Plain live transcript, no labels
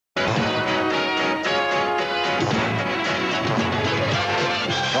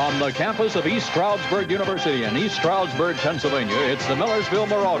From the campus of East Stroudsburg University in East Stroudsburg, Pennsylvania, it's the Millersville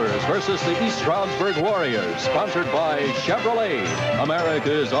Marauders versus the East Stroudsburg Warriors, sponsored by Chevrolet.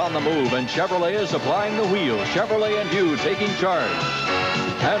 America is on the move, and Chevrolet is supplying the wheel. Chevrolet and you taking charge.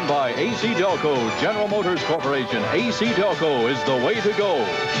 And by AC Delco, General Motors Corporation. AC Delco is the way to go.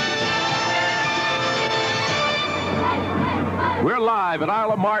 We're live at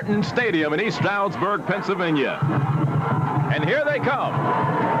Isla Martin Stadium in East Stroudsburg, Pennsylvania. And here they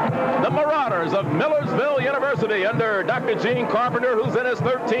come. The Marauders of Millersville University under Dr. Gene Carpenter, who's in his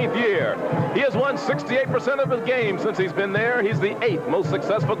 13th year. He has won 68% of his games since he's been there. He's the 8th most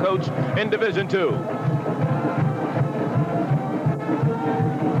successful coach in Division II.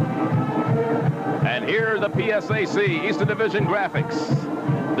 And here are the PSAC Eastern Division graphics.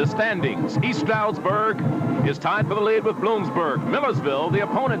 The standings. East Stroudsburg is tied for the lead with Bloomsburg. Millersville, the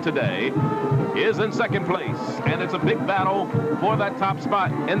opponent today, is in second place. And it's a big battle for that top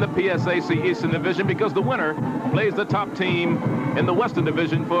spot in the PSAC Eastern Division because the winner plays the top team in the Western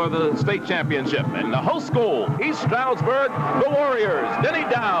Division for the state championship. And the host school, East Stroudsburg, the Warriors. Denny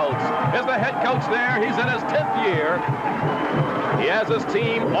Dowds is the head coach there. He's in his 10th year. He has his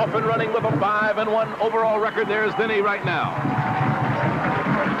team off and running with a 5-1 overall record. There's Denny right now.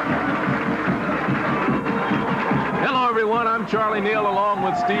 Hello, everyone. I'm Charlie Neal along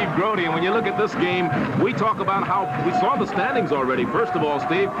with Steve Grody. And when you look at this game, we talk about how we saw the standings already, first of all,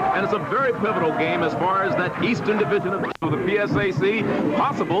 Steve. And it's a very pivotal game as far as that Eastern Division of the PSAC,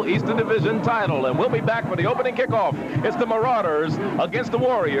 possible Eastern Division title. And we'll be back for the opening kickoff. It's the Marauders against the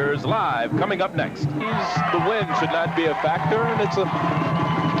Warriors live coming up next. The wind should not be a factor, and it's a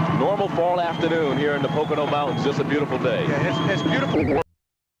normal fall afternoon here in the Pocono Mountains. Just a beautiful day. Yeah, it's beautiful.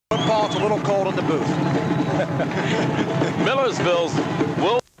 Football, it's a little cold in the booth. Millersville's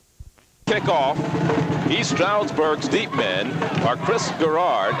will kick off. East Stroudsburg's deep men are Chris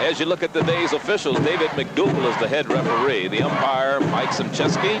Gerard. As you look at today's officials, David McDougal is the head referee. The umpire, Mike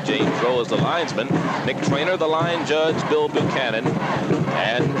Simcheski. James Rowe is the linesman. Nick Traynor, the line judge. Bill Buchanan.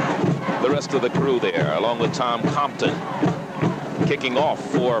 And the rest of the crew there, along with Tom Compton. Kicking off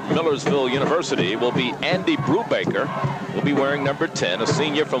for Millersville University will be Andy Brubaker. Will be wearing number 10, a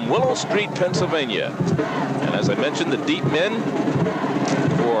senior from Willow Street, Pennsylvania. And as I mentioned, the deep men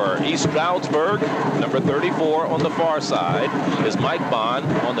for East Stroudsburg, number 34 on the far side is Mike Bond.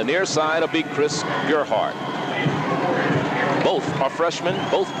 On the near side will be Chris Gerhardt. Both are freshmen.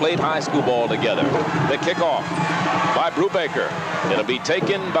 Both played high school ball together. The kickoff by Brubaker. It'll be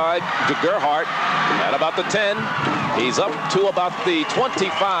taken by Gerhardt at about the 10. He's up to about the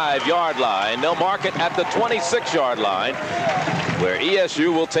 25-yard line. They'll mark it at the 26-yard line, where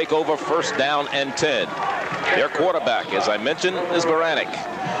ESU will take over first down and 10. Their quarterback, as I mentioned, is Baranek.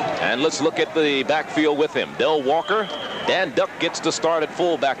 And let's look at the backfield with him. Del Walker. Dan Duck gets to start at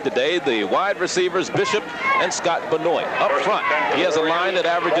fullback today. The wide receivers, Bishop and Scott Benoit. Up front, he has a line that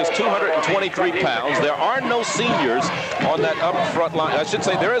averages 223 pounds. There are no seniors on that up front line. I should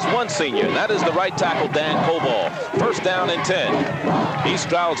say there is one senior, and that is the right tackle, Dan Koval. First down and 10. East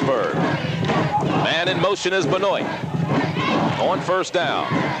Stroudsburg. Man in motion is Benoit. On first down.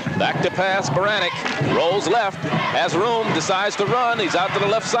 Back to pass, Baranek rolls left, has room, decides to run. He's out to the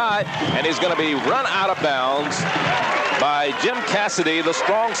left side, and he's going to be run out of bounds by Jim Cassidy, the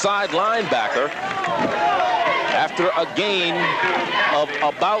strong side linebacker, after a gain of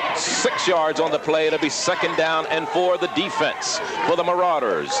about 6 yards on the play. It'll be second down and 4. The defense for the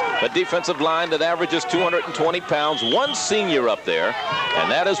Marauders. The defensive line that averages 220 pounds. One senior up there,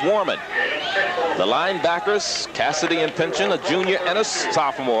 and that is Warman. The linebackers, Cassidy and Pynchon, a junior and a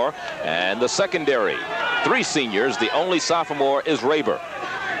sophomore. And the secondary, 3 seniors. The only sophomore is Raber.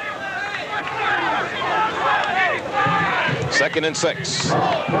 Second and 6.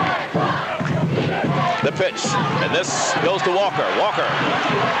 The pitch, and this goes to Walker. Walker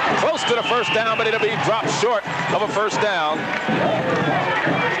close to the first down, but it'll be dropped short of a first down.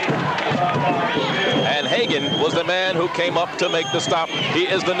 And Hagan was the man who came up to make the stop. He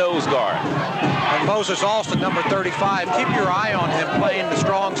is the nose guard. And Moses Alston, number 35, keep your eye on him playing the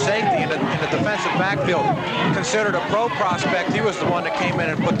strong safety in the defensive backfield. Considered a pro prospect, he was the one that came in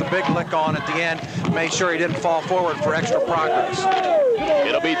and put the big lick on at the end, made sure he didn't fall forward for extra progress.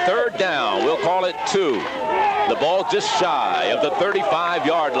 It'll be third down. We'll call it 2. The ball just shy of the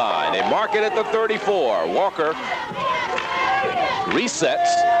 35-yard line. They mark it at the 34. Walker resets.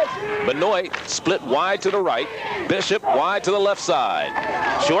 Benoit split wide to the right. Bishop wide to the left side.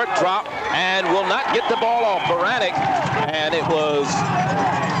 Short drop and will not get the ball off Baranek. And it was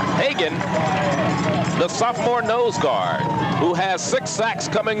Hagan, the sophomore nose guard, who has 6 sacks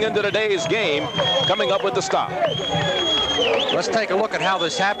coming into today's game, coming up with the stop. Let's take a look at how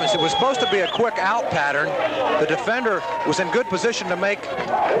this happens. It was supposed to be a quick out pattern. The defender was in good position to make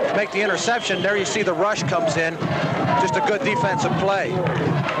the interception. There you see the rush comes in. Just a good defensive play.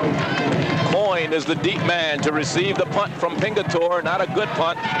 Coyne is the deep man to receive the punt from Pingatore. Not a good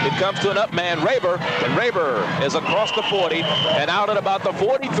punt. It comes to an up man, Raber, and Raber is across the 40 and out at about the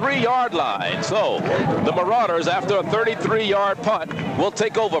 43-yard line. So the Marauders, after a 33-yard punt, will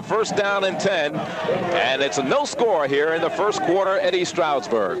take over first down and 10, and it's a no score here in the first quarter at East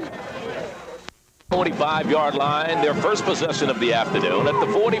Stroudsburg. 45-yard line, their first possession of the afternoon at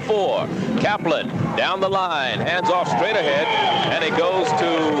the 44. Kaplan down the line, hands off straight ahead, and it goes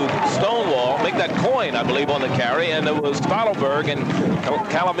to Stonewall. Make that Coyne, I believe, on the carry, and it was Stroudsburg and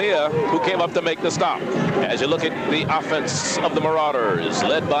Calamia who came up to make the stop. As you look at the offense of the Marauders,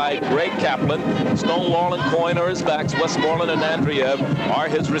 led by Greg Kaplan, Stonewall and Coyne are his backs. Westmoreland and Andreev are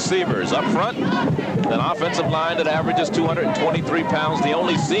his receivers. Up front, an offensive line that averages 223 pounds. The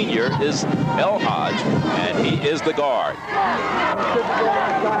only senior is Elhaj, and he is the guard.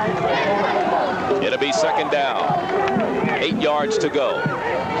 It'll be second down. 8 yards to go.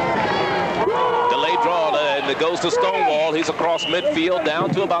 Delayed draw, and it goes to Stonewall. He's across midfield down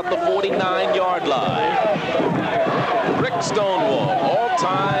to about the 49-yard line. Rick Stonewall,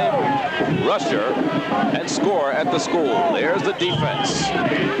 all-time rusher and scorer at the school. There's the defense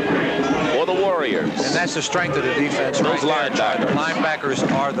for the Warriors. And that's the strength of the defense. Those linebackers. The linebackers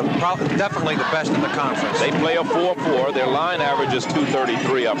are definitely the best in the conference. They play a 4-4. Their line average is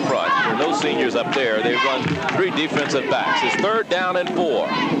 233 up front. There are no seniors up there. They run 3 defensive backs. It's third down and 4.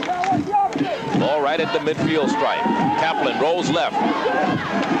 Ball right at the midfield stripe. Kaplan rolls left.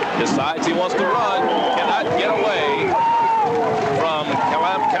 Decides he wants to run. Cannot get away from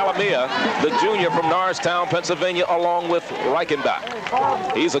Calamia, the junior from Norristown, Pennsylvania, along with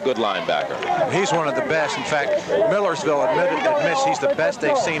Reichenbach. He's a good linebacker. He's one of the best. In fact, Millersville admits he's the best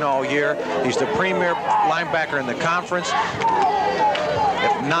they've seen all year. He's the premier linebacker in the conference,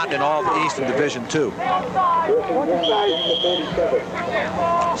 if not in all the Eastern Division II.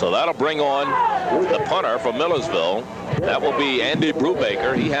 So that'll bring on the punter from Millersville. That will be Andy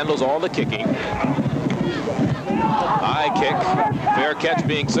Brubaker. He handles all the kicking. High kick, fair catch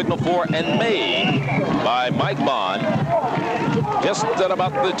being signaled for and made by Mike Bond just at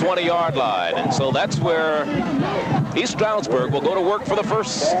about the 20-yard line. And so that's where East Stroudsburg will go to work for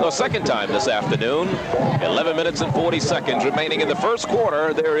the second time this afternoon. 11 minutes and 40 seconds remaining in the first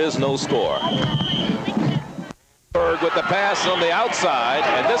quarter. There is no score. With the pass on the outside,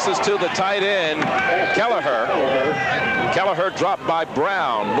 and this is to the tight end, Kelleher. Kelleher dropped by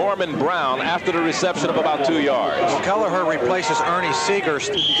Brown, Norman Brown, after the reception of about 2 yards. Well, Kelleher replaces Ernie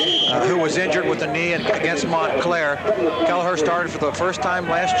Seegerst, who was injured with the knee against Montclair. Kelleher started for the first time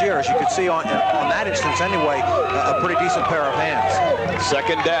last year, as you could see on that instance anyway, a pretty decent pair of hands.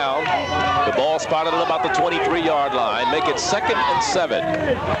 Second down, the ball spotted at about the 23-yard line. Make it 2nd and 7.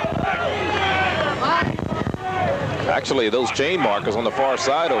 Actually, those chain markers on the far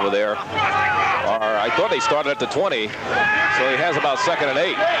side over there are, I thought they started at the 20, so he has about 2nd and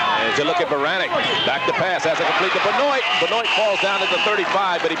 8. As you look at Baranek, back to pass, has it complete to Benoit. Benoit falls down at the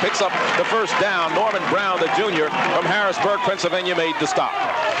 35, but he picks up the first down. Norman Brown, the junior from Harrisburg, Pennsylvania, made the stop.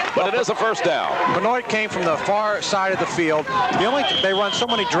 But it is a first down. Benoit came from the far side of the field. They run so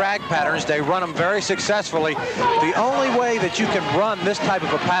many drag patterns. They run them very successfully. The only way that you can run this type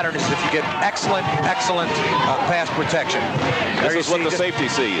of a pattern is if you get excellent pass protection. This is what the safety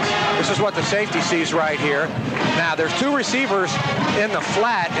sees. This is what the safety sees right here. Now, there's 2 receivers in the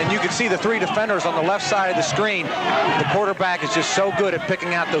flat, and you can see the 3 defenders on the left side of the screen. The quarterback is just so good at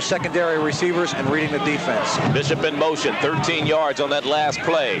picking out those secondary receivers and reading the defense. Bishop in motion, 13 yards on that last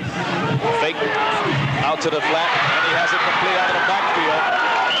play. Fake out to the flat, and he has it complete out of the backfield.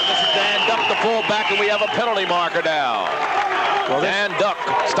 This is Dan Duck, the fullback, and we have a penalty marker down. Well, Dan Duck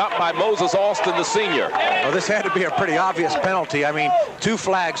stopped by Moses Alston, the senior. Well, this had to be a pretty obvious penalty. I mean, 2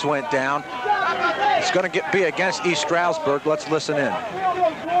 flags went down. It's going to be against East Stroudsburg. Let's listen in.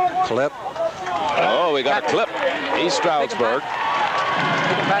 Clip. Oh, we got a clip. East Stroudsburg.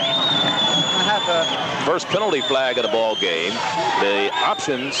 First penalty flag of the ball game. The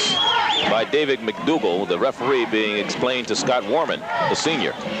options by David McDougall, the referee, being explained to Scott Warman, the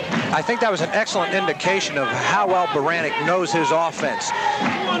senior. I think that was an excellent indication of how well Baranek knows his offense.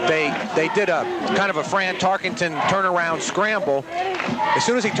 They did a kind of a Fran Tarkington turnaround scramble. As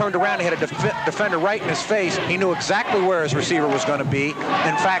soon as he turned around, he had a defender right in his face. He knew exactly where his receiver was going to be.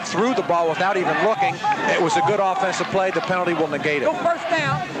 In fact, threw the ball without even looking. It was a good offensive play. The penalty will negate it. Go first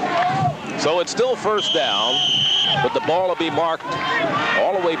down. So it's still first down, but the ball will be marked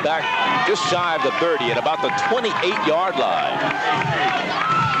all the way back just shy of the 30 at about the 28-yard line.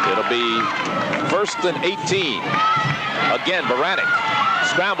 It'll be 1st and 18. Again, Baranek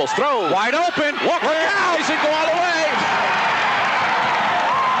scrambles, throws. Wide open. Walker down. He should go all the way.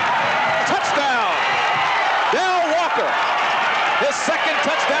 Touchdown. Dale Walker. His second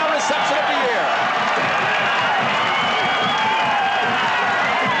touchdown reception of the year.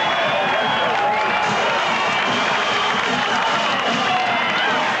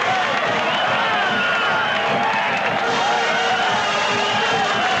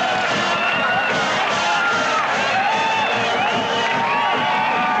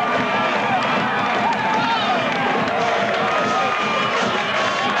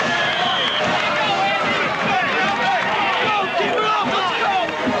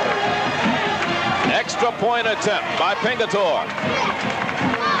 Point attempt by Pingatore.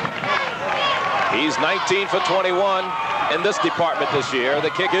 He's 19 for 21 in this department this year. The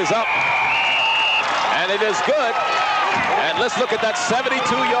kick is up, and it is good. And let's look at that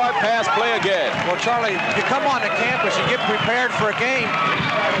 72-yard pass play again. Well, Charlie, you come on to campus, you get prepared for a game.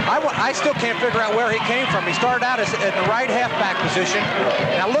 I still can't figure out where he came from. He started out in the right halfback position.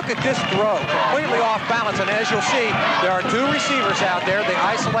 Now look at this throw, completely off balance. And as you'll see, there are two receivers out there. They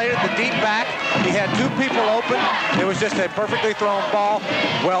isolated the deep back. He had two people open. It was just a perfectly thrown ball,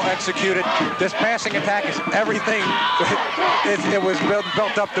 well executed. This passing attack is everything it was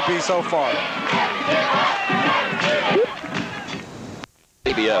built up to be so far.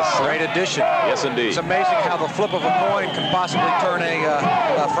 Yes. Great addition. Yes, indeed. It's amazing how the flip of a coin can possibly turn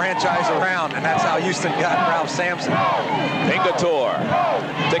a franchise around, and that's how Houston got Ralph Sampson. Pingatore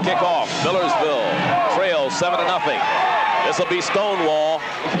to kick off. Millersville trails 7-0. This will be Stonewall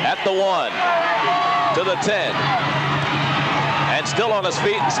at the 1 to the 10. And still on his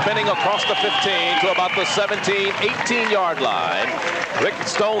feet, spinning across the 15 to about the 17, 18-yard line. Rick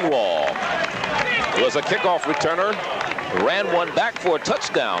Stonewall was a kickoff returner. Ran one back for a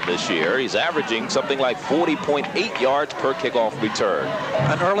touchdown this year. He's averaging something like 40.8 yards per kickoff return.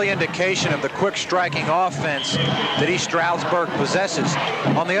 An early indication of the quick striking offense that East Stroudsburg possesses.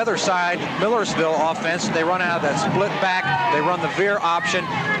 On the other side, Millersville offense, they run out of that split back. They run the veer option.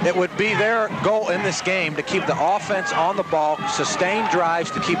 It would be their goal in this game to keep the offense on the ball, sustain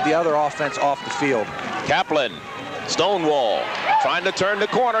drives to keep the other offense off the field. Kaplan, Stonewall, trying to turn the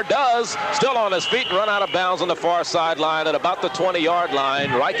corner, does. Still on his feet and run out of bounds on the far sideline at about the 20-yard line.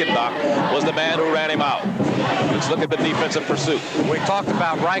 Reichenbach was the man who ran him out. Let's look at the defensive pursuit. We talked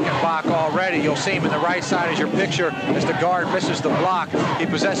about Reichenbach already. You'll see him in the right side as your picture as the guard misses the block. He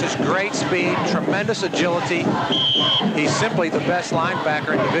possesses great speed, tremendous agility. He's simply the best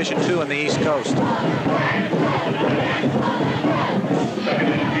linebacker in Division II in the East Coast.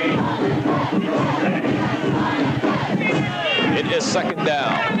 It is second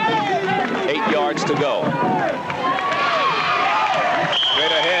down. 8 yards to go.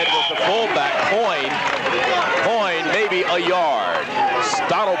 Straight ahead with the fullback, Coyne. Coyne maybe a yard.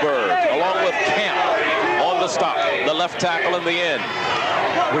 Stroudsburg along with Camp on the stop. The left tackle in the end.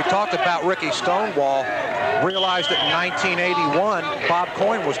 We talked about Ricky Stonewall. Realized that in 1981, Bob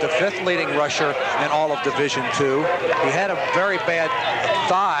Coyne was the 5th leading rusher in all of Division II. He had a very bad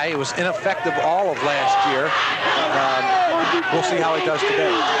thigh. It was ineffective all of last year. We'll see how he does today.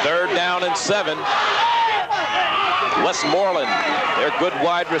 3rd down and 7. Westmoreland, their good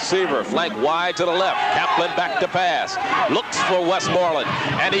wide receiver, flank wide to the left. Kaplan back to pass. Looks for Westmoreland,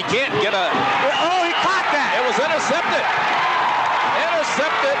 and he can't get a... Oh, he caught that! It was intercepted.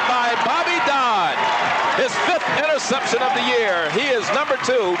 Intercepted by Bobby Dodd. His 5th interception of the year. He is number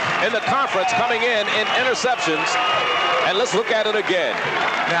 2 in the conference coming in interceptions. And let's look at it again.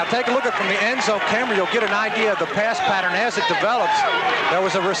 Now take a look at from the end zone camera. You'll get an idea of the pass pattern as it develops. There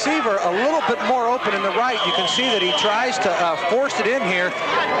was a receiver a little bit more open in the right. You can see that he tries to force it in here,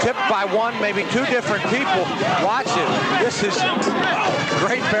 tipped by one, maybe 2 different people. Watch it. This is a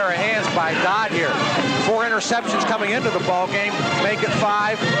great pair of hands by Dodd here. 4 interceptions coming into the ball game. Make it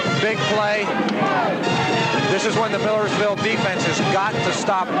 5. Big play. This is when the Millersville defense has got to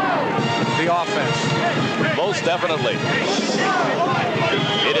stop the offense. Most definitely.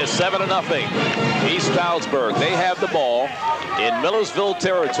 It is 7-0. East Stroudsburg, they have the ball in Millersville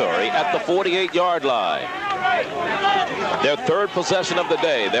territory at the 48-yard line. Their 3rd possession of the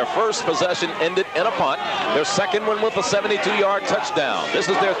day. Their 1st possession ended in a punt. Their 2nd one with a 72-yard touchdown. This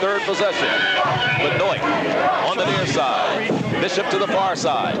is their 3rd possession. Benoit on the near side. Bishop to the far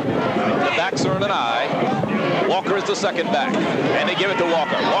side. The backs are in an eye. Walker is the second back. And they give it to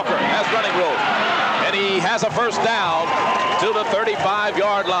Walker. Walker has running room. And he has a first down to the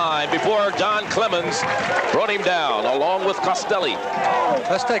 35-yard line before John Clemens brought him down along with Costelli.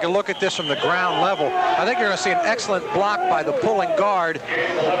 Let's take a look at this from the ground level. I think you're going to see an excellent block by the pulling guard.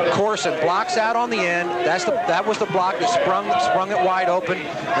 Corson blocks out on the end. That was the block that sprung it wide open.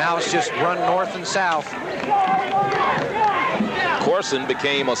 Now it's just run north and south. Corson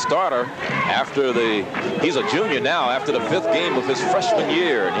became a starter after he's a junior now after the 5th game of his freshman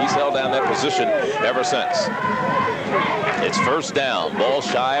year, and he's held down that position ever since. It's first down, ball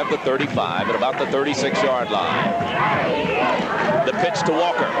shy of the 35 at about the 36-yard line. The pitch to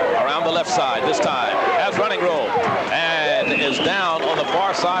Walker around the left side this time, has running room, and is down on the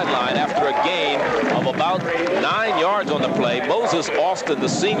far sideline after a gain of about 9 yards on the play. Moses Austin, the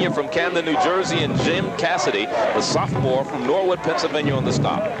senior from Camden, New Jersey, and Jim Cassidy, the sophomore from Norwood, Pennsylvania, on the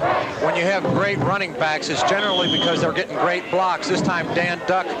stop. When you have great running backs, it's generally because they're getting great blocks. This time Dan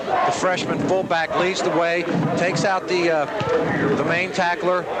Duck, the freshman fullback, leads the way, takes out the main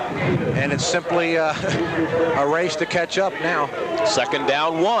tackler, and it's simply a race to catch up now. Second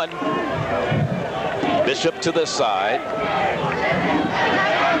down 1. Bishop to this side.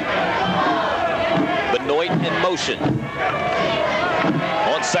 Benoit in motion.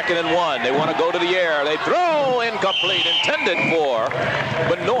 On 2nd and 1, they want to go to the air. They throw incomplete, intended for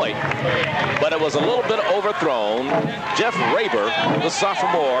Benoit, but it was a little bit overthrown. Jeff Raber, the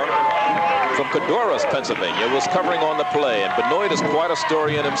sophomore from Codorus, Pennsylvania, was covering on the play, and Benoit is quite a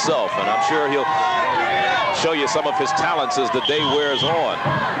story in himself, and I'm sure he'll show you some of his talents as the day wears on.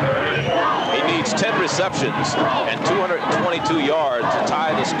 He needs 10 receptions and 222 yards to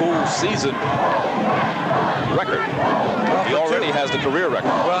tie the school season record. He already has the career record.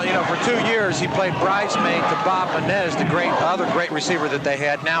 Well, you know, for 2 years he played bridesmaid to Bob Menez, the other great receiver that they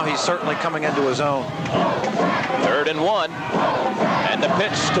had. Now he's certainly coming into his own. 3rd and 1, and the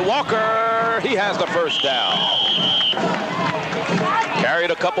pitch to Walker. He has the first down.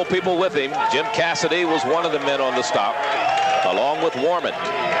 Carried a couple people with him. Jim Cassidy was one of the men on the stop, along with Warman,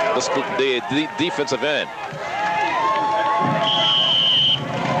 the defensive end.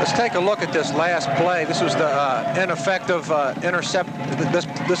 Let's take a look at this last play. This was the ineffective intercept. This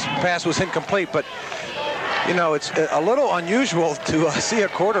pass was incomplete, but you know, it's a little unusual to see a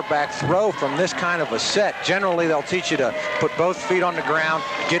quarterback throw from this kind of a set. Generally, they'll teach you to put both feet on the ground,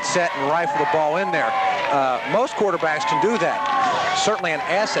 get set, and rifle the ball in there. Most quarterbacks can do that. Certainly an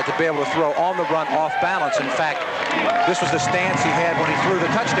asset to be able to throw on the run off balance. In fact, this was the stance he had when he threw the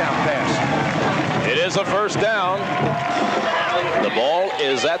touchdown pass. It is a first down. The ball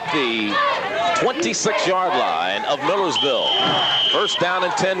is at the 26-yard line of Millersville. First down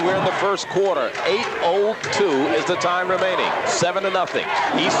and 10. We're in the first quarter. 8:02 is the time remaining. 7-0.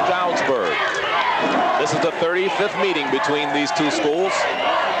 East Stroudsburg. This is the 35th meeting between these two schools.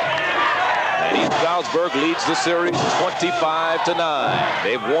 And East Stroudsburg leads the series 25-9.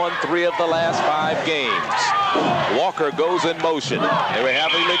 They've won 3 of the last 5 games. Walker goes in motion. There we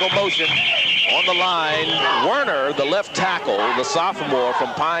have illegal motion. On the line, Werner, the left tackle, the sophomore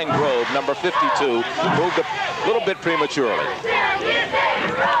from Pine Grove, number 52, moved a little bit prematurely.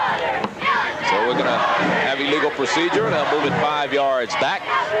 So we're going to have illegal procedure, and they'll move it 5 yards back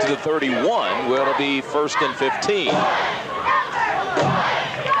to the 31, where it'll be 1st and 15.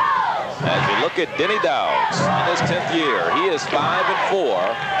 As we look at Denny Dowds in his 10th year, he is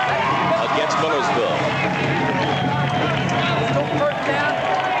 5-4 against Millersville. First down.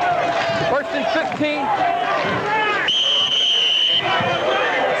 1st and 15.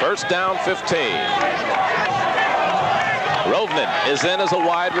 First down, 15. Rovnin is in as a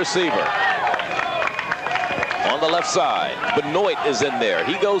wide receiver. On the left side, Benoit is in there.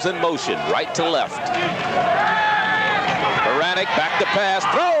 He goes in motion, right to left. Baranek back to pass,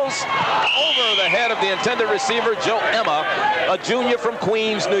 throws over the head of the intended receiver, Joe Emma, a junior from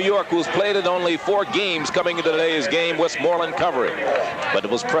Queens, New York, who's played in only 4 games coming into today's game, Westmoreland covering. But it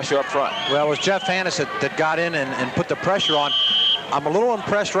was pressure up front. Well, it was Jeff Hannes that got in and put the pressure on. I'm a little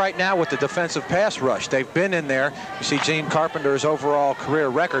impressed right now with the defensive pass rush. They've been in there. You see Gene Carpenter's overall career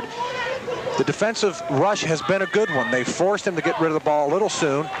record. The defensive rush has been a good one. They forced him to get rid of the ball a little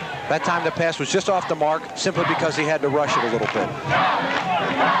soon. That time the pass was just off the mark simply because he had to rush it a little bit.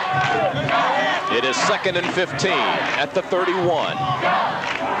 It is 2nd and 15 at the 31.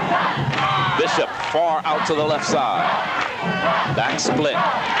 Bishop far out to the left side. Back split.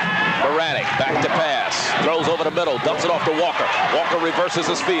 Baranek back to pass. Throws over the middle. Dumps it off to Walker. Walker reverses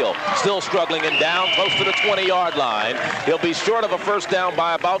his field. Still struggling and down close to the 20-yard line. He'll be short of a first down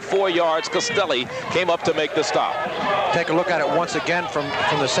by about 4 yards. Costelli came up to make the stop. Take a look at it once again from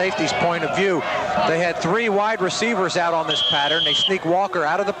the safety's point of view. They had 3 wide receivers out on this pattern. They sneak Walker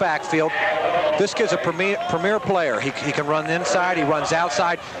out of the backfield. This kid's a premier player. He can run inside. He runs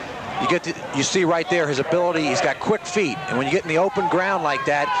outside. You see right there his ability. He's got quick feet, and when you get in the open ground like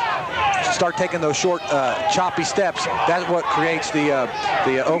that, start taking those short, choppy steps. That's what creates the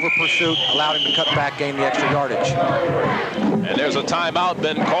over pursuit, allowed him to cut back, gain the extra yardage. And there's a timeout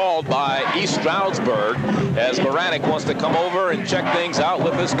been called by East Stroudsburg as Baranek wants to come over and check things out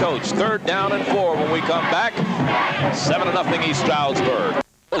with his coach. 3rd down and 4 when we come back. 7-0 East Stroudsburg.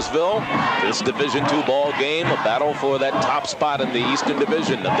 Millersville, this Division II ball game, a battle for that top spot in the Eastern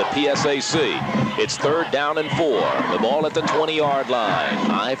Division of the PSAC. It's 3rd down and 4. The ball at the 20-yard line.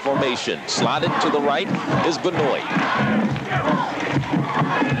 I formation. Slotted to the right is Benoit.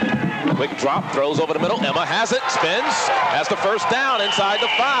 Quick drop, throws over the middle. Emma has it, spins, has the first down inside the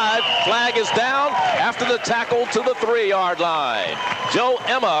 5. Flag is down after the tackle to the 3-yard line. Joe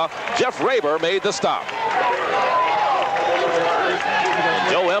Emma, Jeff Raber made the stop.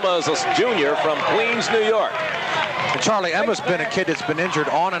 Joe Emma is a junior from Queens, New York. And Charlie, Emma's been a kid that's been injured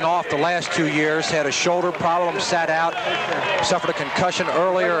on and off the last 2 years. Had a shoulder problem, sat out, suffered a concussion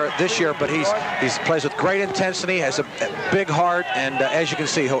earlier this year, but he plays with great intensity, has a big heart, and as you can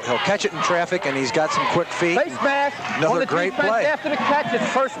see, he'll catch it in traffic, and he's got some quick feet. Face mask. Another great play. After the catch,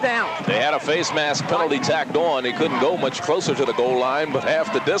 it's first down. They had a face mask penalty tacked on. He couldn't go much closer to the goal line, but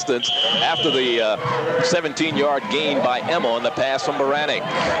half the distance after the 17-yard gain by Emma on the pass from Baranek.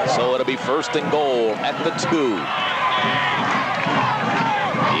 So it'll be 1st and goal at the 2.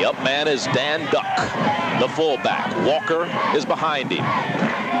 The up man is Dan Duck, the fullback. Walker is behind him.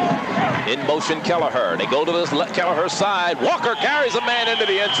 In motion, Kelleher. They go to this Kelleher side. Walker carries a man into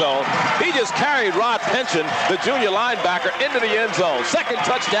the end zone. He just carried Rod Pension, the junior linebacker, into the end zone. 2nd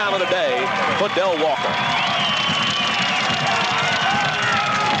touchdown of the day for Del Walker.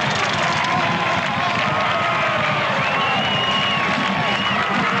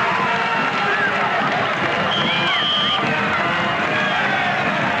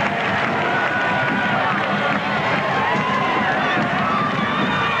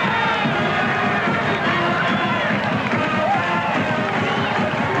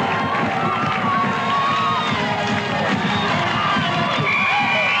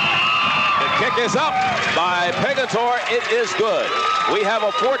 Is up by Pegator. It is good. We have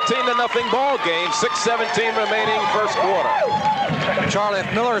a 14-0 ball game. 6:17 remaining first quarter. Charlie,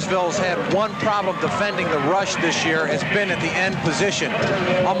 if Millersville's had one problem defending the rush this year, it's been at the end position.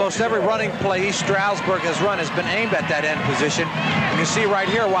 Almost every running play East Stroudsburg has run has been aimed at that end position. And you see right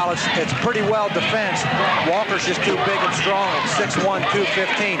here, while it's pretty well defensed, Walker's just too big and strong at 6'1",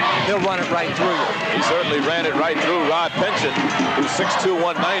 215. He'll run it right through you. He certainly ran it right through Rod Pension, who's 6'2",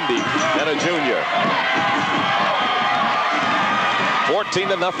 190, and a junior.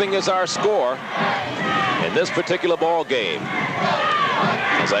 14-0 is our score in this particular ball game.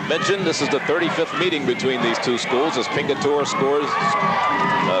 As I mentioned, this is the 35th meeting between these two schools as Pingator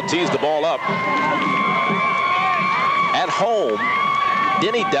tees the ball up. At home,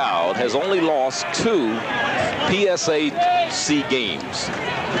 Denny Dowd has only lost 2 PSAC games.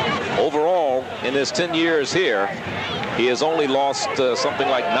 Overall, in his 10 years here, he has only lost something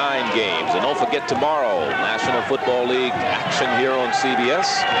like 9 games. And don't forget tomorrow, National Football League action here on CBS.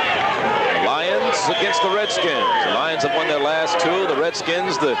 The Lions against the Redskins. The Lions have won their last 2. The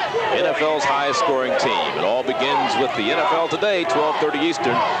Redskins, the NFL's highest scoring team. It all begins with the NFL Today, 12:30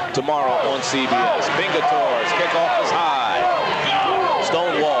 Eastern, tomorrow on CBS. Pingator's kickoff is high.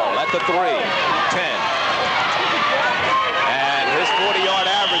 Stonewall at the 3, 10. And his 40-yard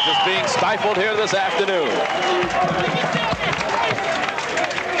average is being stifled here this afternoon.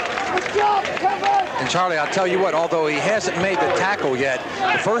 And Charlie, I'll tell you what, although he hasn't made the tackle yet,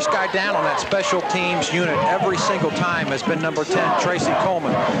 the first guy down on that special teams unit every single time has been number 10, Tracy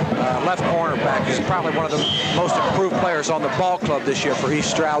Coleman, left cornerback, who's probably one of the most improved players on the ball club this year for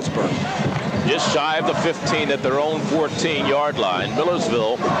East Stroudsburg. Just shy of the 15 at their own 14-yard line.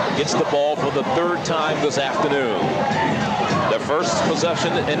 Millersville gets the ball for the 3rd time this afternoon. Their first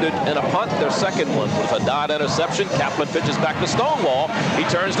possession ended in a punt. Their second one was a dot interception. Kaplan pitches back to Stonewall. He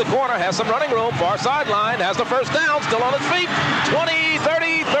turns the corner, has some running room, far sideline, has the first down, still on his feet. 20,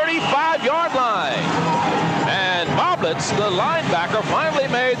 30, 35-yard line. And Boblitz, the linebacker, finally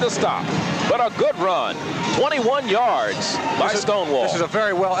made the stop. but a good run. 21 yards by Stonewall. This is a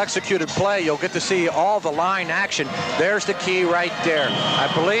very well executed play. You'll get to see all the line action. There's the key right there.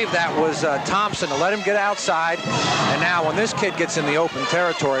 I believe that was Thompson to let him get outside. And now when this kid gets in the open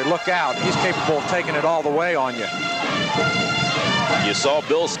territory, look out. He's capable of taking it all the way on you. You saw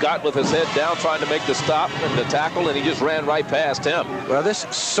Bill Scott with his head down trying to make the stop and the tackle, and he just ran right past him. Well, this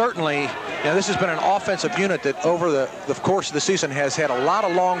certainly, this has been an offensive unit that over the course of the season has had a lot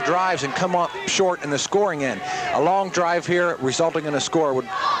of long drives and come up short in the scoring end. A long drive here resulting in a score would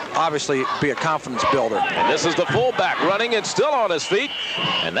obviously be a confidence builder. And this is the fullback running and still on his feet,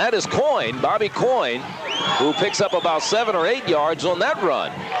 and that is Coyne, Bobby Coyne, who picks up about 7 or 8 yards on that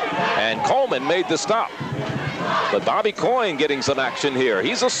run. And Coleman made the stop. But Bobby Coyne getting some action here.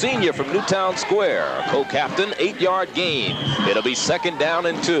 He's a senior from Newtown Square, co-captain, 8-yard gain. It'll be 2nd down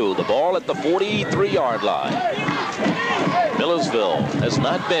and 2. The ball at the 43-yard line. Millersville has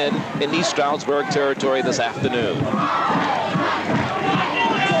not been in East Stroudsburg territory this afternoon.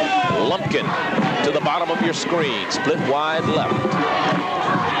 Lumpkin to the bottom of your screen, split wide left.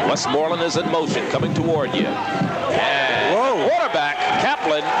 Westmoreland is in motion, coming toward you. And quarterback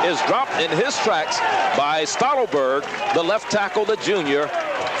Kaplan is dropped in his tracks by Stroudsburg, the left tackle, the junior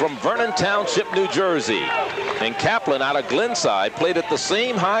from Vernon Township, New Jersey. And Kaplan out of Glenside played at the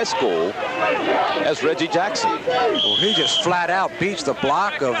same high school as Reggie Jackson. Well, he just flat out beats the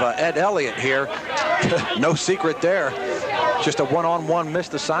block of Ed Elliott here. No secret there. Just a one-on-one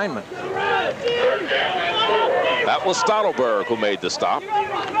missed assignment. That was Stroudsburg who made the stop.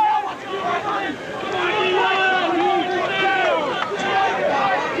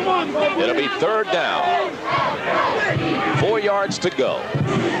 It'll be 3rd down. 4 yards to go.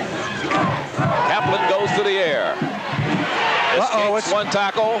 Kaplan goes to the air. It's one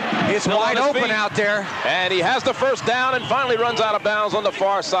tackle. It's wide open out there. And he has the 1st down and finally runs out of bounds on the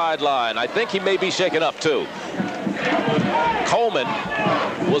far sideline. I think he may be shaken up too. Coleman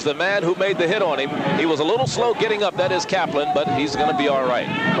was the man who made the hit on him. He was a little slow getting up, that is Kaplan, but he's going to be all right.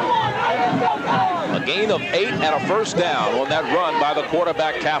 A gain of 8 and a 1st down on that run by the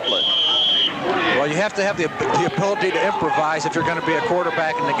quarterback Kaplan. Well, you have to have the ability to improvise if you're going to be a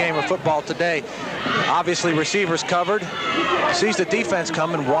quarterback in the game of football today. Obviously, receivers covered. Sees the defense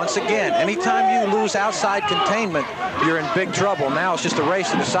coming once again. Anytime you lose outside containment, you're in big trouble. Now it's just a race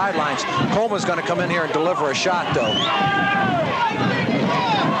to the sidelines. Coleman's going to come in here and deliver a shot, though.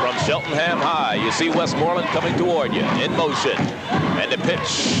 From Cheltenham High, you see Westmoreland coming toward you, in motion. And the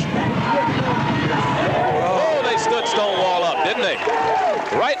pitch. Oh, they stood Stonewall up, didn't they?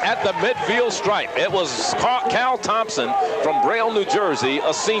 Right at the midfield stripe. It was Cal Thompson from Braille, New Jersey,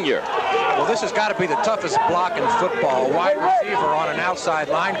 a senior. Well, this has got to be the toughest block in football. A wide receiver on an outside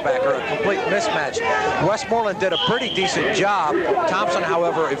linebacker, a complete mismatch. Westmoreland did a pretty decent job. Thompson,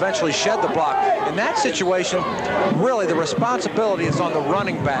 however, eventually shed the block. In that situation, really the responsibility is on the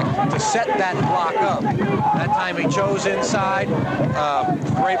running back to set that block up. That time he chose inside.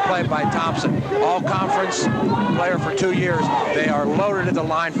 Great play by Thompson. All-conference player for 2 years. They are loaded at the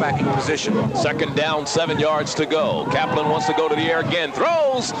linebacking position. 2nd down, 7 yards to go. Kaplan wants to go to the air again.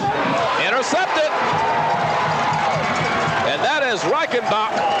 Throws. Intercepted. And that is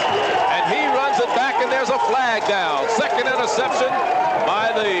Reichenbach. And he runs it back, and there's a flag down. 2nd interception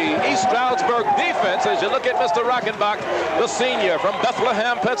by the East Stroudsburg defense as you look at Mr. Reichenbach, the senior from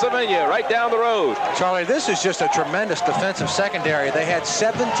Bethlehem, Pennsylvania, right down the road. Charlie, this is just a tremendous defensive secondary. They had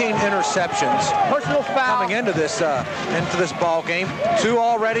 17 interceptions. Personal foul coming into this ball game. 2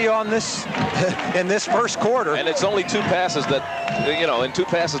 already on this in this first quarter. And it's only 2 passes that, in 2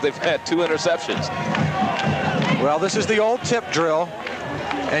 passes they've had 2 interceptions. Well, this is the old tip drill.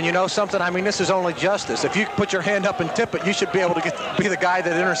 And you know something, I mean, this is only justice. If you put your hand up and tip it, you should be able to be the guy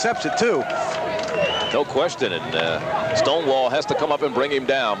that intercepts it too. No question, and Stonewall has to come up and bring him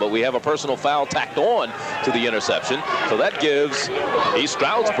down, but we have a personal foul tacked on to the interception, so that gives East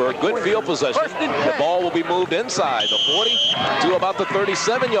Stroudsburg good field possession. The ball will be moved inside the 40 to about the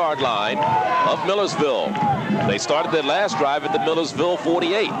 37-yard line of Millersville. They started their last drive at the Millersville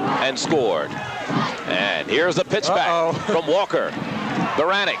 48 and scored. And here's the pitch back from Walker.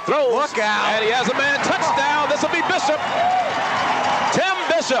 Baranek throws. Look out. And he has a man. Touchdown. This will be Bishop. Tim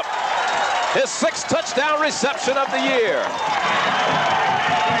Bishop. His 6th touchdown reception of the year.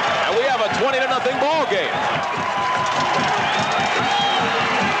 And we have a 20-0 ball game.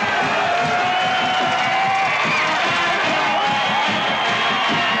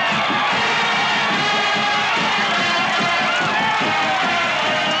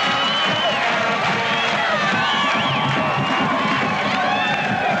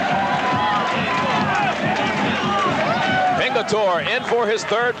 Senator in for his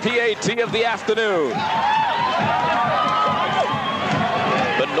third PAT of the afternoon.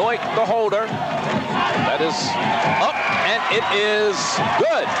 Benoit, the holder. That is up, and it is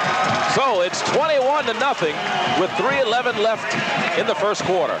good. So it's 21-0 with 3:11 left in the first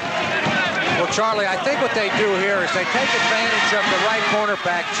quarter. Well, Charlie, I think what they do here is they take advantage of the right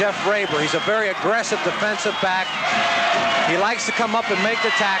cornerback, Jeff Raber. He's a very aggressive defensive back. He likes to come up and make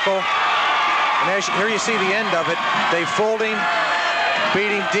the tackle. And here you see the end of it. They fold him,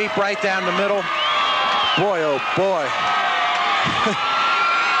 beat him deep right down the middle. Boy, oh boy.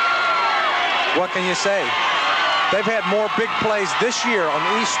 What can you say? They've had more big plays this year on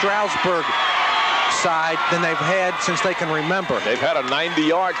the East Stroudsburg side than they've had since they can remember. They've had a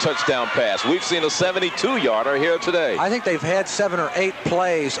 90-yard touchdown pass. We've seen a 72-yarder here today. I think they've had 7 or 8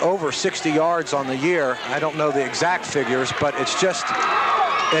 plays over 60 yards on the year. I don't know the exact figures, but it's just,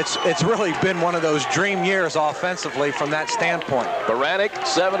 it's really been one of those dream years offensively from that standpoint. Baranek,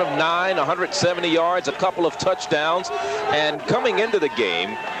 7 of 9, 170 yards, a couple of touchdowns, and coming into the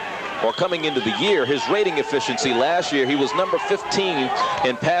game, or coming into the year, his rating efficiency last year, he was number 15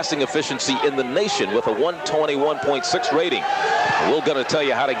 in passing efficiency in the nation with a 121.6 rating. We're going to tell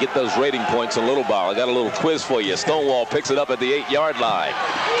you how to get those rating points in a little while. I got a little quiz for you. Stonewall picks it up at the 8-yard line.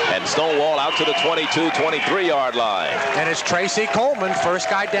 And Stonewall out to the 22, 23-yard line. And it's Tracy Coleman, first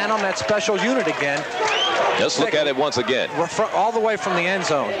guy down on that special unit again. Just look at it once again. All the way from the end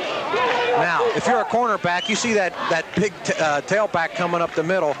zone. Now, if you're a cornerback, you see that big tailback coming up the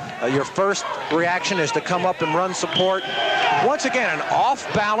middle. Your first reaction is to come up and run support. Once again, an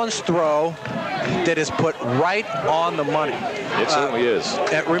off-balance throw that is put right on the money. It certainly is.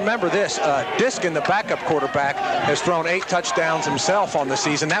 And remember this, Diskin, the backup quarterback, has thrown 8 touchdowns himself on the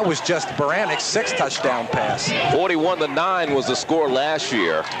season. That was just Baranek's 6th touchdown pass. 41-9 was the score last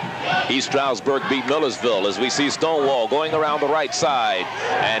year. East Stroudsburg beat Millersville as we see Stonewall going around the right side,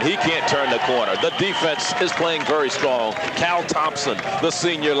 and he can't turn the corner. The defense is playing very strong. Cal Thompson, the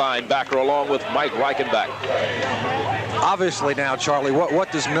senior linebacker, along with Mike Reichenbach. Obviously now, Charlie,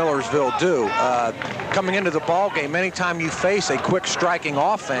 what does Millersville do? Coming into the ball game, anytime you face a quick striking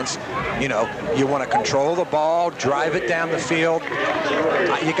offense, you know, you want to control the ball, drive it down the field.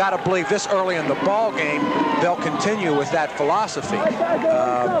 You got to believe this early in the ball game, they'll continue with that philosophy.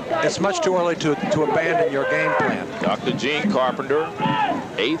 It's much too early to abandon your game plan. Dr. Gene Carpenter,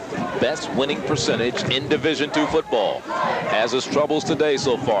 8th best winning percentage in Division II football. Has his troubles today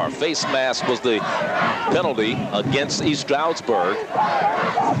so far. Face mask was the penalty against East Stroudsburg.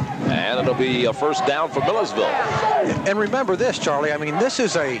 And it'll be a first down for Millersville. And remember this, Charlie, I mean, this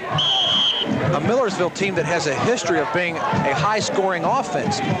is a Millersville team that has a history of being a high-scoring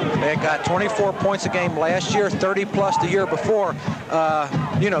offense. They got 24 points a game last year, 30-plus the year before.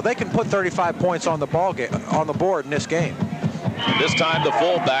 You know, they can put 35 points on the board in this game. This time the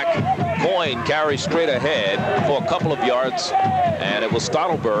fullback, Coyne, carries straight ahead for a couple of yards, and it was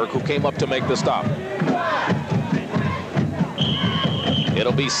Stroudsburg who came up to make the stop.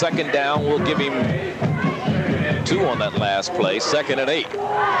 It'll be second down. We'll give him 2 on that last play, 2nd and 8.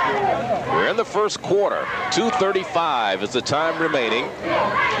 We're in the first quarter. 2:35 is the time remaining.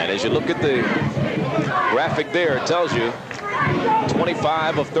 And as you look at the graphic there, it tells you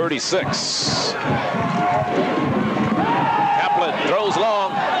 25 of 36. Kaplan throws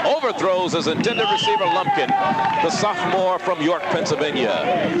long, overthrows his intended receiver Lumpkin, the sophomore from York,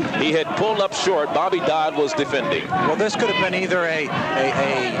 Pennsylvania. He had pulled up short. Bobby Dodd was defending. Well, this could have been either a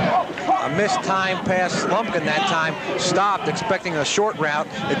missed time pass. Lumpkin that time stopped, expecting a short route.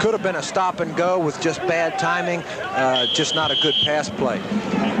 It could have been a stop and go with just bad timing, just not a good pass play.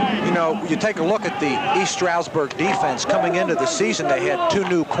 You know, you take a look at the East Stroudsburg defense coming into the season. They had 2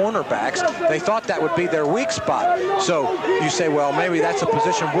 new cornerbacks. They thought that would be their weak spot. So you say, well, maybe that's a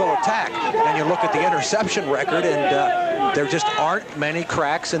position we'll attack. And you look at the interception record, and there just aren't many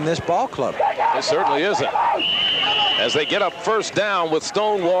cracks in this ball club. It certainly isn't. As they get up first down with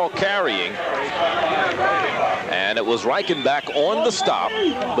Stonewall carrying. And it was Reichenbach on the stop,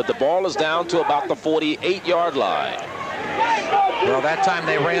 but the ball is down to about the 48-yard line. Well, that time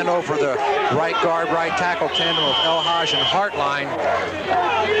they ran over the right guard, right tackle tandem of Elhaj and Hartline.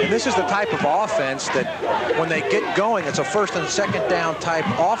 And this is the type of offense that when they get going, it's a first and second down type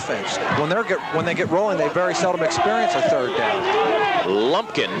offense. When they get rolling, they very seldom experience a third down.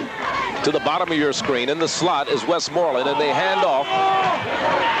 Lumpkin to the bottom of your screen. In the slot is Westmoreland, and they hand off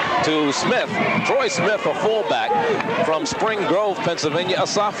to Smith. Troy Smith, a fullback from Spring Grove, Pennsylvania, a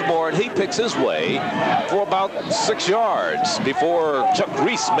sophomore, and he picks his way for about 6 yards before Chuck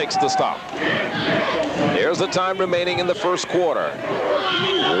Reese makes the stop. Here's the time remaining in the first quarter.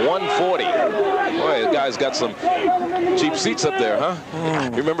 1:40. Boy, the guy's got some cheap seats up there, huh?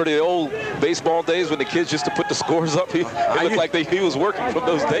 You remember the old baseball days when the kids used to put the scores up? It looked like he was working from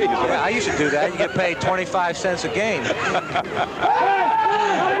those days. Right? Yeah, I used to do that. You get paid 25 cents a game.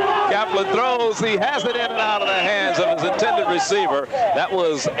 Kaplan throws. He has it in and out of the hands of his intended receiver. That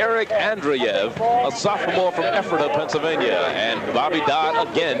was Eric Andreev, a sophomore from Ephrata, Pennsylvania. And Bobby Dodd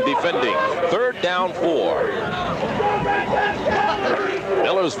again defending. 3rd down 4.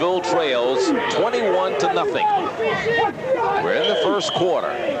 Millersville trails 21-0. We're in the first quarter.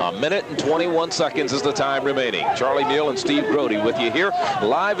 1 minute and 21 seconds is the time remaining. Charlie Neal and Steve Grody with you here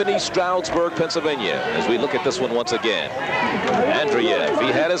live in East Stroudsburg, Pennsylvania, as we look at this one once again. Andreev,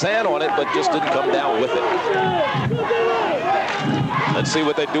 he had his hand on it, but just didn't come down with it. Let's see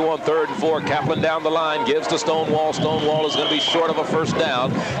what they do on 3rd and 4. Kaplan down the line, gives to Stonewall. Stonewall is going to be short of a first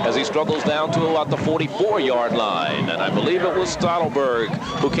down as he struggles down to about the 44-yard line. And I believe it was Stroudsburg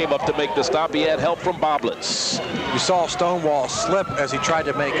who came up to make the stop. He had help from Boblitz. You saw Stonewall slip as he tried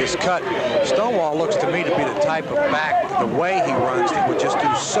to make his cut. Stonewall looks to me to be the type of back, the way he runs, he would just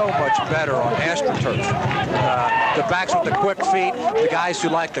do so much better on AstroTurf. The backs with the quick feet, the guys who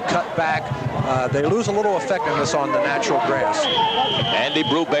like to cut back, they lose a little effectiveness on the natural grass. Andy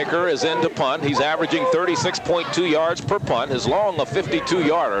Brubaker is in to punt. He's averaging 36.2 yards per punt. His long a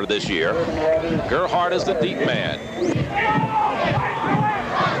 52-yarder this year. Gerhardt is the deep man.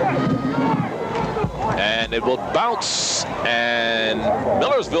 And it will bounce, and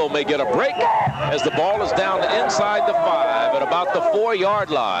Millersville may get a break as the ball is down to inside the 5 at about the 4-yard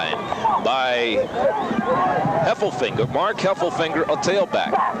line by Heffelfinger. Mark Heffelfinger, a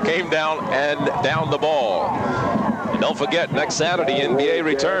tailback, came down and downed the ball. And don't forget, next Saturday, NBA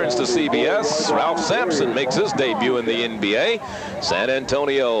returns to CBS. Ralph Sampson makes his debut in the NBA. San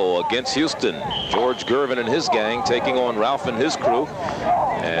Antonio against Houston. George Gervin and his gang taking on Ralph and his crew.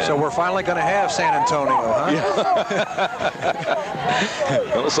 And so we're finally going to have San Antonio, huh?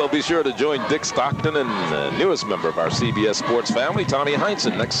 Well, so be sure to join Dick Stockton and the newest member of our CBS Sports family, Tommy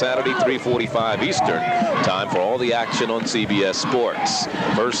Heinsohn, next Saturday, 3:45 Eastern. Time for all the action on CBS Sports.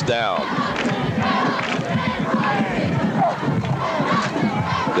 First down.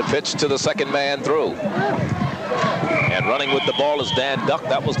 The pitch to the second man through. And running with the ball is Dan Duck.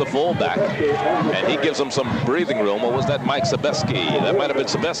 That was the fullback. And he gives him some breathing room. Or was that Mike Sebeski? That might have been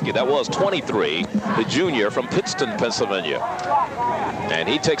Sebeski. That was 23, the junior from Pittston, Pennsylvania. And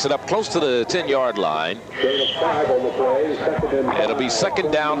he takes it up close to the 10-yard line. It'll be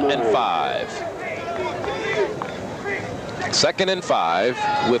 2nd down and 5. 2nd and 5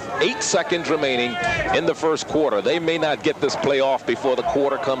 with 8 seconds remaining in the first quarter. They may not get this play off before the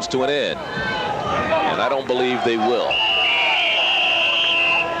quarter comes to an end. And I don't believe they will.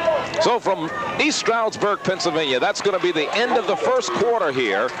 So from East Stroudsburg, Pennsylvania, that's going to be the end of the first quarter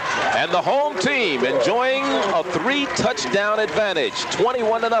here. And the home team enjoying a 3-touchdown advantage,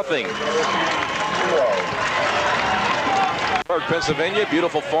 21-0. Pennsylvania,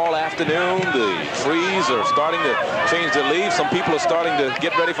 beautiful fall afternoon. The trees are starting to change their leaves. Some people are starting to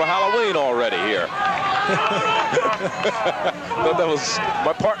get ready for Halloween already here. That was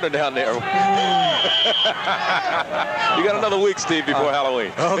my partner down there. You got another week, Steve, before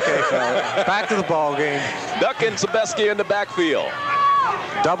Halloween. Okay, fella. Back to the ball game. Duck and Sebeski in the backfield.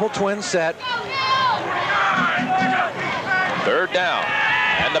 Double twin set. 3rd down.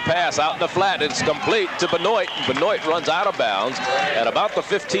 And the pass out in the flat. It's complete to Benoit. Benoit runs out of bounds at about the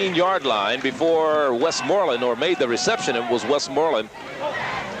 15-yard line before Westmoreland, or made the reception. It was Westmoreland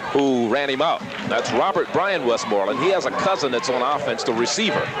who ran him out. That's Robert Brian Westmoreland. He has a cousin that's on offense, the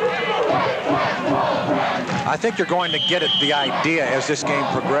receiver. I think you're going to get the idea as this game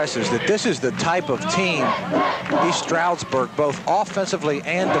progresses that this is the type of team, East Stroudsburg, both offensively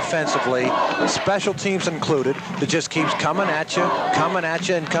and defensively, special teams included, that just keeps coming at you,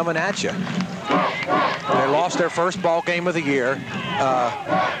 and coming at you. They lost their first ball game of the year.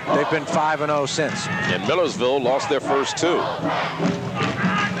 They've been 5-0 since. And Millersville lost their first 2.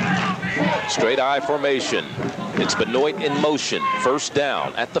 Straight I formation. It's Benoit in motion. First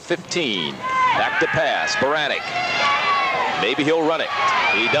down at the 15. Back to pass. Baranek. Maybe he'll run it.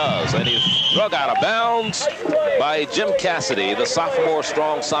 He does. And he's drug out of bounds by Jim Cassidy, the sophomore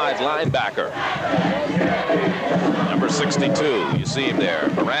strong side linebacker. Number 62. You see him there.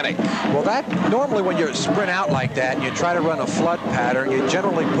 Baranek. Well, that normally when you sprint out like that and you try to run a flood pattern, you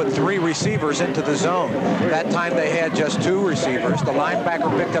generally put 3 receivers into the zone. That time they had just 2 receivers. The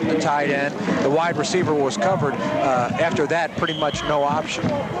linebacker picked up the tight end. The wide receiver was covered. After that, pretty much no option.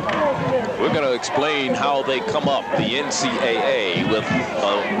 We're going to explain how they come up, the NCAA. NCAA with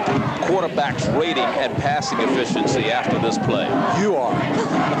a quarterback's rating and passing efficiency after this play? You are.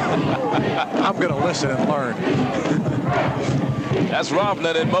 I'm going to listen and learn. That's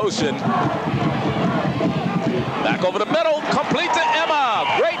Rovnan in motion. Back over the middle, complete to Emma.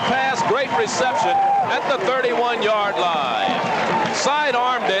 Great pass, great reception at the 31-yard line.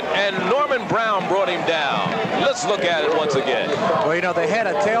 Side-armed it, and Norman Brown brought him down. Let's look at it once again. Well, you know, they had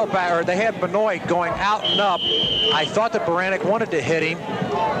a tailback, or they had Benoit going out and up. I thought that Baranek wanted to hit him.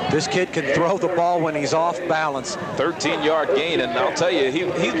 This kid can throw the ball when he's off balance. 13-yard gain, and I'll tell you, he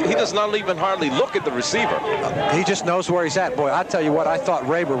does not even hardly look at the receiver. He just knows where he's at. Boy, I tell you what, I thought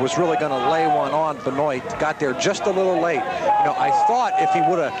Raber was really going to lay one on Benoit. Got there just a little late. You know, I thought if he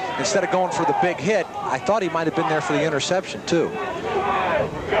would have, instead of going for the big hit, I thought he might have been there for the interception, too.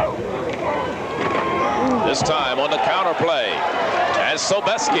 This time on the counter play. And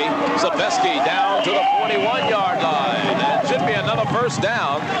Sobeski down to the 41-yard line. And should be another first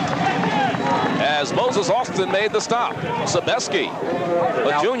down as Moses Austin made the stop. Sobeski,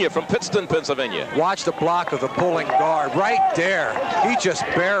 a junior from Pittston, Pennsylvania. Watch the block of the pulling guard right there. He just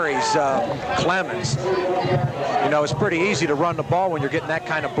buries Clemens. You know, it's pretty easy to run the ball when you're getting that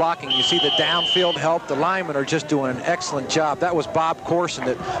kind of blocking. You see the downfield help. The linemen are just doing an excellent job. That was Bob Corson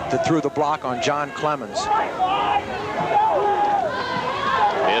that threw the block on John Clemens.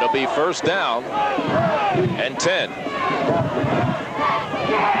 It'll be first down and 10.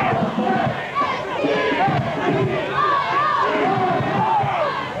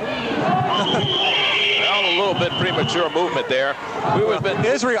 Well, a little bit premature movement there.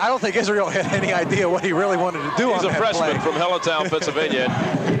 Israel, I don't think Israel had any idea what he really wanted to do. He's a freshman from Helletown, Pennsylvania.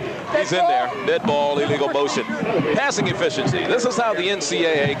 He's in there. Dead ball, illegal motion. Passing efficiency. This is how the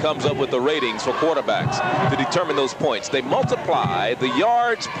NCAA comes up with the ratings for quarterbacks to determine those points. They multiply the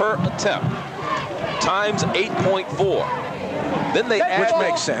yards per attempt times 8.4. Then they add, which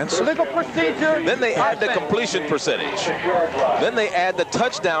makes sense. Then they add the completion percentage. Then they add the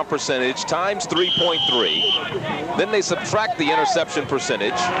touchdown percentage times 3.3. Then they subtract the interception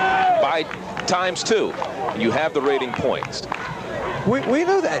percentage by times 2. You have the rating points. We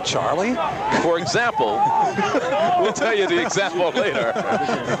knew that, Charlie. For example, we'll tell you the example later.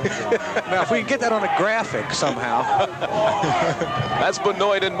 Now, if we can get that on a graphic somehow. That's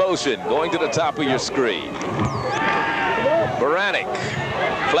Benoit in motion, going to the top of your screen. Baranek,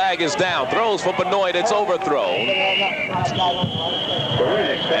 flag is down, throws for Benoit, it's overthrown.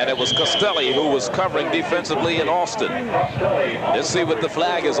 And it was Costelli who was covering defensively in Austin. Let's see what the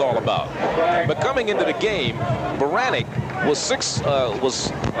flag is all about. But coming into the game, Baranek was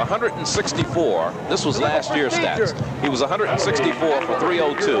 164. This was last year's stats. He was 164 for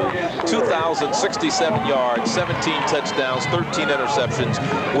 302, 2,067 yards, 17 touchdowns, 13 interceptions,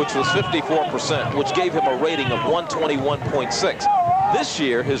 which was 54%, which gave him a rating of 121.6. This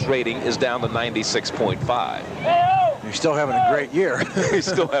year, his rating is down to 96.5. He's still having a great year. He's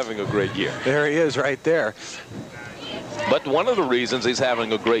still having a great year. There he is right there. But one of the reasons he's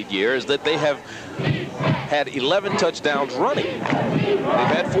having a great year is that they have had 11 touchdowns running. They've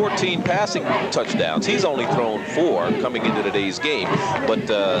had 14 passing touchdowns. He's only thrown 4 coming into today's game. But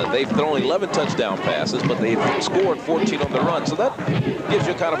they've thrown 11 touchdown passes, but they've scored 14 on the run. So that gives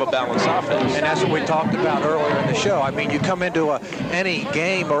you kind of a balanced offense. And that's what we talked about earlier in the show. I mean, you come into any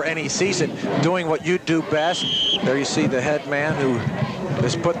game or any season doing what you do best. There you see the head man who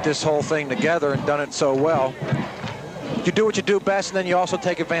has put this whole thing together and done it so well. You do what you do best, and then you also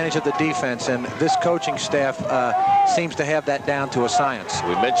take advantage of the defense. And this coaching staff seems to have that down to a science.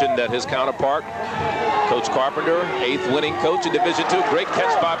 We mentioned that his counterpart, Coach Carpenter, 8th winning coach in Division II. Great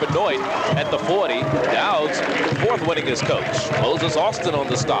catch by Benoit at the 40. Dowds, 4th winningest coach. Moses Austin on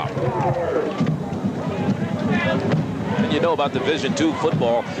the stop. And you know about Division II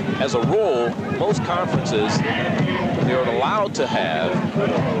football, as a rule, most conferences, they're allowed to have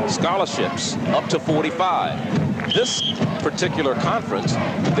scholarships up to 45. This particular conference,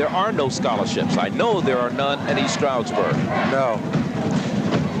 there are no scholarships. I know there are none at East Stroudsburg. No.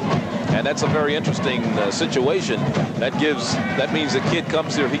 And that's a very interesting situation. That means the kid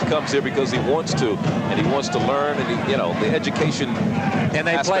comes here. He comes here because he wants to, and he wants to learn, and the education. And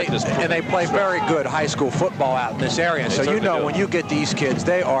they play very good high school football out in this area. So you know when you get these kids,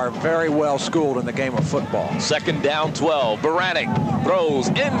 they are very well schooled in the game of football. 2nd down 12. Baranek throws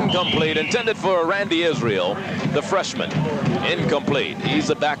incomplete, intended for Randy Israel, the freshman. Incomplete. He's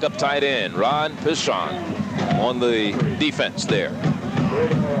a backup tight end. Ron Pichon on the defense there.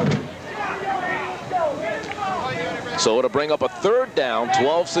 So it'll bring up a 3rd down,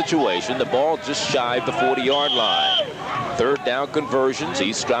 12 situation. The ball just shy of the 40-yard line. 3rd down conversions.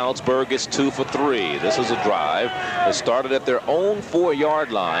 East Stroudsburg is 2 for 3. This is a drive that started at their own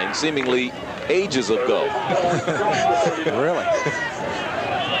 4-yard line, seemingly ages ago. Really?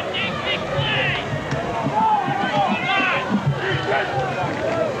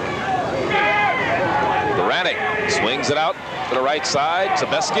 Baranek swings it out to the right side.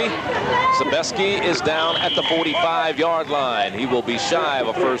 Sebeski is down at the 45-yard line. He will be shy of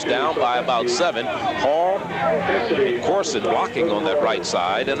a 1st down by about 7. Hall and Corson blocking on that right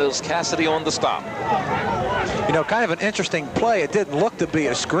side, and it was Cassidy on the stop. You know, kind of an interesting play. It didn't look to be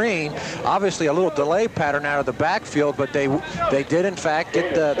a screen. Obviously a little delay pattern out of the backfield, but they did in fact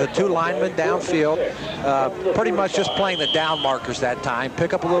get the 2 linemen downfield, pretty much just playing the down markers that time.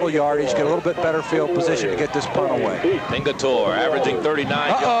 Pick up a little yardage, get a little bit better field position to get this punt away. Pingator averaging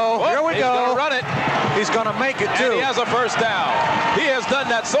 39 yards. Here we go. He's going to run it. He's going to make it too. And he has a 1st down. He has done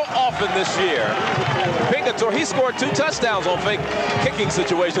that so often this year. Pingator, he scored 2 touchdowns on fake kicking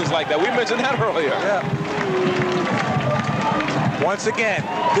situations like that. We mentioned that earlier. Yeah. Once again,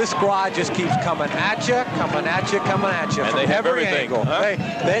 this squad just keeps coming at you. And they have everything. Angle. Huh?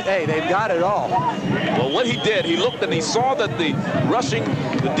 They've got it all. Well, what he did, he looked and he saw that the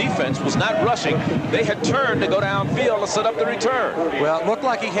defense was not rushing. They had turned to go downfield to set up the return. Well, it looked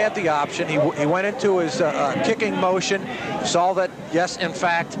like he had the option. He went into his kicking motion, saw that, yes, in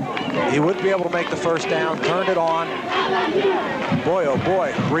fact, he would be able to make the 1st down, turned it on. Boy, oh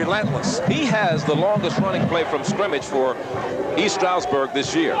boy, relentless. He has the longest running play from scrimmage for East Stroudsburg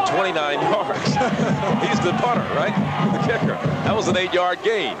this year, 29 yards. He's the punter, right? The kicker. That was an 8-yard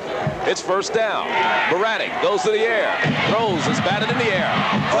gain. It's 1st down. Baranek goes to the air, throws, it's batted in the air.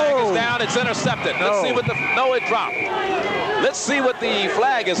 Flag is down, it's intercepted. No. Let's see what it dropped. Let's see what the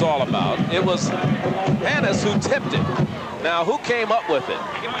flag is all about. It was Hannes who tipped it. Now, who came up with it?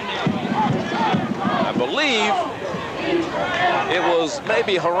 I believe it was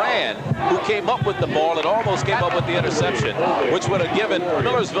maybe Haran who came up with the ball and almost came up with the interception, which would have given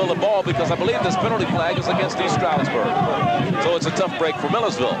Millersville the ball, because I believe this penalty flag is against East Stroudsburg. So it's a tough break for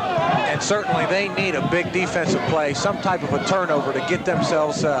Millersville. And certainly they need a big defensive play, some type of a turnover to get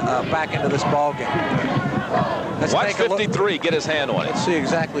themselves back into this ball game. Let's watch 53 get his hand on it. Let's see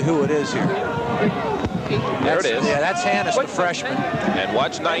exactly who it is here. There it is. Yeah, that's Hannes, the freshman. And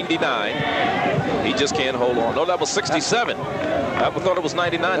watch 99. He just can't hold on. No, that was 67. I thought it was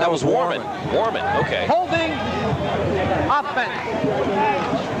 99. That was Warman. Warman, okay. Holding offense.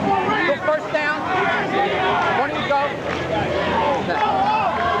 Go 1st down. 1 to go.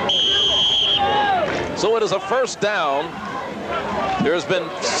 So it is a 1st down. There's been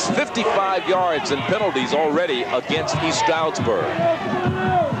 55 yards in penalties already against East Stroudsburg.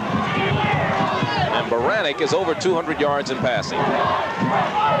 And Baranek is over 200 yards in passing.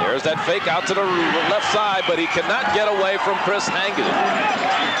 There's that fake out to the left side, but he cannot get away from Chris Hangen.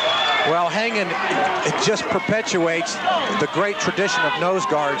 Well, Hangen, it just perpetuates the great tradition of nose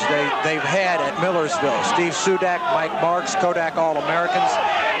guards they've had at Millersville. Steve Sudak, Mike Marks, Kodak All-Americans.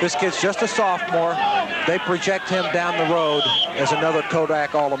 This kid's just a sophomore. They project him down the road as another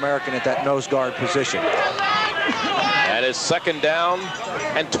Kodak All-American at that nose guard position. That is 2nd down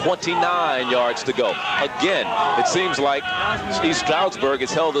and 29 yards to go. Again, it seems like East Stroudsburg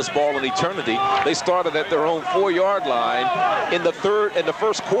has held this ball in eternity. They started at their own 4-yard line in the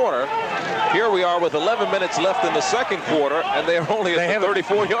 1st quarter. Here we are with 11 minutes left in the 2nd quarter, and they are only at the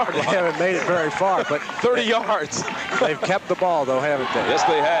 34-yard line. They haven't made it very far, but 30 yards. They've kept the ball, though, haven't they? Yes,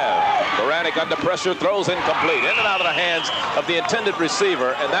 they have. Baranek under pressure, throws incomplete, in and out of the hands of the intended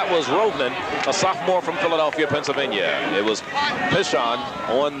receiver, and that was Rodman, a sophomore from Philadelphia, Pennsylvania. It was Pishon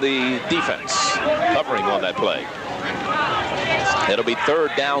on the defense, covering on that play. It'll be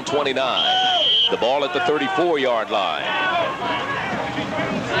 3rd down, 29. The ball at the 34-yard line.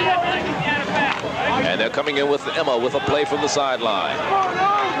 And they're coming in with Emma with a play from the sideline.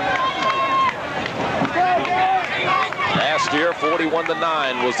 Last year,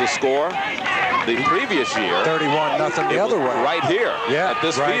 41-9 was the score. The previous year, 31-0 the other way. Right here, yeah, at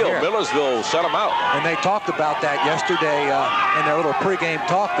this right field. Here. Millersville shut them out. And they talked about that yesterday in their little pregame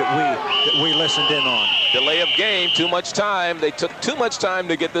talk that we listened in on. Delay of game, too much time. They took too much time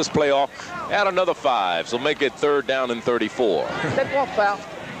to get this play off. Add another 5, so make it 3rd down and 34. Step off foul.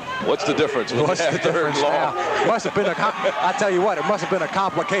 What's the difference? What's the difference now? Must have been I tell you what, it must have been a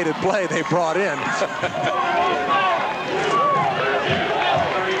complicated play they brought in.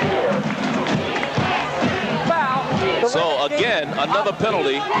 So again, another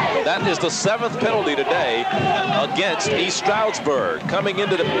penalty. That is the 7th penalty today against East Stroudsburg. Coming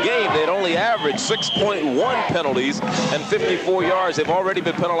into the game, they'd only averaged 6.1 penalties and 54 yards. They've already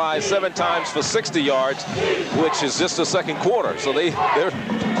been penalized 7 times for 60 yards, which is just the second quarter. So they're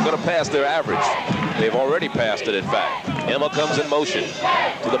going to pass their average. They've already passed it, in fact. Emma comes in motion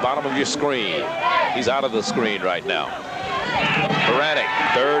to the bottom of your screen. He's out of the screen right now. Baranek,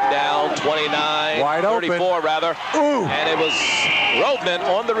 3rd down, 29, wide 34 open. rather. Ooh. And it was Rodman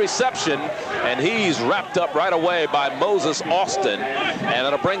on the reception, and he's wrapped up right away by Moses Austin, and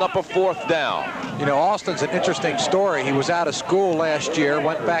it'll bring up a 4th down. You know, Austin's an interesting story. He was out of school last year,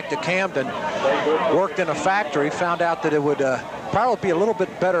 went back to Camden, worked in a factory, found out that it would probably be a little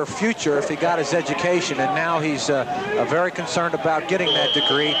bit better future if he got his education, and now he's very concerned about getting that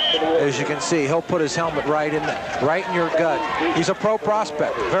degree. As you can see, he'll put his helmet right in your gut. He's a pro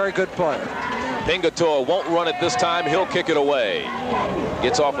prospect, very good player. Pingator won't run it this time. He'll kick it away.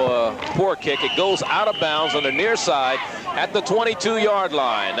 Gets off a poor kick. It goes out of bounds on the near side at the 22-yard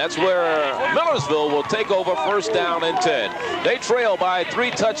line. That's where Millersville will take over 1st down and 10. They trail by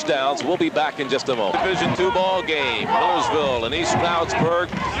 3 touchdowns. We'll be back in just a moment. Division II ball game. Millersville and East Stroudsburg.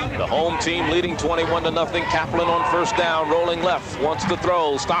 The home team leading 21-0. Kaplan on 1st down, rolling left, wants to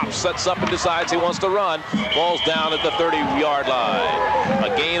throw, stops, sets up, and decides he wants to run. Ball's down at the 30-yard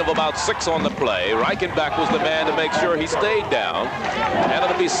line. A gain of about 6 on the play. Reichenbach was the man to make sure he stayed down. And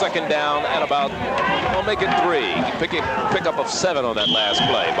it'll be 2nd down and about, we'll make it 3. Pick up of 7 on that last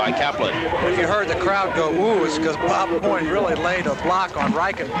play by Kaplan. If you heard the crowd go, ooh, it's because Bob Boyne really laid a block on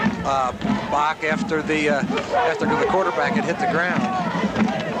Reichenbach after the quarterback had hit the ground.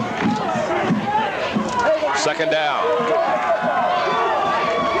 2nd down.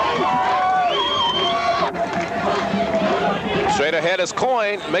 Straight ahead is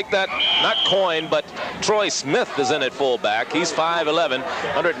Coyne. Make that, not Coyne, but Troy Smith is in at fullback. He's 5'11",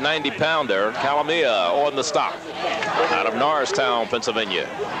 190-pounder. Calamia on the stop out of Norristown, Pennsylvania.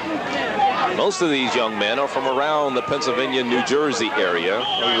 Most of these young men are from around the Pennsylvania, New Jersey area,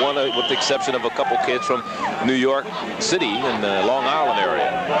 one with the exception of a couple kids from New York City and the Long Island area.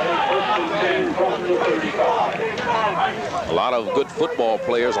 A lot of good football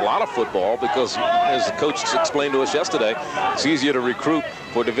players, a lot of football, because as the coach explained to us yesterday, it's easier to recruit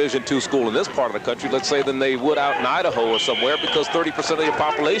for Division II school in this part of the country, let's say, than they would out in Idaho or somewhere, because 30% of your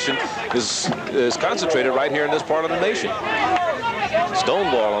population is concentrated right here in this part of the nation.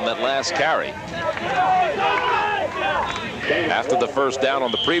 Stonewall on that last carry. After the 1st down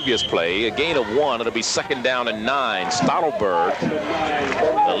on the previous play, a gain of 1. It'll be 2nd down and 9. Stottelberg,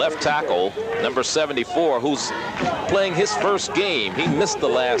 the left tackle, number 74, who's playing his 1st game. He missed the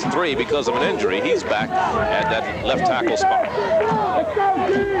last 3 because of an injury. He's back at that left tackle spot.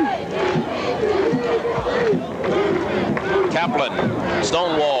 Kaplan,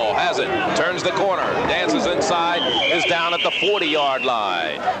 Stonewall has it, turns the corner, dances inside, is down at the 40-yard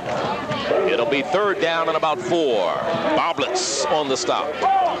line. It'll be 3rd down and about 4. Boblets on the stop.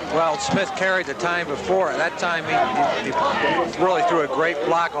 Well, Smith carried the time before. At that time, he really threw a great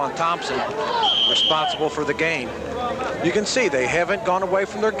block on Thompson, responsible for the gain. You can see they haven't gone away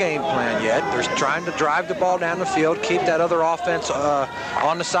from their game plan yet. They're trying to drive the ball down the field, keep that other offense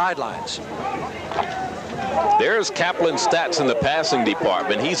on the sidelines. There's Kaplan's stats in the passing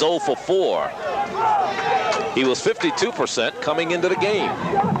department. He's 0 for 4. He was 52% coming into the game.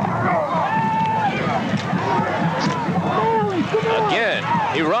 Again,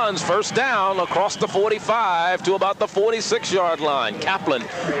 he runs 1st down across the 45 to about the 46-yard line. Kaplan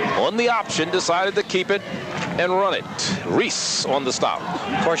on the option decided to keep it and run it. Reese on the stop.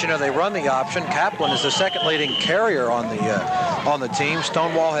 Of course, you know, they run the option. Kaplan is the 2nd leading carrier on the team.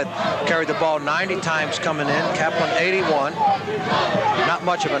 Stonewall had carried the ball 90 times coming in. Kaplan 81. Not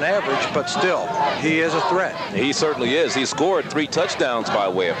much of an average, but still, he is a threat. He certainly is. He scored 3 touchdowns by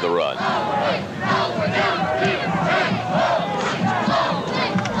way of the run.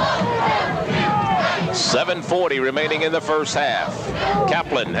 .740 remaining in the 1st half.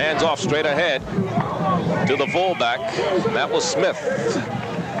 Kaplan hands off straight ahead to the fullback. That was Smith.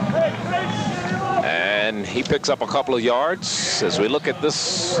 And he picks up a couple of yards as we look at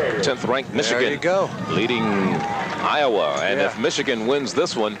this 10th-ranked Michigan. There you go. Leading Iowa. And if Michigan wins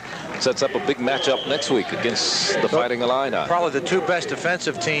this one, sets up a big matchup next week against the Fighting Illini. Probably the 2 best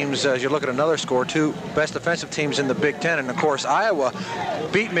defensive teams, as you look at another score, 2 best defensive teams in the Big Ten. And, of course, Iowa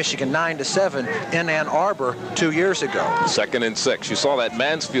beat Michigan 9-7 in Ann Arbor 2 years ago. 2nd and 6. You saw that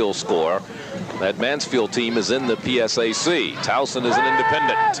Mansfield score. That Mansfield team is in the PSAC. Towson is an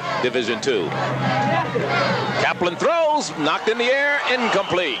independent Division II. Kaplan throws, knocked in the air,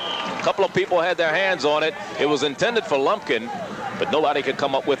 incomplete. A couple of people had their hands on it. It was intended for Lumpkin, but nobody could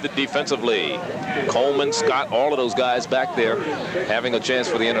come up with it defensively. Coleman, Scott, all of those guys back there having a chance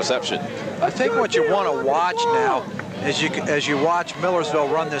for the interception. I think what you want to watch now as you watch Millersville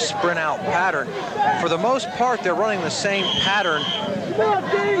run this sprint out pattern, for the most part they're running the same pattern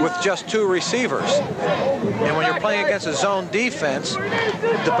with just 2 receivers. And when you're playing against a zone defense,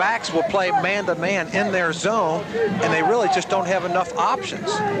 the backs will play man-to-man in their zone, and they really just don't have enough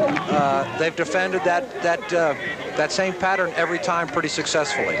options. They've defended that same pattern every time pretty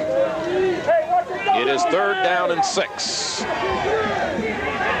successfully. It is 3rd down and 6.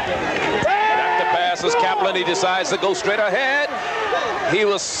 As Kaplan, he decides to go straight ahead.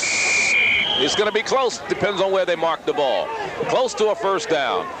 He's going to be close. Depends on where they mark the ball. Close to a 1st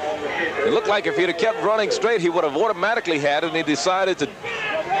down. It looked like if he'd have kept running straight, he would have automatically had it, and he decided to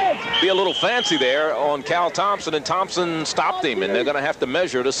be a little fancy there on Cal Thompson, and Thompson stopped him, and they're going to have to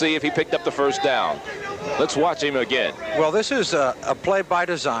measure to see if he picked up the 1st down. Let's watch him again. Well, this is a play by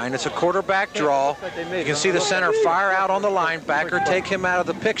design. It's a quarterback draw. You can see the center fire out on the linebacker, take him out of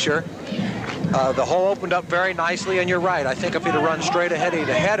the picture. The hole opened up very nicely, and you're right. I think if he'd have run straight ahead, he'd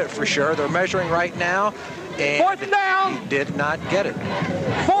have had it for sure. They're measuring right now, and 4th down. He did not get it.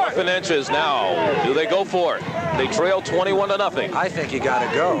 4th. 4th and inches now. Do they go for it? They trail 21-0. I think you got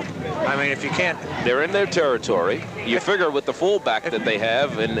to go. I mean, if you can't... They're in their territory. You figure with the fullback that they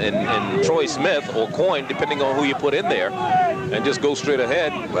have in Troy Smith or Coyne, depending on who you put in there, and just go straight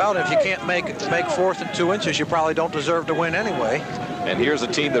ahead. Well, if you can't make 4th and 2 inches, you probably don't deserve to win anyway. And here's a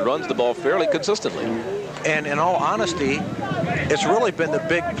team that runs the ball fairly consistently. And in all honesty, it's really been the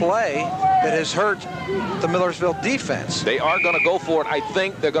big play that has hurt the Millersville defense. They are going to go for it. I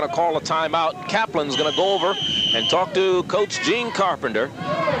think they're going to call a timeout. Kaplan's going to go over and talk to Coach Gene Carpenter.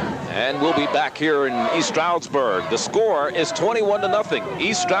 And we'll be back here in East Stroudsburg. The score is 21-0.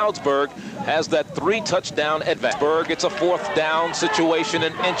 East Stroudsburg has that 3-touchdown advantage. It's a 4th down situation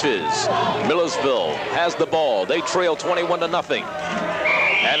in inches. Millersville has the ball. They trail 21-0.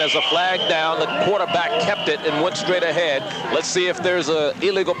 And as a flag down, the quarterback kept it and went straight ahead. Let's see if there's an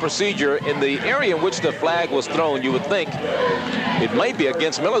illegal procedure in the area in which the flag was thrown. You would think it might be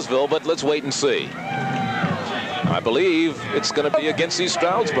against Millersville, but let's wait and see. I believe it's going to be against East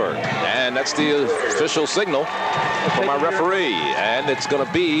Stroudsburg, and that's the official signal from our referee, and it's going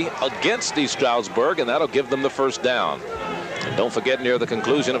to be against East Stroudsburg, and that'll give them the 1st down. And don't forget, near the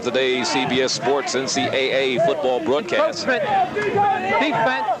conclusion of today's CBS Sports NCAA football broadcast,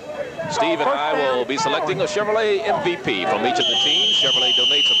 Defense. Steve and I will be selecting a Chevrolet MVP from each of the teams. Chevrolet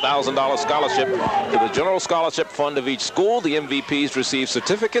donates a $1,000 scholarship to the General Scholarship Fund of each school. The MVPs receive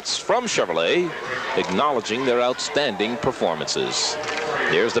certificates from Chevrolet acknowledging their outstanding performances.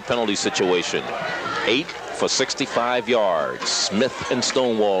 There's the penalty situation. 8 for 65 yards. Smith and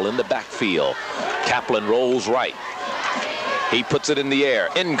Stonewall in the backfield. Kaplan rolls right. He puts it in the air,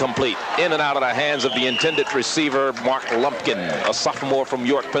 incomplete, in and out of the hands of the intended receiver, Mark Lumpkin, a sophomore from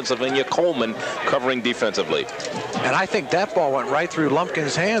York, Pennsylvania. Coleman covering defensively. And I think that ball went right through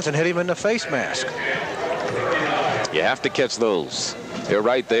Lumpkin's hands and hit him in the face mask. You have to catch those. They're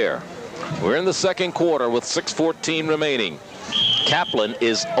right there. We're in the 2nd quarter with 6:14 remaining. Kaplan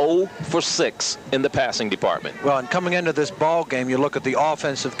is 0 for 6 in the passing department. Well, and coming into this ball game, you look at the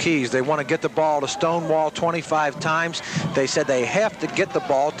offensive keys. They want to get the ball to Stonewall 25 times. They said they have to get the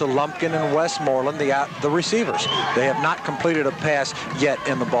ball to Lumpkin and Westmoreland, the receivers. They have not completed a pass yet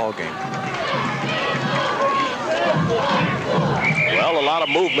in the ball game. Well, a lot of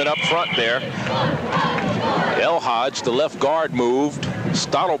movement up front there. Elhodge, the left guard, moved.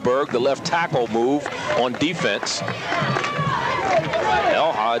 Stottelberg, the left tackle, moved on defense.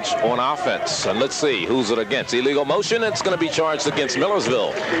 Elhodge on offense. And let's see, who's it against? Illegal motion. It's going to be charged against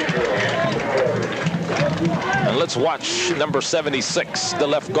Millersville. And let's watch number 76, the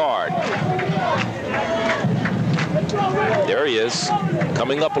left guard. There he is,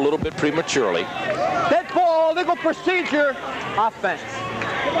 coming up a little bit prematurely. Dead ball, legal procedure, offense.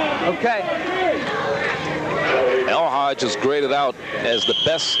 Okay. Elhodge is graded out as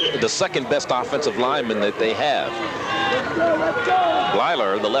the second best offensive lineman that they have.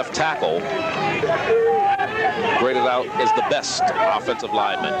 Blyler, the left tackle, graded out as the best offensive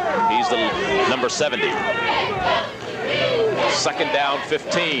lineman. He's the number 70. 2nd down,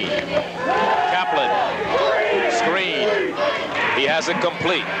 15. Kaplan, screen. He has it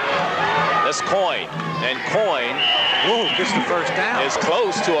complete. That's Coyne, and Coyne gets the 1st down. Is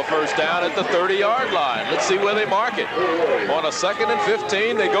close to a 1st down at the 30-yard line. Let's see where they mark it. On a 2nd and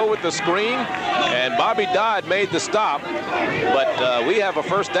 15, they go with the screen, and Bobby Dodd made the stop, but we have a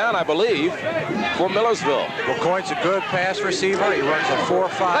 1st down, I believe, for Millersville. Well, Coyne's a good pass receiver. He runs a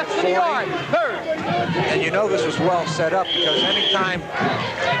 4.5 40. And you know this was well set up because anytime...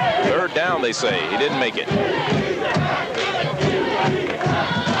 Third down, they say. He didn't make it.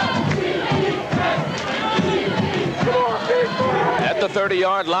 At the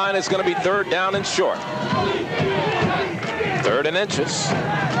 30-yard line, it's going to be third down and short. Third and inches.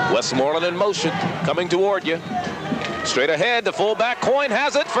 Westmoreland in motion, coming toward you. Straight ahead, the fullback Coyne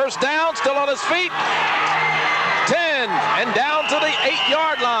has it. First down, still on his feet. 10, and down to the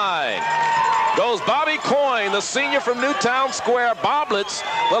 8-yard line goes Bobby Coyne, the senior from Newtown Square. Boblitz,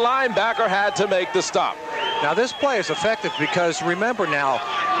 the linebacker, had to make the stop. Now this play is effective because remember now,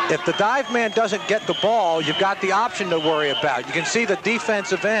 if the dive man doesn't get the ball, you've got the option to worry about. You can see the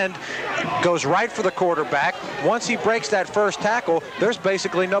defensive end goes right for the quarterback. Once he breaks that first tackle, there's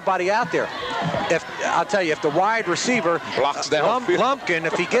basically nobody out there. I'll tell you, if the wide receiver blocks down Lumpkin,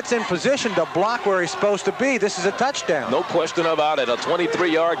 if he gets in position to block where he's supposed to be, this is a touchdown. No question about it. A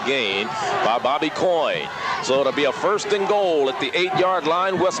 23-yard gain by Bobby Coyne. So it'll be a first and goal at the 8-yard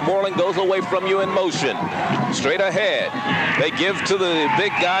line. Westmoreland goes away from you in motion. Straight ahead. They give to the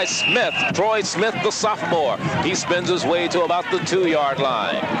big guy Smith, Troy Smith, the sophomore. He spins his way to about the 2-yard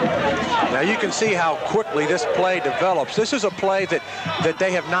line. Now you can see how quickly this play develops. This is a play that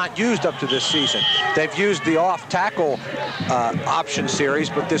they have not used up to this season. They've used the off-tackle option series,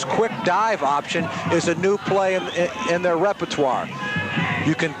 but this quick dive option is a new play in their repertoire.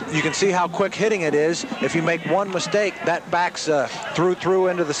 You can see how quick hitting it is. If you make one mistake, that backs through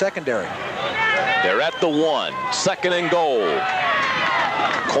into the secondary. They're at the 1, second and goal.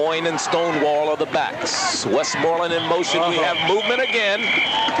 Coyne and Stonewall are the backs. Westmoreland in motion. We have movement again.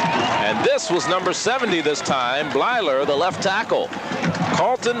 And this was number 70 this time. Blyler, the left tackle.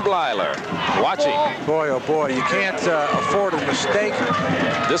 Carlton Blyler watching. Boy, oh boy, you can't afford a mistake.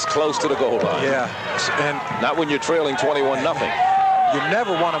 This close to the goal line. Yeah. And not when you're trailing 21-0. You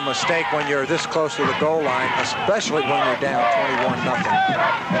never want a mistake when you're this close to the goal line, especially when you're down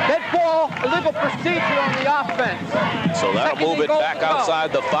 21-0. Dead ball, illegal procedure on the offense. So that'll move it back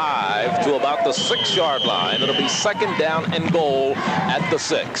outside the 5 to about the 6-yard line. It'll be second down and goal at the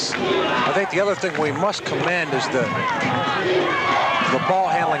 6. I think the other thing we must commend is the ball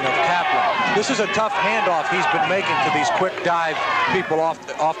handling of Kaplan. This is a tough handoff he's been making to these quick dive people off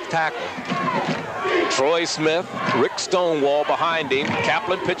the tackle. Troy Smith, Rick Stonewall behind him.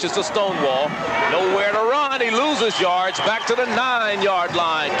 Kaplan pitches to Stonewall. Nowhere to run. He loses yards back to the 9-yard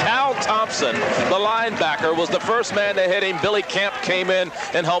line. Cal Thompson, the linebacker, was the first man to hit him. Billy Camp came in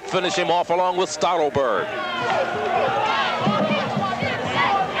and helped finish him off along with Stroudsburg.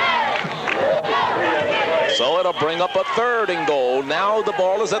 So it'll bring up a third and goal. Now the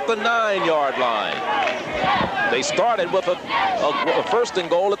ball is at the 9-yard line. They started with a first and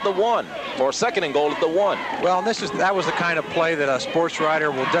goal at the 1, or second and goal at the 1. Well, that was the kind of play that a sports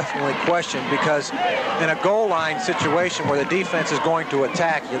writer will definitely question, because in a goal line situation where the defense is going to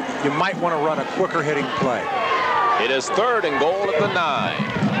attack, you might want to run a quicker hitting play. It is third and goal at the 9.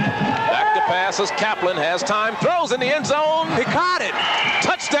 Back to pass as Kaplan has time, throws in the end zone. He caught it.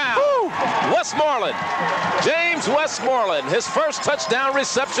 Touchdown. Woo! Westmoreland. James Westmoreland, his first touchdown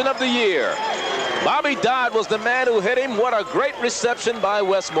reception of the year. Bobby Dodd was the man who hit him. What a great reception by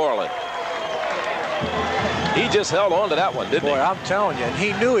Westmoreland. He just held on to that one, didn't he? Boy, I'm telling you, and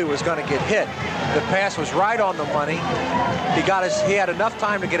he knew he was going to get hit. The pass was right on the money. He had enough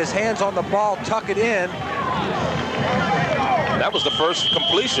time to get his hands on the ball, tuck it in. That was the first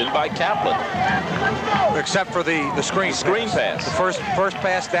completion by Kaplan. Except for the screen pass. The first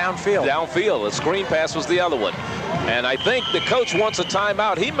pass downfield. Downfield. The screen pass was the other one. And I think the coach wants a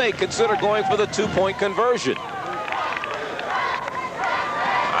timeout. He may consider going for the 2-point conversion.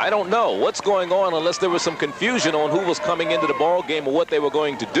 I don't know what's going on unless there was some confusion on who was coming into the ball game or what they were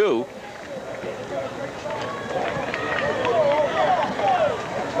going to do.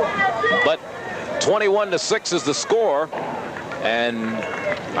 But 21-6 is the score. And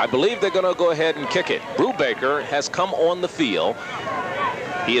I believe they're going to go ahead and kick it. Brubaker has come on the field.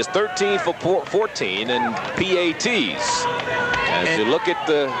 He is 13 for 14 in PATs. As you look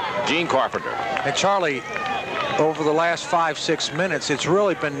at Gene Carpenter. And Charlie, over the last 5-6 minutes, it's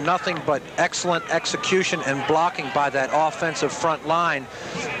really been nothing but excellent execution and blocking by that offensive front line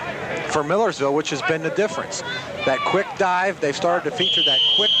for Millersville, which has been the difference. That quick dive, they've started to feature that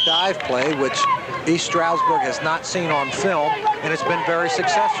quick dive play, which East Stroudsburg has not seen on film, and it's been very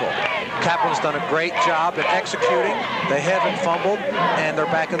successful. Kaplan's done a great job at executing. They haven't fumbled, and they're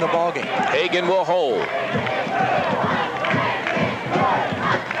back in the ballgame. Hagan will hold.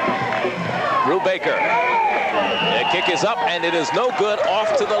 Brubaker. The kick is up, and it is no good,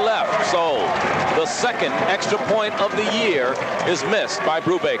 off to the left. So the second extra point of the year is missed by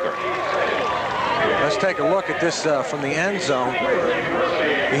Brubaker. Let's take a look at this from the end zone.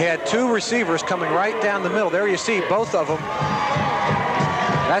 He had two receivers coming right down the middle. There you see both of them.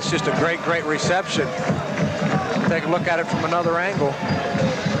 That's just a great, great reception. Take a look at it from another angle.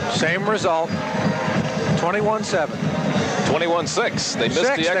 Same result, 21-7. 21-6. They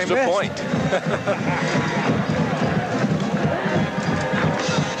missed the extra point.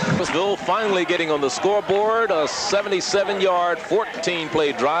 Millersville finally getting on the scoreboard. A 77-yard,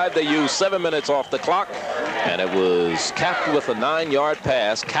 14-play drive. They used 7 minutes off the clock, and it was capped with a 9-yard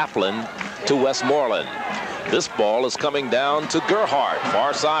pass, Kaplan to Westmoreland. This ball is coming down to Gerhardt,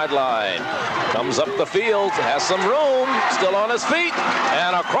 far sideline. Comes up the field, has some room, still on his feet,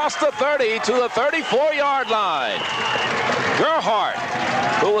 and across the 30 to the 34-yard line. Gerhardt,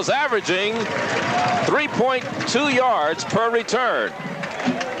 who was averaging 3.2 yards per return.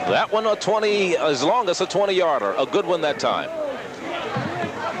 That one a 20, as long as a 20-yarder, a good one that time.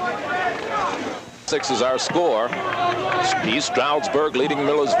 6 is our score. East Stroudsburg leading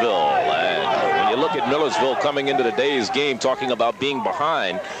Millersville. And when you look at Millersville coming into today's game, talking about being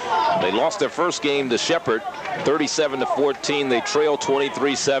behind, they lost their first game to Shepherd, 37-14. They trailed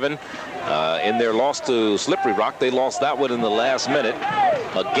 23-7. In their loss to Slippery Rock, they lost that one in the last minute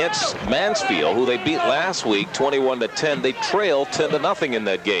against Mansfield, who they beat last week 21-10. They trailed 10-0 in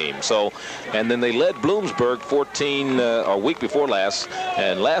that game. So, and then they led Bloomsburg 14 a week before last,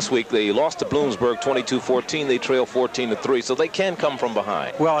 and last week they lost to Bloomsburg 22-14. They trailed 14-3, so they can come from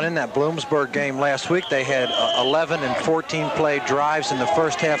behind. Well, and in that Bloomsburg game last week, they had 11 and 14 play drives in the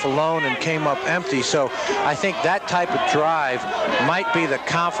first half alone and came up empty. So I think that type of drive might be the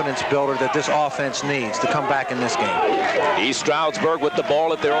confidence builder that this offense needs to come back in this game. East Stroudsburg with the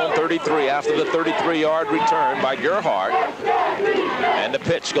ball at their own 33 after the 33-yard return by Gerhardt. And the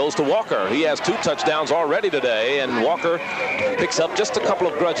pitch goes to Walker. He has 2 touchdowns already today, and Walker picks up just a couple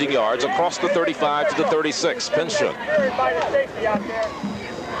of grudging yards across the 35 to the 36. Pinchuk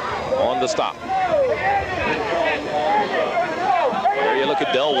on the stop. There you look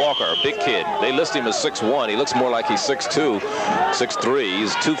at Del Walker, a big kid. They list him as 6'1". He looks more like he's 6'2", 6'3".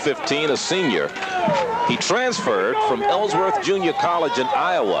 He's 215, a senior. He transferred from Ellsworth Junior College in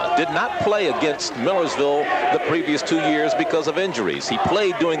Iowa. Did not play against Millersville the previous 2 years because of injuries. He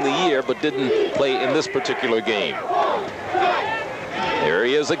played during the year but didn't play in this particular game. There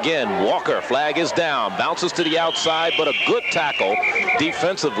he is again. Walker, flag is down, bounces to the outside, but a good tackle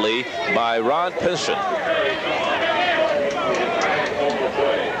defensively by Ron Pinchuk.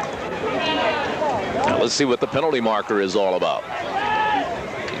 Now let's see what the penalty marker is all about.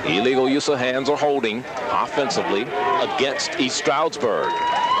 Illegal use of hands or holding offensively against East Stroudsburg.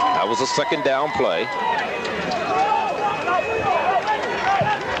 That was a 2nd down play.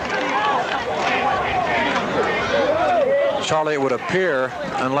 Charlie, it would appear,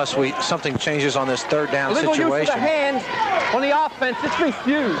 unless something changes on this 3rd down Illegal situation. Use of the hands on the offense, it's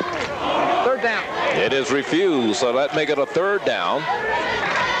refused. 3rd down. It is refused, so that make it a 3rd down.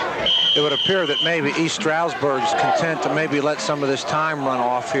 It would appear that maybe East Stroudsburg is content to maybe let some of this time run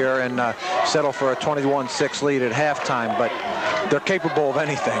off here and settle for a 21-6 lead at halftime, but they're capable of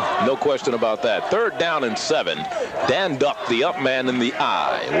anything. No question about that. 3rd down and 7. Dan Duck, the up man in the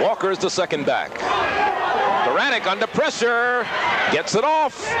eye. Walker's the 2nd back. Duranick under pressure, gets it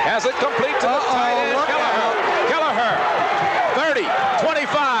off, has it complete to the tight end, Kelleher. 30,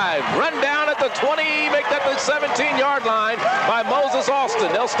 25, run down at the 20, make that the 17-yard line by Moses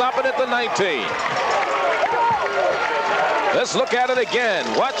Austin. They'll stop it at the 19. Let's look at it again.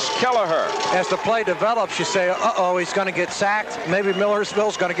 Watch Kelleher. As the play develops, you say, uh-oh, he's going to get sacked. Maybe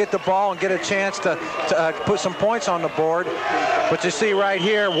Millersville's going to get the ball and get a chance to put some points on the board. But you see right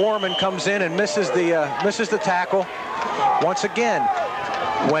here, Warman comes in and misses the tackle. Once again,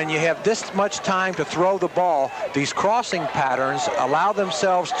 when you have this much time to throw the ball, these crossing patterns allow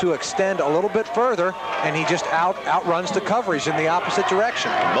themselves to extend a little bit further, and he just outruns the coverage in the opposite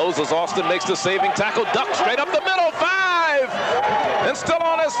direction. Moses Austin makes the saving tackle. Duck straight up the middle, 5, and still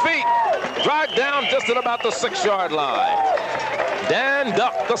on his feet. Dragged down just at about the 6-yard line. Dan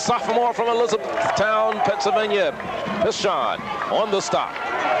Duck, the sophomore from Elizabethtown, Pennsylvania. Pishon on the stop.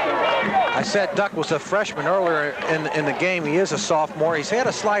 I said Duck was a freshman earlier in the game. He is a sophomore. He's had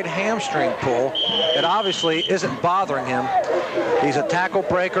a slight hamstring pull. It obviously isn't bothering him. He's a tackle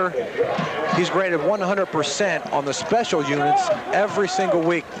breaker. He's graded 100% on the special units every single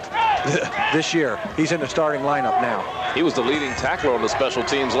week this year. He's in the starting lineup now. He was the leading tackler on the special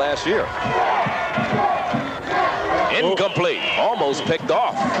teams last year. Incomplete. Almost picked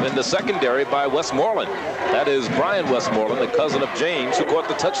off in the secondary by Westmoreland. That is Brian Westmoreland, the cousin of James, who caught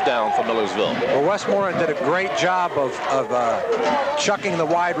the touchdown for Millersville. Well, Westmoreland did a great job of chucking the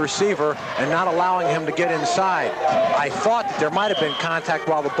wide receiver and not allowing him to get inside. I thought that there might have been contact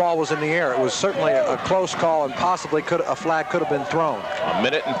while the ball was in the air. It was certainly a close call, and possibly a flag could have been thrown. 1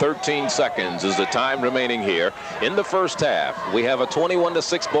 minute and 13 seconds is the time remaining here in the first half. We have a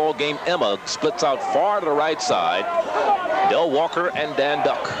 21-6 ball game. Emma splits out far to the right side. Del Walker and Dan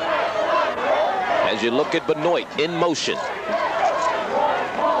Duck. As you look at Benoit in motion.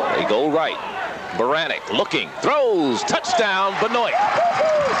 They go right. Baranek looking, throws, touchdown, Benoit.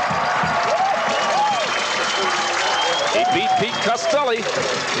 He beat Pete Costelli.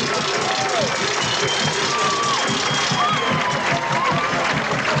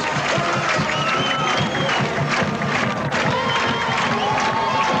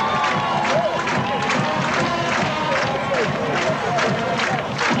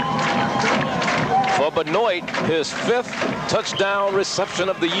 For Benoit, his 5th touchdown reception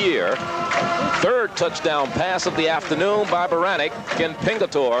of the year. 3rd touchdown pass of the afternoon by Baranek. Ken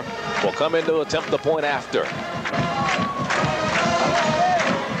Pingator will come in to attempt the point after.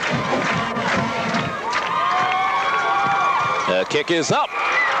 The kick is up.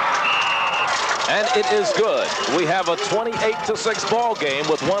 And it is good. We have a 28-6 ball game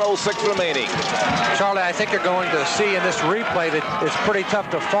with 1:06 remaining. Charlie, I think you're going to see in this replay that it's pretty tough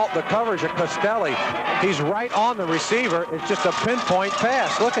to fault the coverage of Costelli. He's right on the receiver. It's just a pinpoint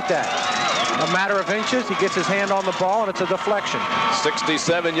pass. Look at that. A matter of inches, he gets his hand on the ball, and it's a deflection.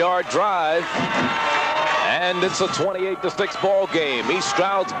 67-yard drive. And it's a 28-6 ball game. East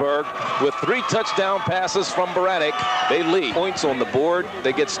Stroudsburg with 3 touchdown passes from Baranek. They lead. Points on the board.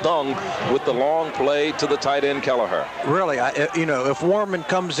 They get stung with the long play to the tight end Kelleher. Really, you know, if Warman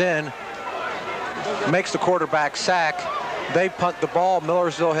comes in, makes the quarterback sack, they punt the ball.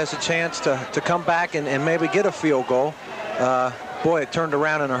 Millersville has a chance to come back and maybe get a field goal. Boy, it turned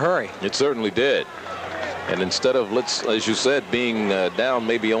around in a hurry. It certainly did. And instead of, as you said, being down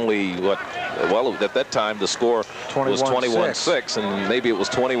maybe only, well, at that time the score was 21-6, and maybe it was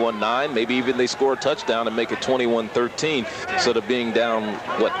 21-9. Maybe even they score a touchdown and make it 21-13. Instead of being down,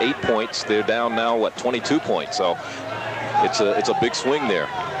 8 points, they're down now, 22 points. So it's a big swing there.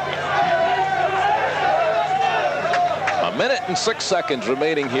 1 minute and 6 seconds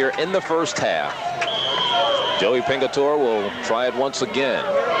remaining here in the first half. Joey Pingator will try it once again.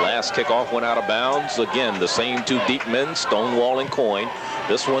 Last kickoff went out of bounds. Again, the same 2 deep men, Stonewall and Coyne.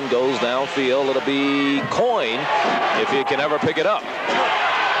 This one goes downfield. It'll be Coyne if he can ever pick it up.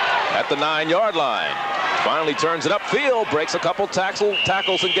 At the 9-yard line. Finally turns it upfield, breaks a couple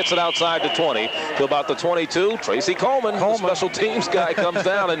tackles and gets it outside the 20 to about the 22. Tracy Coleman, the special teams guy, comes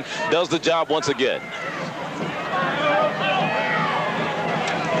down and does the job once again.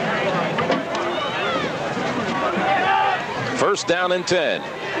 First down and 10.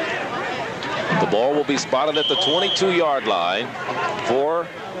 The ball will be spotted at the 22-yard line for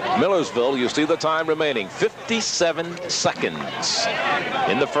Millersville. You see the time remaining, 57 seconds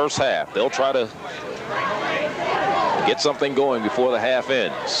in the first half. They'll try to get something going before the half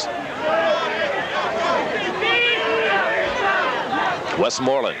ends.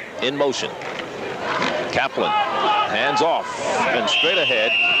 Westmoreland in motion. Kaplan hands off, and straight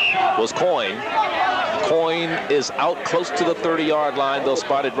ahead was Coyne. Coyne is out close to the 30-yard line. They'll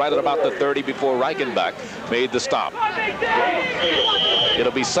spot it right at about the 30 before Reichenbach made the stop.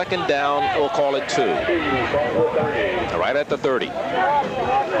 It'll be second down. We'll call it 2. Right at the 30.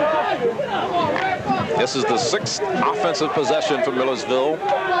 This is the 6th offensive possession for Millersville.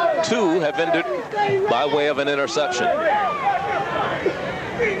 2 have ended by way of an interception.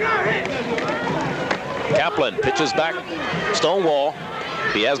 Kaplan pitches back. Stonewall.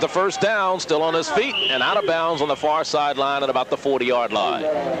 He has the first down, still on his feet, and out of bounds on the far sideline at about the 40-yard line.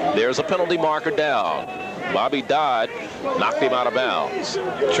 There's a penalty marker down. Bobby Dodd knocked him out of bounds.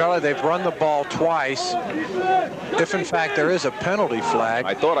 Charlie, they've run the ball twice. If, in fact, there is a penalty flag.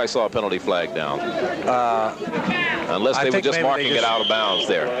 I thought I saw a penalty flag down. Unless they were just marking it out of bounds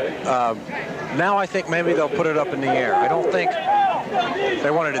there. Now I think maybe they'll put it up in the air. I don't think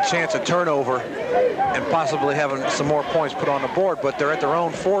they wanted a chance of turnover and possibly having some more points put on the board, but they're at their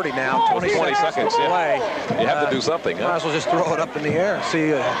own 40 now. 20 seconds to play. You have to do something. Might as well just throw it up in the air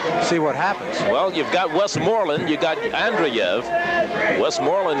and see what happens. Well, you've got Westmoreland, you got Andreev.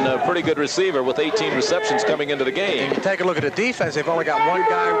 Westmoreland, a pretty good receiver with 18 receptions coming into the game. And you take a look at the defense. They've only got one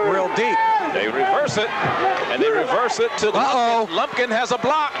guy real deep. They reverse it, and they reverse it to Lumpkin. Lumpkin has a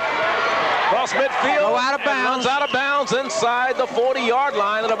block. Cross midfield. Go out of bounds. Runs out of bounds inside the 40-yard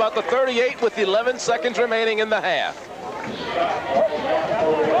line at about the 38 with 11 seconds remaining in the half.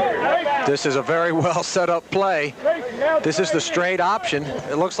 This is a very well set up play. This is the straight option.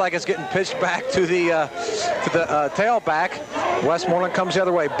 It looks like it's getting pitched back to the tailback. Westmoreland comes the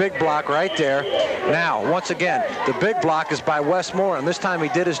other way. Big block right there. Now, once again, the big block is by Westmoreland. This time he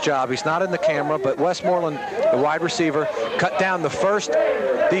did his job. He's not in the camera, but Westmoreland, the wide receiver, cut down the first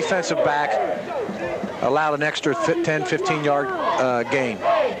defensive back, allowed an extra 10, 15-yard gain.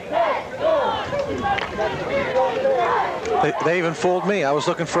 They even fooled me. I was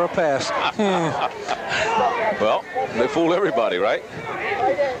looking for a pass. Well, they fool everybody, right?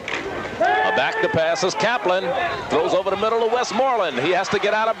 A back to pass is Kaplan. Throws over the middle of Westmoreland. He has to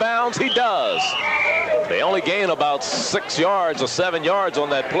get out of bounds. He does. They only gain about 6 yards or 7 yards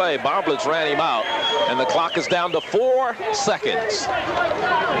on that play. Bomblitz ran him out, and the clock is down to 4 seconds.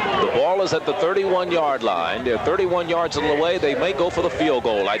 The ball is at the 31-yard line. They're 31 yards in the way. They may go for the field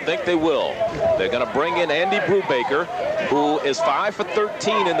goal. I think they will. They're going to bring in Andy Brubaker, who is 5 for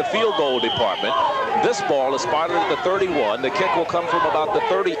 13 in the field goal department. This ball is spotted at the 31. The kick will come from about the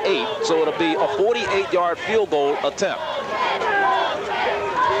 38, so it'll be a 48-yard field goal attempt.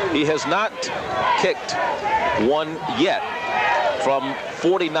 He has not kicked one yet from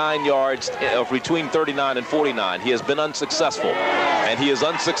 49 yards, between 39 and 49. He has been unsuccessful, and he is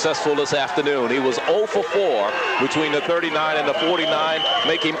unsuccessful this afternoon. He was 0 for 4 between the 39 and the 49,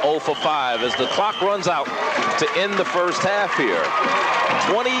 make him 0 for 5 as the clock runs out to end the first half here.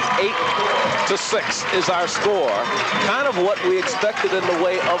 28-6 is our score. Kind of what we expected in the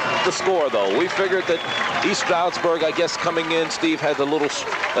way of the score, though. We figured that East Stroudsburg, I guess, coming in, Steve, had the little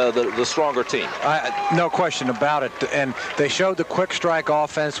the stronger team. No question about it. And they showed the quick strike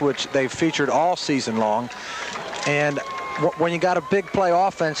offense, which they've featured all season long. And when you got a big play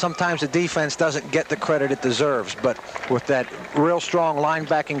offense, sometimes the defense doesn't get the credit it deserves. But with that real strong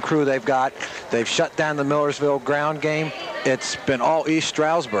linebacking crew they've got, they've shut down the Millersville ground game. It's been all East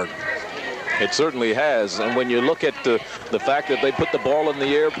Stroudsburg. It certainly has, and when you look at the fact that they put the ball in the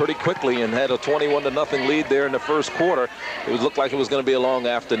air pretty quickly and had a 21-0 lead there in the first quarter, it looked like it was going to be a long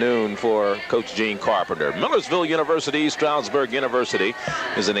afternoon for Coach Gene Carpenter. Millersville University, Stroudsburg University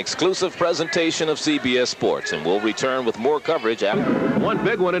is an exclusive presentation of CBS Sports, and we'll return with more coverage after. One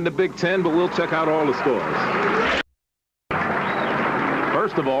big one in the Big Ten, but we'll check out all the scores.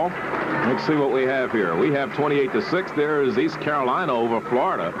 First of all, let's see what we have here. We have 28-6. There is East Carolina over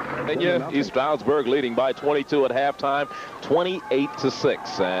Florida. East Stroudsburg leading by 22 at halftime,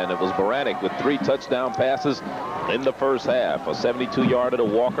 28-6. And it was Baranek with 3 touchdown passes in the first half. A 72-yarder to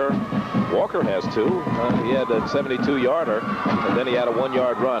Walker. Walker has 2. He had a 72-yarder, and then he had a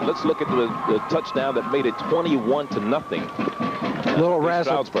 1-yard run. Let's look at the touchdown that made it 21-0. Little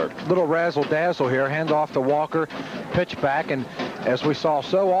razzle dazzle here. Hand off to Walker, pitch back, and as we saw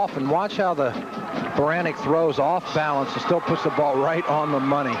so often, watch how the Baranek throws off balance and still puts the ball right on the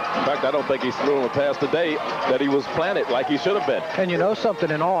money. In fact, I don't think he's thrown a pass today that he was planted like he should have been. And you know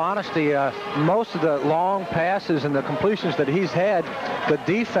something, in all honesty, most of the long passes and the completions that he's had, the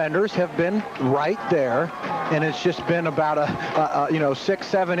defenders have been right there, and it's just been about a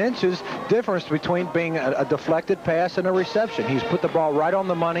 6-7 inches difference between being a deflected pass and a reception. He's put the ball right on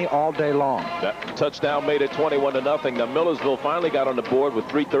the money all day long. That touchdown made it 21-0. Now Millersville finally got on the board with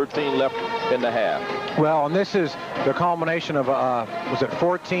 3:13 left in the half. Well, and this is the culmination of was it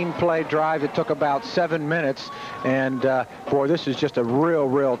 14-play drive that took about 7 minutes, and boy, this is just a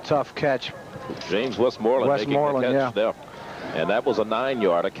real tough catch. James Westmoreland making the catch there. And that was a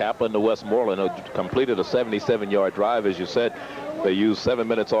 9-yarder. Kaplan to Westmoreland, who completed a 77-yard drive. As you said, they used 7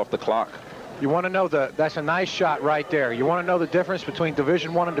 minutes off the clock. You want to know that's a nice shot right there. You want to know the difference between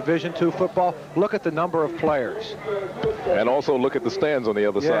Division I and Division II football? Look at the number of players. And also look at the stands on the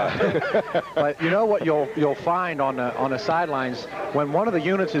other side. But you know what you'll find on the sidelines, when one of the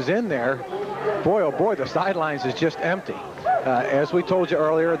units is in there, boy, oh boy, the sidelines is just empty. As we told you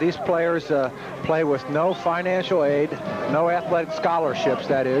earlier, these players play with no financial aid, no athletic scholarships,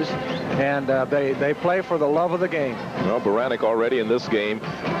 that is, and they play for the love of the game. Well, Baranek already in this game,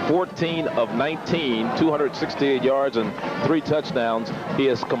 14 of 19, 268 yards and 3 touchdowns. He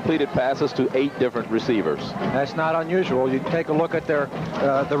has completed passes to 8 different receivers. That's not unusual. You take a look at their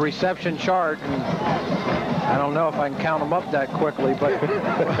the reception chart, and I don't know if I can count them up that quickly, but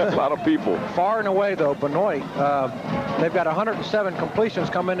a lot of people. Far and away, though, Benoit, they've got 107 completions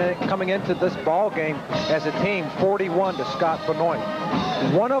coming into this ball game as a team, 41 to Scott Benoit.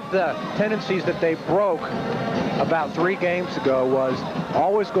 One of the tendencies that they broke about 3 games ago was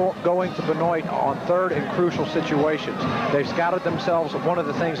always going to Benoit on third in crucial situations. They've scouted themselves one of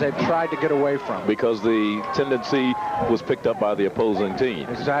the things they've tried to get away from. Because the tendency was picked up by the opposing team.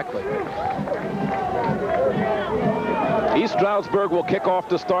 Exactly. East Stroudsburg will kick off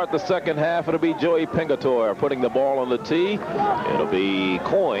to start the second half. It'll be Joey Pingator putting the ball on the tee. It'll be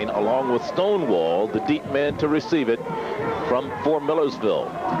Coyne along with Stonewall, the deep man, to receive it for Millersville.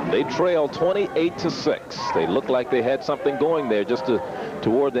 They trail 28-6. They looked like they had something going there just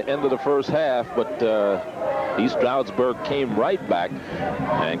toward the end of the first half, but East Stroudsburg came right back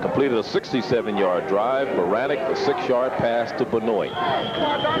and completed a 67-yard drive. Baranek, a 6-yard pass to Benoit.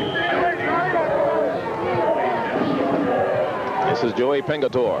 This is Joey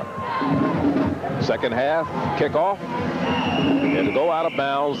Pingator. Second half, kickoff. And to go out of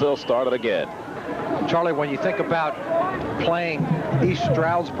bounds, they'll start it again. Charlie, when you think about playing East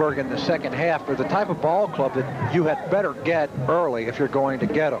Stroudsburg in the second half, they're the type of ball club that you had better get early if you're going to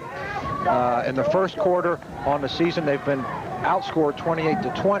get them. In the first quarter on the season, they've been outscored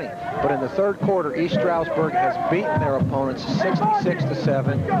 28-20, but in the third quarter, East Stroudsburg has beaten their opponents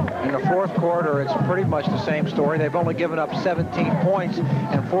 66-7. In the fourth quarter, it's pretty much the same story. They've only given up 17 points,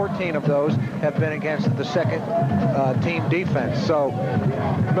 and 14 of those have been against the second team defense. So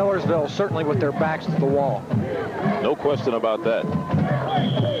Millersville certainly with their backs to the wall. No question about that.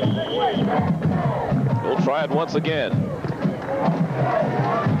 We'll try it once again.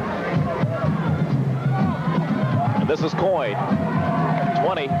 And this is Coyne.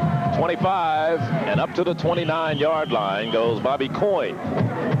 20, 25, and up to the 29-yard line goes Bobby Coyne.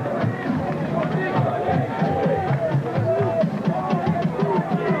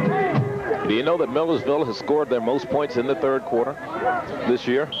 Do you know that Millersville has scored their most points in the third quarter this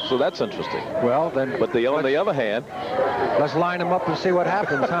year? So that's interesting. Well, then. But on the other hand, let's line them up and see what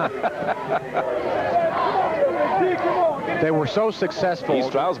happens, huh? They were so successful. East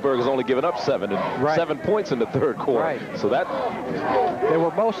Stroudsburg has only given up 7 points in the third quarter. Right. So that they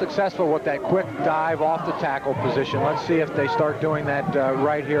were most successful with that quick dive off the tackle position. Let's see if they start doing that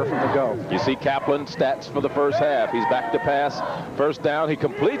right here from the go. You see Kaplan stats for the first half. He's back to pass. First down, he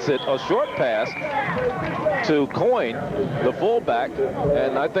completes it. A short pass to Coyne, the fullback,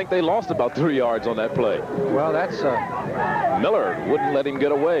 and I think they lost about 3 yards on that play. Well, that's Miller wouldn't let him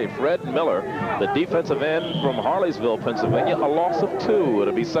get away. Fred Miller, the defensive end from Harleysville, Pennsylvania, a loss of 2.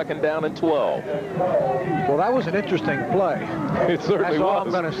 It'll be second down and 12. Well, that was an interesting play. It certainly was. That's all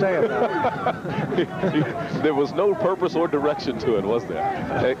I'm going to say about it. There was no purpose or direction to it, was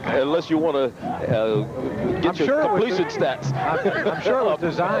there? Unless you want to get your completion stats. I'm sure it was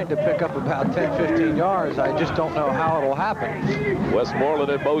designed to pick up about 10, 15 yards. I just don't know how it'll happen. Westmoreland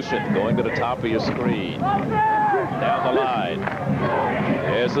in motion, going to the top of your screen. Down the line.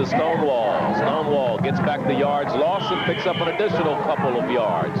 There's the Stonewall. Stonewall gets back the yards lost and picks up an additional couple of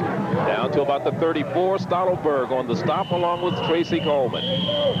yards. Down to about the 34. Stottelberg on the stop along with Tracy Coleman.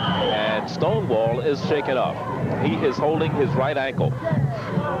 And Stonewall is shaken up. He is holding his right ankle.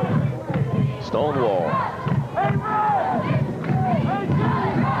 Stonewall.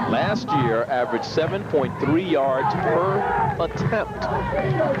 Last year averaged 7.3 yards per attempt.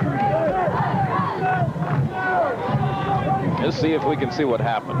 Let's see if we can see what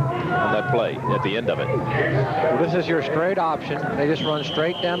happened on that play at the end of it. Well, this is your straight option. They just run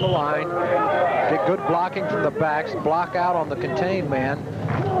straight down the line. Get good blocking from the backs. Block out on the contained man.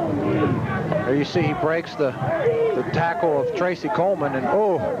 There you see he breaks the tackle of Tracy Coleman, and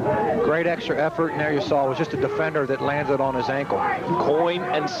great extra effort. And there you saw it was just a defender that landed on his ankle. Coyne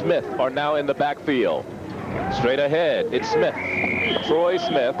and Smith are now in the backfield. Straight ahead, it's Smith. Troy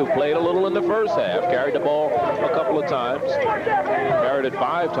Smith, who played a little in the first half, carried the ball a couple of times. Carried it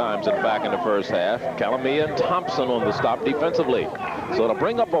 5 times, in fact, in the first half. Calamia and Thompson on the stop defensively. So it'll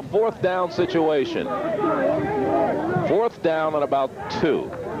bring up a 4th down situation. 4th down and about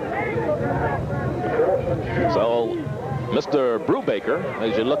 2. So Mr. Brubaker,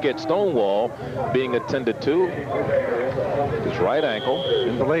 as you look at Stonewall being attended to, his right ankle.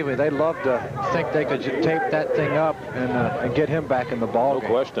 And believe me, they'd love to think they could tape that thing up and get him back in the ball game.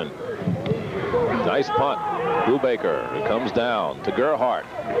 No question. Nice punt. Brubaker comes down to Gerhardt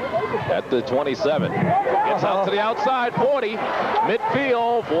at the 27. Gets out to the outside, 40.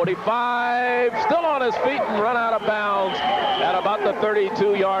 Midfield, 45. Still on his feet and run out of bounds at about the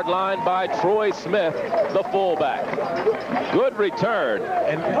 32-yard line by Troy Smith, the fullback. Good return.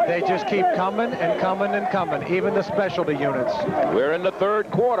 And they just keep coming and coming and coming, even the specialty units. We're in the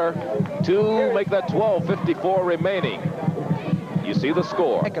third quarter to make that 12:54 remaining. You see the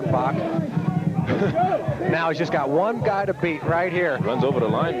score. Eckenbach Now he's just got one guy to beat right here. Runs over the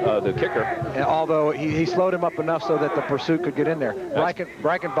line, the kicker. And although he slowed him up enough so that the pursuit could get in there.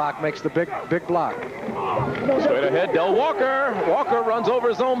 Reichenbach makes the big block. Straight ahead, Del Walker. Walker runs over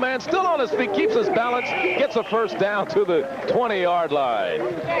his own man, still on his feet, keeps his balance, gets a first down to the 20-yard line.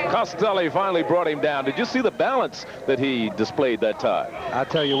 Costelli finally brought him down. Did you see the balance that he displayed that time? I'll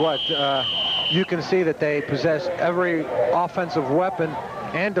tell you what, you can see that they possess every offensive weapon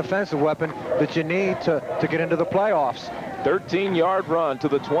and defensive weapon that you need to get into the playoffs. 13-yard run to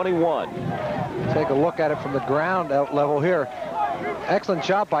the 21. Take a look at it from the ground level here. Excellent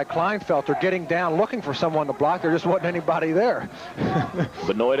job by Kleinfelter getting down, looking for someone to block. There just wasn't anybody there.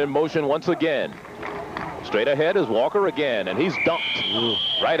 Benoit in motion once again. Straight ahead is Walker again, and he's dumped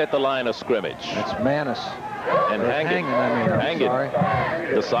right at the line of scrimmage. That's Manis. And Hangen,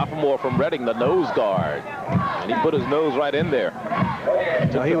 the sophomore from Reading, the nose guard. And he put his nose right in there.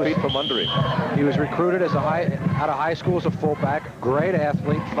 Took the feet from under him. He was recruited as out of high school as a fullback. Great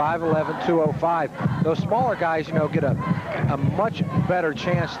athlete, 5'11", 205. Those smaller guys, you know, get a much better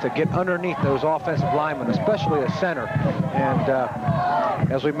chance to get underneath those offensive linemen, especially a center. And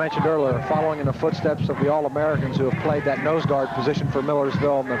as we mentioned earlier, following in the footsteps of the All-Americans who have played that nose guard position for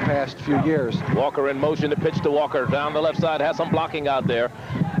Millersville in the past few years. Walker in motion to pitch to Walker. Down the left side, has some blocking out there,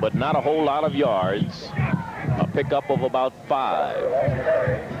 but not a whole lot of yards. A pickup of about 5.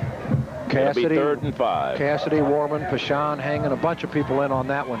 Cassidy, 3rd and 5. Cassidy, Warman, Pashan, hanging a bunch of people in on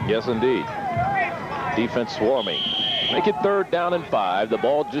that one. Yes, indeed. Defense swarming. Make it 3rd down and 5. The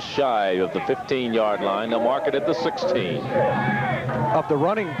ball just shy of the 15-yard line. They'll mark it at the 16. Of the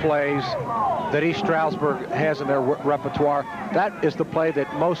running plays that East Stroudsburg has in their repertoire, that is the play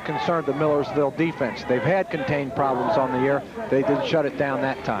that most concerned the Millersville defense. They've had contained problems on the year. They didn't shut it down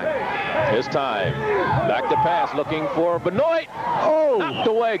that time. His time. Back to pass, looking for Benoit. Oh, knocked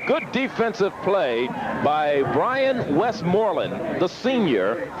away. Good defensive play by Brian Westmoreland, the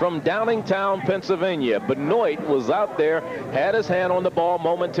senior from Downingtown, Pennsylvania. Benoit was out there, had his hand on the ball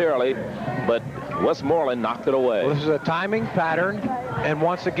momentarily, but Westmoreland knocked it away. Well, this is a timing pattern, and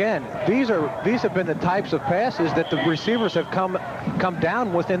once again, these have been the types of passes that the receivers have come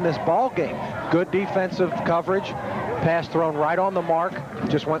down within this ball game. Good defensive coverage, pass thrown right on the mark,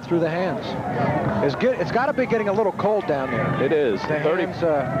 just went through the hands. It's got to be getting a little cold down there. It is.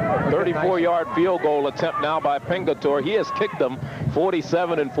 34-yard field goal attempt now by Pingator. He has kicked them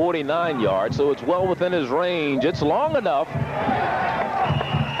 47 and 49 yards, so it's well within his range. It's long enough,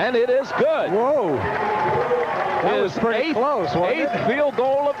 and it is good. Whoa. That was pretty close, wasn't it? 8th field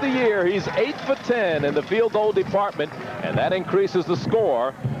goal of the year. He's 8 for 10 in the field goal department, and that increases the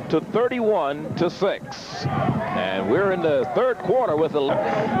score to 31-6. And we're in the 3rd quarter with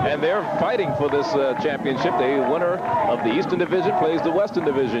and they're fighting for this championship. The winner of the Eastern Division plays the Western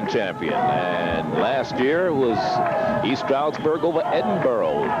Division champion. And last year was East Stroudsburg over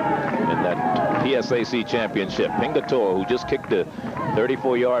Edinburgh in that PSAC championship. Pingator, who just kicked a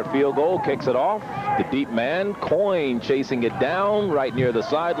 34-yard field goal, kicks it off. The deep man, Coyne, chasing it down right near the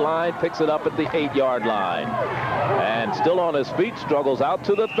sideline, picks it up at the 8-yard line. And still on his feet, struggles out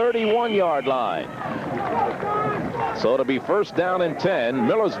to the 31-yard line. So it'll be 1st down and 10,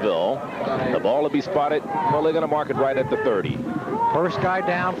 Millersville. The ball will be spotted. Well, they're going to mark it right at the 30. First guy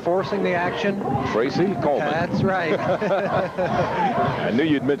down, forcing the action. Tracy Coleman. That's right. I knew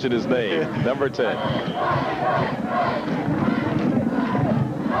you'd mention his name. Number 10.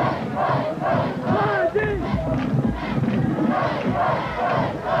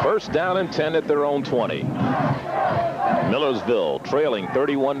 First down and 10 at their own 20. Millersville trailing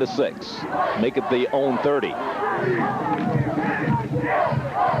 31-6. Make it the own 30.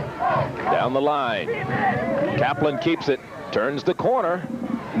 Down the line. Kaplan keeps it, turns the corner,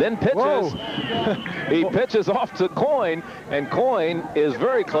 then pitches. He pitches off to Coyne, and Coyne is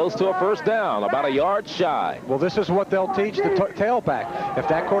very close to a 1st down, about a yard shy. Well, this is what they'll teach the tailback. If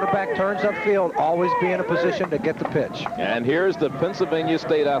that quarterback turns upfield, always be in a position to get the pitch. And here's the Pennsylvania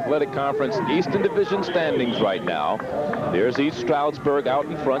State Athletic Conference Eastern Division standings right now. There's East Stroudsburg out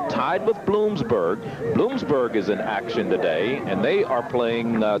in front, tied with Bloomsburg. Bloomsburg is in action today, and they are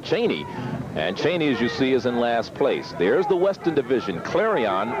playing Cheney. And Cheney, as you see, is in last place. There's the Western Division.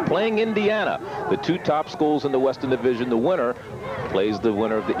 Clarion playing Indiana. The 2 top schools in the Western Division. The winner plays the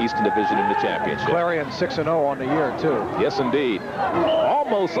winner of the Eastern Division in the championship. Clarion 6-0 on the year, too. Yes, indeed.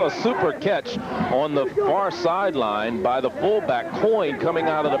 Almost a super catch on the far sideline by the fullback, Coyne, coming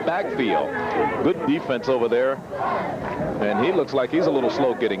out of the backfield. Good defense over there. And he looks like he's a little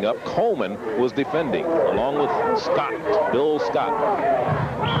slow getting up. Coleman was defending, along with Scott, Bill Scott.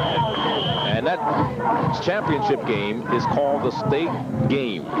 And that championship game is called the state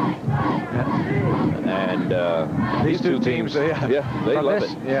game. And these two teams, they love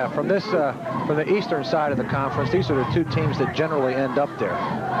it. Yeah, from the eastern side of the conference, these are the two teams that generally end up there.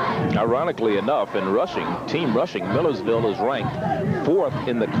 Ironically enough, in team rushing, Millersville is ranked 4th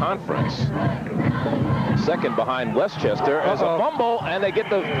in the conference. Second behind Westchester as a fumble, and they get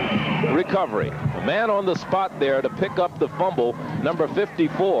the recovery. A man on the spot there to pick up the fumble, number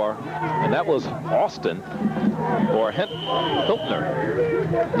 54, and that was Austin, or Hiltner,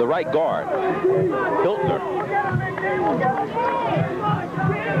 the right guard. Hiltner.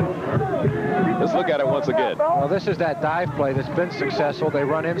 Let's look at it once again. Well, this is that dive play that's been successful. They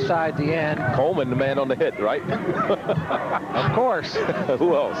run inside the end. Coleman, the man on the hit, right? Of course.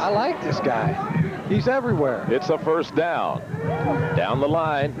 Who else? I like this guy. He's everywhere. It's a first down. Down the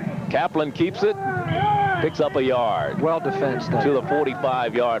line. Kaplan keeps it. Picks up a yard. Well defensed. To the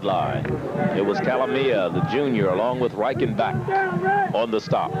 45-yard line. It was Calamia, the junior, along with Reichenbach on the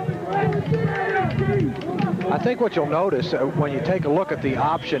stop. I think what you'll notice when you take a look at the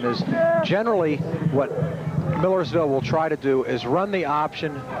option is generally what Millersville will try to do is run the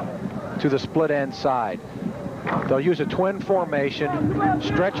option to the split end side. They'll use a twin formation,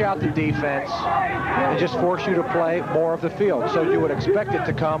 stretch out the defense, and just force you to play more of the field. So you would expect it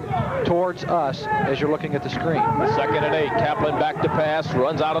to come towards us as you're looking at the screen. 2nd and 8. Kaplan back to pass,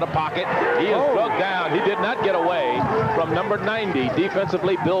 runs out of the pocket. He is struck down. He did not get away from number 90,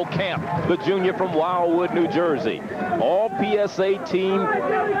 defensively Bill Camp, the junior from Wildwood, New Jersey. All PSAC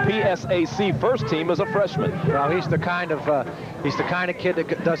first team is a freshman. Well, he's the kind of kid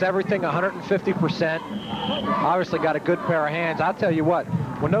that does everything 150%. Obviously got a good pair of hands. I'll tell you what,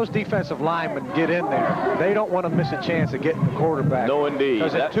 when those defensive linemen get in there, they don't want to miss a chance of getting the quarterback. No, indeed.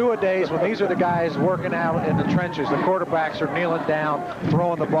 Because in two-a-days, when these are the guys working out in the trenches, the quarterbacks are kneeling down,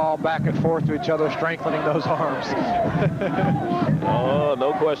 throwing the ball back and forth to each other, strengthening those arms. Oh,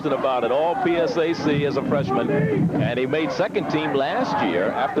 no question about it. All PSAC as a freshman, and he made second team last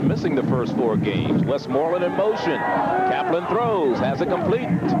year after missing the first 4 games. Westmoreland in motion. Kaplan throws, has it complete.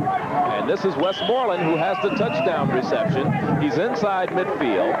 And this is Westmoreland who has the touchdown reception. He's inside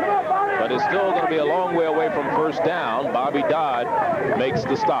midfield, but it's still going to be a long way away from first down. Bobby Dodd makes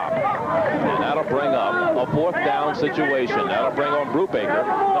the stop. And that'll bring up a 4th down situation. That'll bring on Brubaker,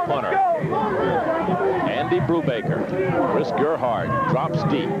 the punter. Andy Brubaker. Chris Gerhardt drops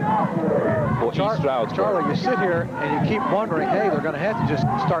deep for East Stroudsburg. Charlie, you sit here and you keep wondering, hey, they're going to have to just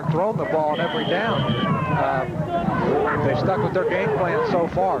start throwing the ball on every down. They've stuck with their game plan so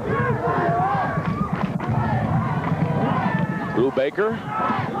far. Brubaker,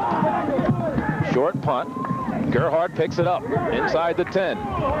 short punt. Gerhardt picks it up inside the 10.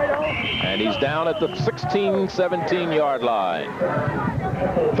 And he's down at the 16-17 line.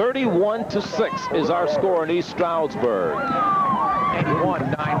 31-6 is our score in East Stroudsburg. And he won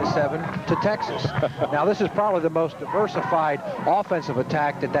 9-7 to Texas. Now, this is probably the most diversified offensive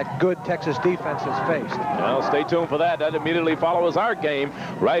attack that good Texas defense has faced. Well, stay tuned for that. That immediately follows our game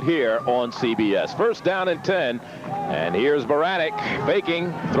right here on CBS. First down and 10. And here's Baranek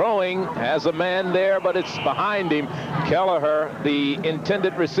faking, throwing, has a man there, but it's behind him. Kelleher, the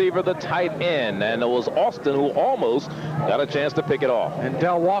intended receiver, the tight end. And it was Austin who almost got a chance to pick it off. And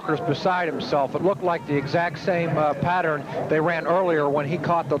Del Walker's beside himself. It looked like the exact same pattern they ran earlier when he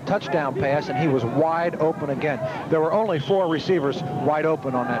caught the touchdown pass, and he was wide open again. There were only 4 receivers wide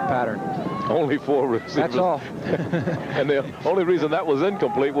open on that pattern. Only 4 receivers. That's all. And the only reason that was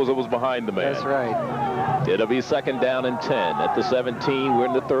incomplete was it was behind the man. That's right. It'll be 2nd down and 10 at the 17. We're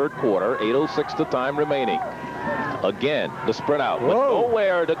in the 3rd quarter. 8:06 to time remaining. Again, the sprint out. With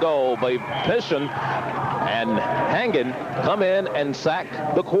nowhere to go by Pishin, and Hangen come in and sack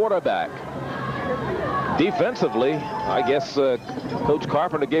the quarterback. Defensively, I guess Coach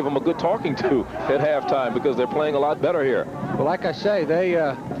Carpenter gave them a good talking to at halftime because they're playing a lot better here. Well, like I say,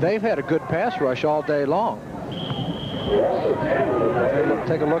 they've had a good pass rush all day long.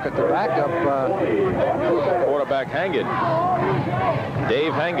 Take a look at the backup. Quarterback Hangen.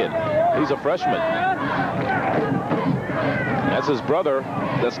 Dave Hangen. He's a freshman. That's his brother.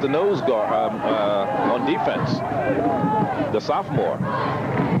 That's the nose guard on defense. The sophomore.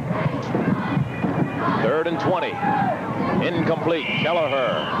 3rd and 20. Incomplete.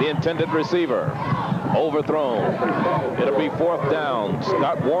 Kelleher, the intended receiver. Overthrown. It'll be 4th down.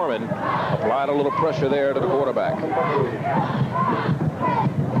 Scott Warman applied a little pressure there to the quarterback.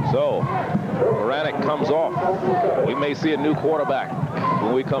 So, Baranek comes off. We may see a new quarterback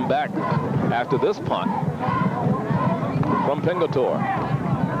when we come back after this punt from Pingatore.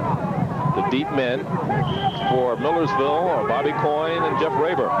 The deep men for Millersville are Bobby Coyne and Jeff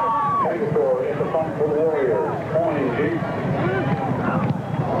Raber.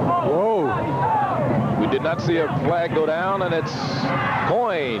 Whoa. did not see a flag go down, and it's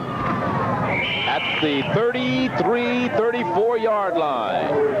Coyne at the 33, 34-yard line.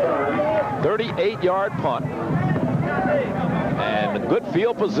 38-yard punt. And good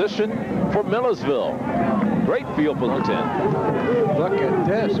field position for Millersville. Great field position. Look at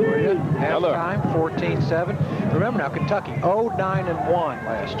this, will you? Halftime, 14-7. Remember now, Kentucky 0-9-1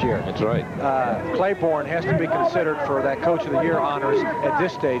 last year. That's right. Claiborne has to be considered for that Coach of the Year honors at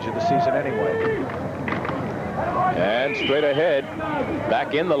this stage of the season anyway. And straight ahead,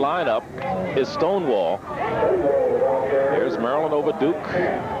 back in the lineup, is Stonewall. There's Maryland over Duke,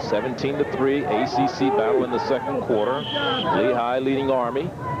 17-3, ACC battle in the second quarter. Lehigh leading Army.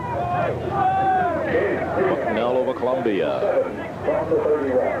 Bucknell over Columbia.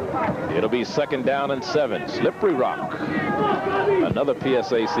 It'll be 2nd down and 7. Slippery Rock, another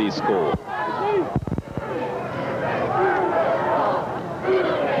PSAC school.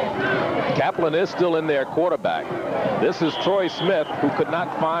 Kaplan is still in there, quarterback. This is Troy Smith, who could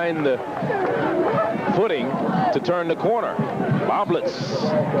not find the footing to turn the corner. Boblets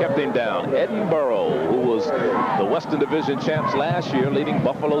kept him down. Edinburgh, who was the Western Division champs last year, leading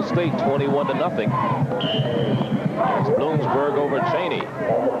Buffalo State 21-0. It's Bloomsburg over Cheney,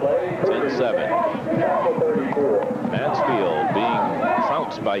 10-7. Mansfield being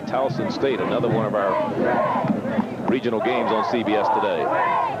trounced by Towson State, another one of our regional games on CBS today.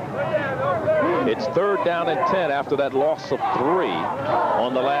 It's 3rd down and 10 after that loss of 3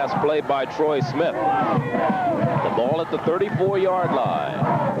 on the last play by Troy Smith. The ball at the 34-yard line.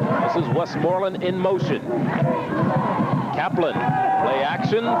 This is Westmoreland in motion. Kaplan, play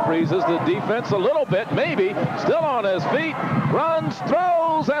action, freezes the defense a little bit, maybe, still on his feet, runs,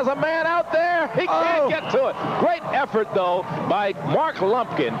 throws, has a man out there, he can't get to it. Great effort, though, by Mark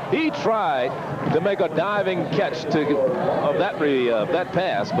Lumpkin. He tried to make a diving catch of that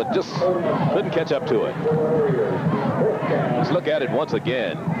pass, but just couldn't catch up to it. Let's look at it once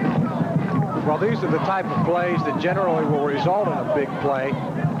again. Well, these are the type of plays that generally will result in a big play.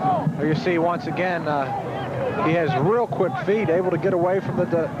 You see, once again, he has real quick feet, able to get away from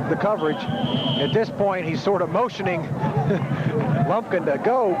the coverage. At this point, he's sort of motioning Lumpkin to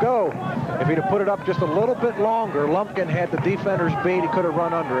go, go. If he'd have put it up just a little bit longer, Lumpkin had the defenders beat. He could have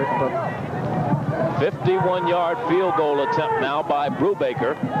run under it, but 51-yard field goal attempt now by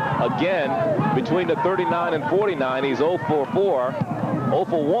Brubaker. Again, between the 39 and 49, he's 0 for 4, 0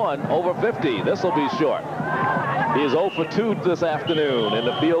 for 1 over 50. This will be short. He is 0 for 2 this afternoon in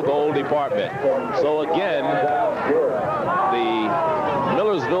the field goal department. So again, the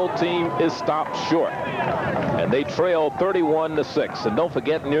Millersville team is stopped short. And they trail 31-6. And don't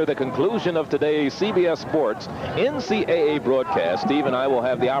forget, near the conclusion of today's CBS Sports NCAA broadcast, Steve and I will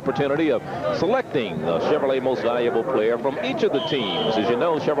have the opportunity of selecting the Chevrolet Most Valuable Player from each of the teams. As you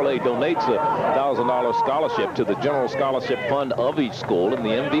know, Chevrolet donates a $1,000 scholarship to the General Scholarship Fund of each school, and the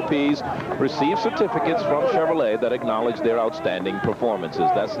MVPs receive certificates from Chevrolet that acknowledge their outstanding performances.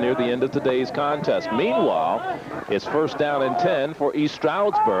 That's near the end of today's contest. Meanwhile, it's 1st down and 10 for East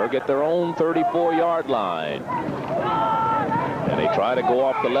Stroudsburg at their own 34-yard line. And they try to go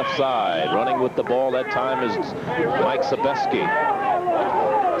off the left side. Running with the ball that time is Mike Sebeski.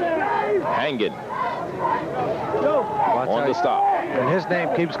 Hangen on the stop. And his name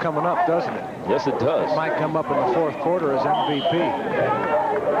keeps coming up, doesn't it? Yes, it does. It might come up in the 4th quarter as MVP.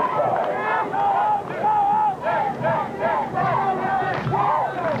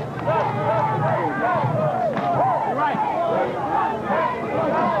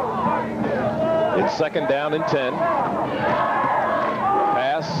 It's 2nd down and 10.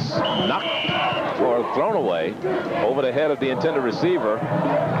 Pass knocked or thrown away over the head of the intended receiver.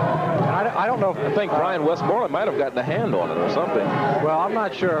 I don't know. I think Brian Westmoreland might have gotten a hand on it or something. Well, I'm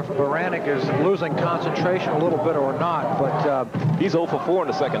not sure if Baranek is losing concentration a little bit or not, but he's 0 for 4 in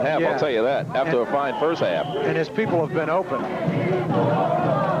the second half, I'll tell you that, after a fine first half. And his people have been open.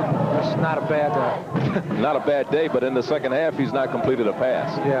 It's not a bad not a bad day, but in the second half, he's not completed a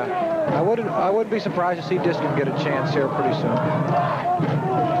pass. Yeah. I wouldn't be surprised to see Diskin get a chance here pretty soon.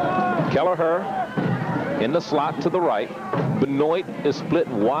 Kelleher in the slot to the right. Benoit is split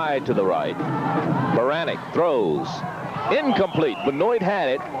wide to the right. Baranek throws. Incomplete. Benoit had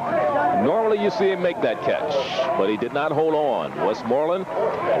it. Normally you see him make that catch, but he did not hold on. Westmoreland,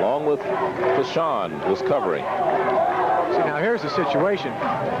 along with Fashawn, was covering. See, now here's the situation.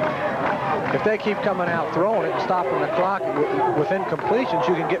 If they keep coming out throwing it and stopping the clock with incompletions,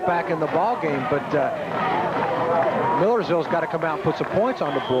 you can get back in the ball game. But Millersville's got to come out and put some points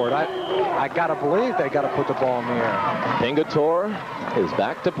on the board. I got to believe they got to put the ball in the air. Pingator is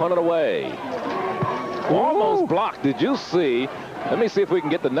back to punt it away. Almost blocked. Did you see Let me see if we can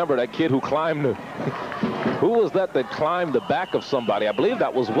get the number of that kid who climbed the... Who was that climbed the back of somebody? I believe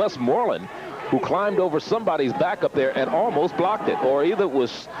that was Westmoreland, who climbed over somebody's back up there and almost blocked it. Or either it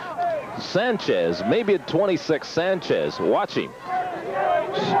was Sanchez, maybe at 26, Sanchez. Watch him.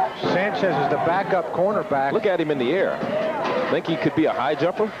 Sanchez is the backup cornerback. Look at him in the air. Think he could be a high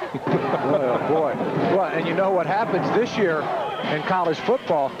jumper? Oh, boy. Well, and you know what happens this year in college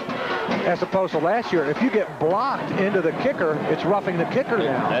football, as opposed to last year, if you get blocked into the kicker, it's roughing the kicker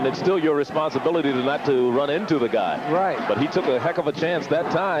down. And it's still your responsibility not to run into the guy. Right. But he took a heck of a chance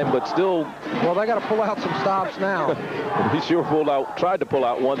that time, but still... Well, they got to pull out some stops now. He sure tried to pull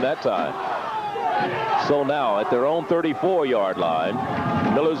out one that time. So now, at their own 34-yard line,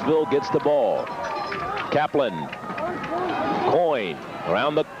 Millersville gets the ball. Kaplan. Coin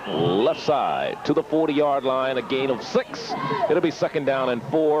around the left side to the 40-yard line, a gain of 6. It'll be 2nd down and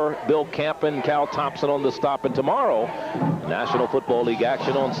 4. Bill Campen, Cal Thompson on the stop. And tomorrow, National Football League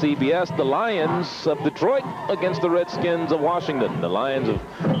action on CBS. The Lions of Detroit against the Redskins of Washington. The Lions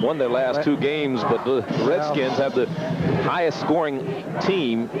have won their last 2 games, but the Redskins have the highest scoring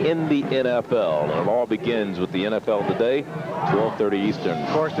team in the NFL. And it all begins with the NFL today, 12:30 Eastern. Of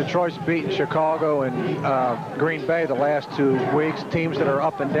course, Detroit's beaten Chicago and Green Bay the last 2 weeks, teams that are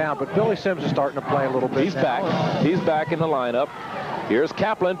up and down, but Billy Sims is starting to play a little bit. He's back. He's back in the lineup. Here's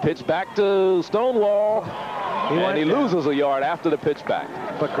Kaplan, pitch back to Stonewall, and he loses a yard after the pitch back.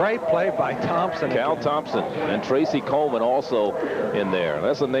 But great play by Thompson. Cal Thompson and Tracy Coleman also in there.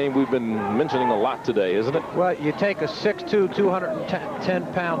 That's a name we've been mentioning a lot today, isn't it? Well, you take a 6'2",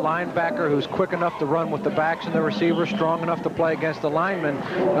 210-pound linebacker who's quick enough to run with the backs and the receivers, strong enough to play against the linemen.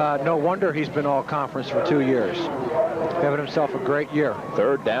 No wonder he's been all-conference for 2 years. Having himself a great year.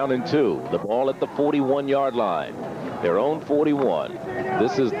 3rd down and 2. The ball at the 41-yard line. Their own 41.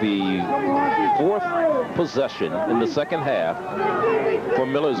 This is the 4th possession in the second half for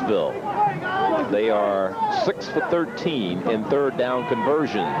Millersville. They are 6 for 13 in 3rd down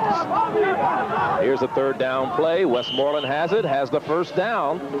conversions. Here's a 3rd down play. Westmoreland has it, has the 1st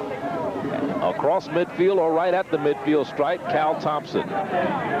down. Across midfield or right at the midfield stripe, Cal Thompson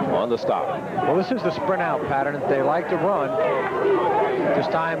on the stop. Well, this is the sprint out pattern that they like to run. This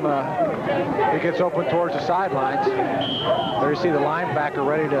time it gets open towards the sidelines. There you see the linebacker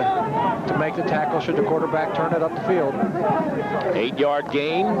ready to make the tackle should the quarterback turn it up the field. 8-yard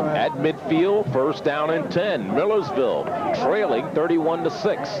gain at midfield, 1st down and 10. Millersville trailing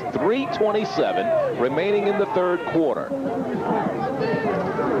 31-6. 3:27 remaining in the 3rd quarter.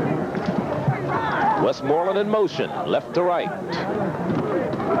 Westmoreland in motion, left to right.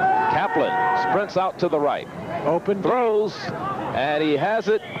 Kaplan sprints out to the right. Open. Throws, and he has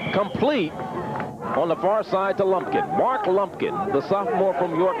it complete on the far side to Lumpkin. Mark Lumpkin, the sophomore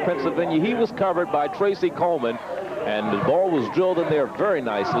from York, Pennsylvania. He was covered by Tracy Coleman, and the ball was drilled in there very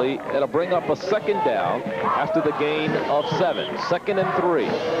nicely. It'll bring up a 2nd down after the gain of 7. 2nd and 3.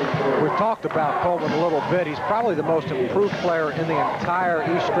 We've talked about Coleman a little bit. He's probably the most improved player in the entire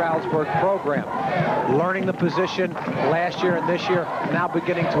East Stroudsburg program. Learning the position last year and this year, now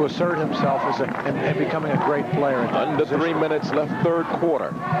beginning to assert himself as and becoming a great player. Under 3 minutes left, 3rd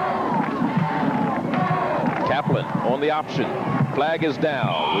quarter. Kaplan on the option. Flag is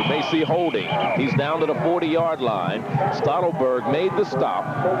down. We may see holding. He's down to the 40-yard line. Stroudsburg made the stop.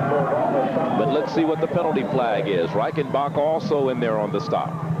 But let's see what the penalty flag is. Reichenbach also in there on the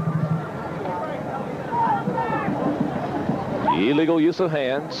stop. Illegal use of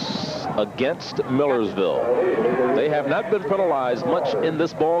hands against Millersville. They have not been penalized much in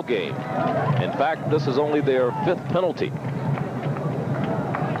this ball game. In fact, this is only their 5th penalty.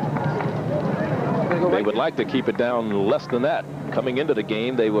 They would like to keep it down less than that. Coming into the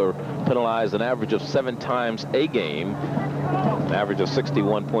game, they were penalized an average of 7 times a game, an average of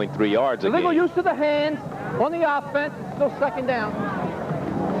 61.3 yards a game. Illegal use of the hands on the offense, still 2nd down.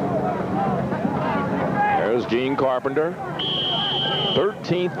 There's Gene Carpenter,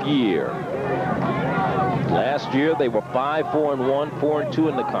 13th year. Last year, they were 5-4-1, 4-2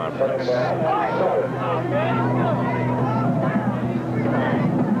 in the conference.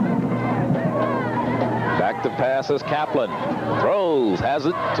 Back to passes, Kaplan throws, has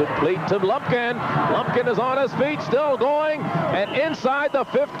it complete to Lumpkin. Lumpkin is on his feet, still going, and inside the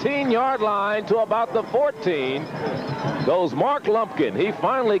 15-yard line to about the 14 goes Mark Lumpkin. He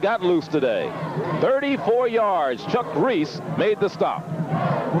finally got loose today. 34 yards. Chuck Reese made the stop.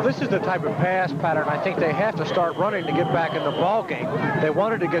 Well, this is the type of pass pattern I think they have to start running to get back in the ball game. They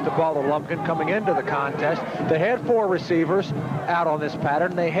wanted to get the ball to Lumpkin coming into the contest. They had 4 receivers out on this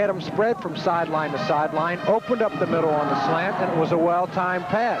pattern. They had them spread from sideline to sideline, opened up the middle on the slant, and it was a well-timed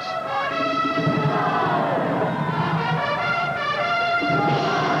pass.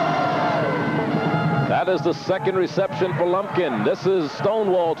 That is the second reception for Lumpkin. This is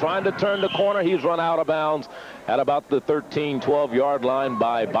Stonewall trying to turn the corner. He's run out of bounds at about the 13-12-yard line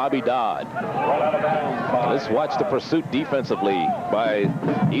by Bobby Dodd. Let's watch the pursuit defensively by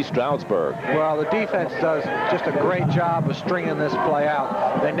East Stroudsburg. Well, the defense does just a great job of stringing this play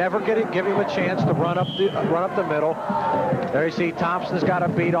out. They never give him a chance to run up the middle. There you see Thompson's got a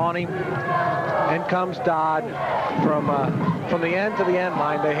beat on him. In comes Dodd from the end to the end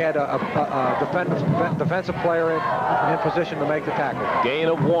line. They had a defensive player in position to make the tackle. Gain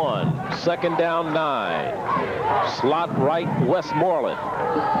of 1. 2nd down 9. Slot right, Westmoreland.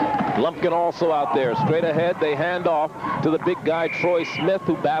 Lumpkin also out there. Straight ahead, they hand off to the big guy, Troy Smith,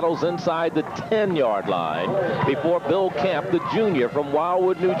 who battles inside the 10-yard line before Bill Camp, the junior from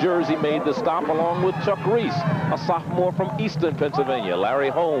Wildwood, New Jersey, made the stop along with Chuck Reese, a sophomore from Easton, Pennsylvania, Larry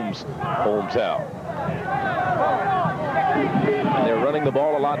Holmes' hometown. And they're running the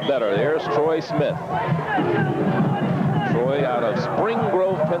ball a lot better. There's Troy Smith. Troy out of Spring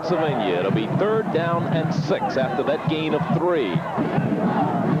Grove, Pennsylvania. It'll be 3rd down and 6 after that gain of 3.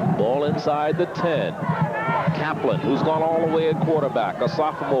 Ball inside the 10. Kaplan, who's gone all the way at quarterback, a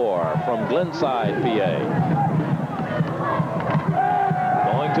sophomore from Glenside, PA.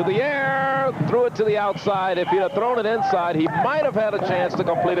 Going to the air, threw it to the outside. If he'd have thrown it inside, he might have had a chance to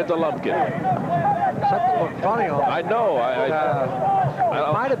complete it to Lumpkin. Something looked funny on it. I know.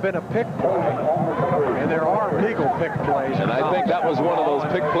 It might have been a pick play, and there are legal pick plays. And I think that was one of those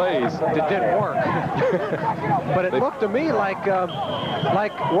pick plays. It didn't work. But it looked to me like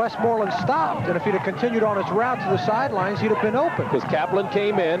Westmoreland stopped, and if he'd have continued on his route to the sidelines, he'd have been open. Because Kaplan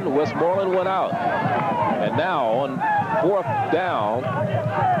came in, Westmoreland went out. And now on 4th down,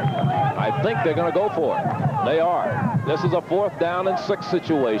 I think they're going to go for it. They are. This is a 4th down and 6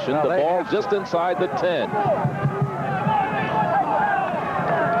 situation. No, the ball just inside the 10.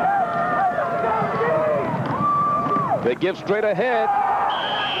 They give straight ahead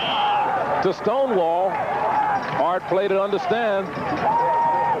to Stonewall. Hard play to understand.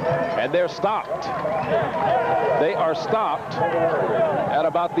 And they're stopped. They are stopped at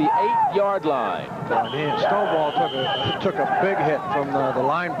about the 8-yard line. Stonewall took a big hit from the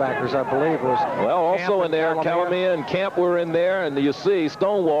linebackers, I believe it was. Well, also in there, Calamia and Camp were in there, and you see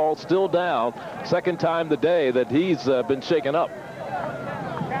Stonewall still down. 2nd time today that he's been shaken up.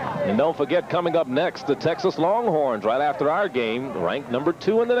 And don't forget, coming up next, the Texas Longhorns, right after our game, ranked number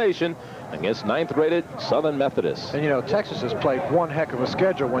 2 in the nation against 9th-rated Southern Methodist. And, you know, Texas has played one heck of a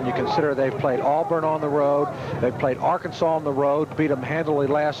schedule when you consider they've played Auburn on the road, they've played Arkansas on the road, beat them handily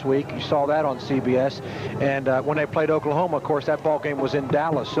last week. You saw that on CBS. And when they played Oklahoma, of course, that ball game was in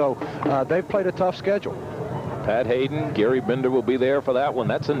Dallas. So they've played a tough schedule. Pat Hayden, Gary Bender will be there for that one.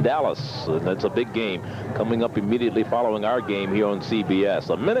 That's in Dallas. That's a big game coming up immediately following our game here on CBS.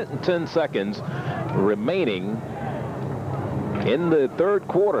 1 minute and 10 seconds remaining in the 3rd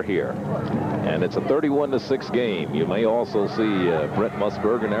quarter here. And it's a 31-6 game. You may also see Brent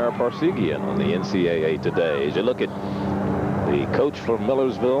Musburg and Ara Parsegian on the NCAA today. As you look at the coach from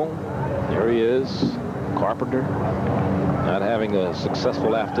Millersville, there he is, Carpenter. Not having a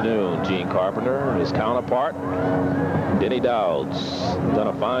successful afternoon. Gene Carpenter, his counterpart, Denny Dowds, done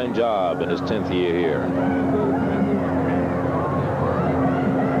a fine job in his 10th year here.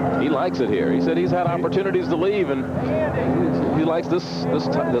 He likes it here. He said he's had opportunities to leave, and he likes this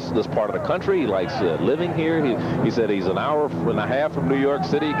part of the country. He likes living here. He said he's an hour and a half from New York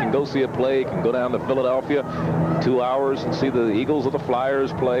City. He can go see a play. He can go down to Philadelphia, 2 hours, and see the Eagles or the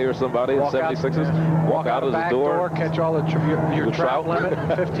Flyers play or somebody, the 76ers. Walk out of the door, catch all your trout limit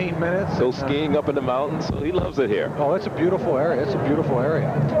in 15 minutes. Go skiing up in the mountains. So he loves it here. Oh, it's a beautiful area. It's a beautiful area.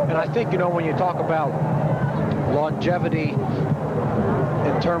 And I think, you know, when you talk about longevity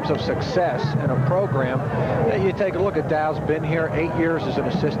in terms of success in a program, you take a look at Dow's been here 8 years as an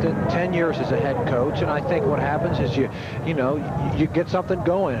assistant, 10 years as a head coach, and I think what happens is you get something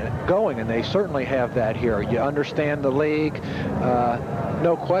going, and they certainly have that here. You understand the league.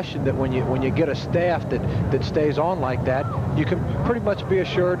 No question that when you get a staff that stays on like that, you can pretty much be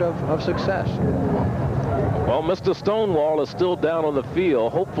assured of success. Well, Mr. Stonewall is still down on the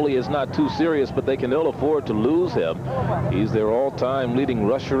field. Hopefully it's not too serious, but they can ill afford to lose him. He's their all-time leading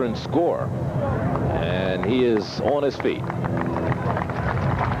rusher and scorer. And he is on his feet.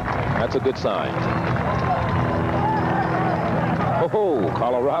 That's a good sign. Oh,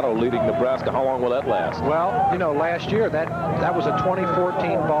 Colorado leading Nebraska. How long will that last? Well, you know, last year that was a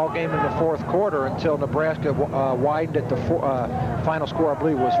 2014 ball game in the 4th quarter until Nebraska widened it to final score, I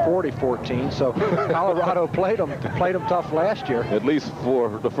believe, was 40-14. So Colorado played them tough last year. At least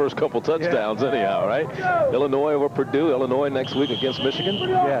for the first couple touchdowns, anyhow, right? Illinois over Purdue. Illinois next week against Michigan.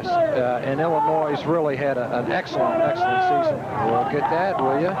 Yes, and Illinois has really had an excellent season. Look at that,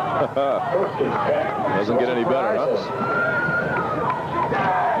 will you? Doesn't get any better, huh?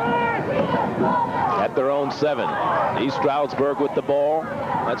 At their own 7. East Stroudsburg with the ball.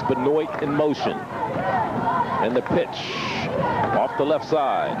 That's Benoit in motion. And the pitch off the left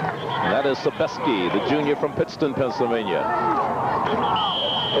side. And that is Sebeski, the junior from Pittston, Pennsylvania.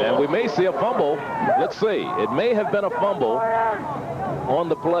 And we may see a fumble. Let's see. It may have been a fumble on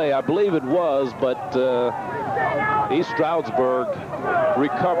the play. I believe it was, but East Stroudsburg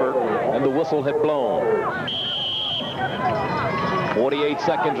recovered, and the whistle had blown. 48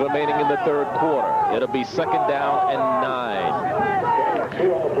 seconds remaining in the third quarter. It'll be 2nd down and 9.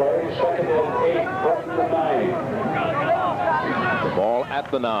 The ball at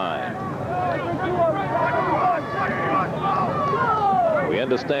the 9. We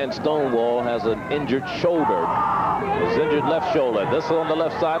understand Stonewall has an injured shoulder. His injured left shoulder. This on the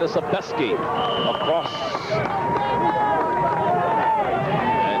left side is Sebeski. Across.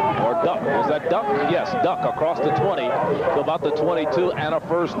 Duck. Was that Duck? Yes, Duck across the 20 to about the 22 and a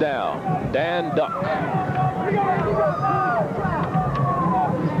first down. Dan Duck.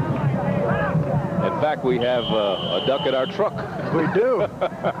 In fact, we have a duck in our truck. We do.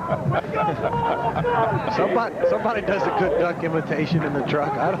 somebody does a good duck imitation in the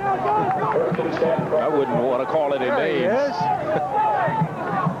truck. I wouldn't want to call any names. Yes.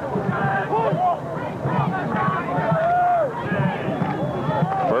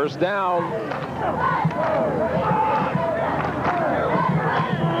 First down.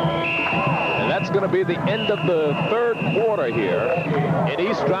 And that's going to be the end of the third quarter here in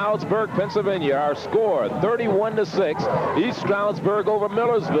East Stroudsburg, Pennsylvania. Our score, 31-6. East Stroudsburg over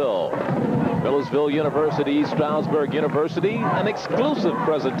Millersville. Millersville University, East Stroudsburg University, an exclusive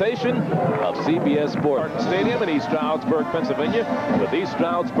presentation of CBS Sports Stadium in East Stroudsburg, Pennsylvania, with East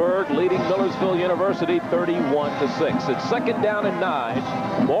Stroudsburg leading Millersville University 31-6. It's 2nd down and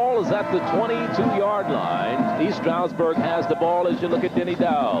 9. Ball is at the 22-yard line. East Stroudsburg has the ball as you look at Denny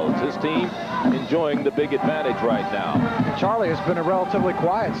Dowds. His team enjoying the big advantage right now. Charlie has been a relatively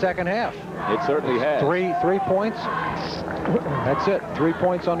quiet second half. It certainly has. Three points. That's it. 3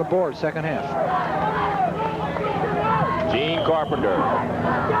 points on the board, second half. Gene Carpenter.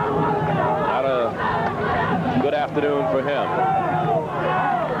 Not a good afternoon for him.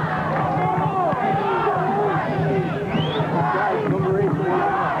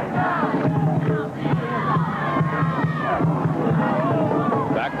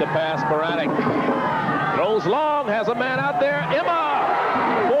 Back to pass, Baranek. Throws long, has a man out there. Emma,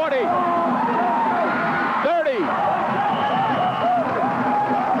 40, 30.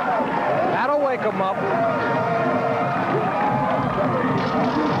 That'll wake him up.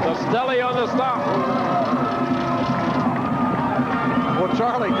 Costelli on the stop. Well,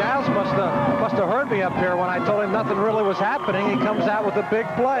 Charlie Dowds must have heard me up here when I told him nothing really was happening. He comes out with a big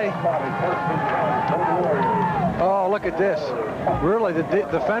play. Oh, look at this. Really, the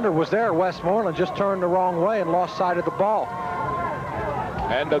defender was there. Westmoreland just turned the wrong way and lost sight of the ball.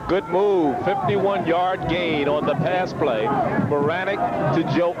 And a good move. 51-yard gain on the pass play. Baranek to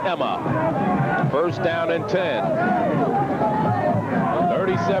Joe Emma. First down and 10.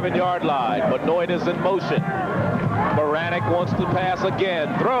 37-yard line. Benoit is in motion. Baranek wants to pass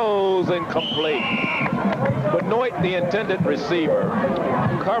again. Throws incomplete. Benoit, the intended receiver,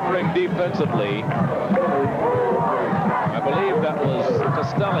 covering defensively. I believe that was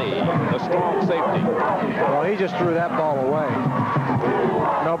Costelli, the strong safety. Well, he just threw that ball away.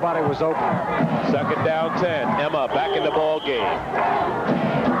 Nobody was open. 2nd down 10. Emma back in the ball game.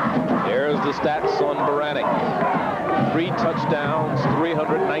 There's the stats on Baranek. 3 touchdowns,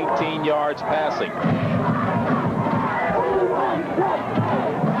 319 yards passing.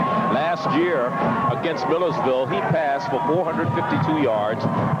 Last year against Millersville, he passed for 452 yards,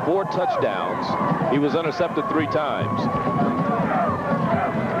 4 touchdowns. He was intercepted 3 times.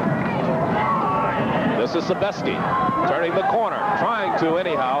 This is Sebeski turning the corner, trying to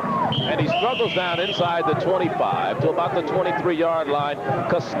anyhow, and he struggles down inside the 25 to about the 23-yard line.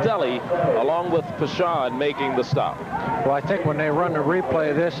 Costelli, along with Pashan, making the stop. Well, I think when they run the replay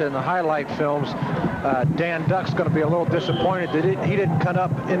of this in the highlight films, Dan Duck's going to be a little disappointed that he didn't cut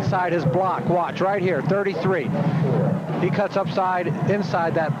up inside his block. Watch right here, 33. He cuts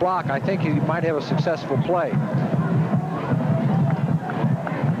inside that block. I think he might have a successful play.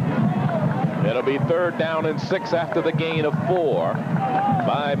 It'll be 3rd down and 6 after the gain of 4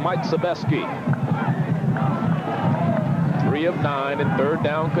 by Mike Sebeski. 3 3 of 9 in third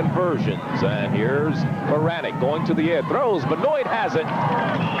down conversions. And here's Baranek going to the air, throws. Benoit has it.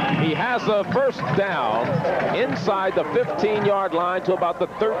 He has a first down inside the 15-yard line to about the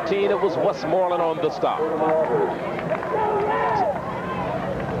 13. It was Westmoreland on the stop.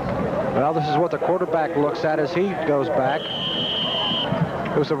 Well, this is what the quarterback looks at as he goes back.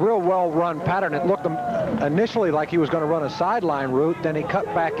 It was a real well-run pattern. It looked initially like he was going to run a sideline route, then he cut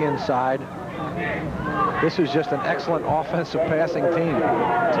back inside. This was just an excellent offensive passing team.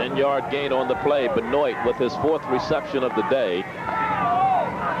 10-yard gain on the play. Benoit with his 4th reception of the day.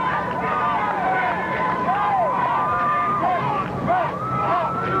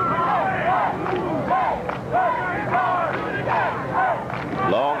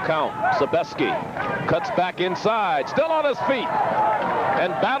 Long count. Sebeski cuts back inside, still on his feet,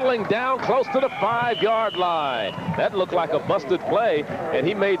 and battling down close to the 5-yard line. That looked like a busted play, and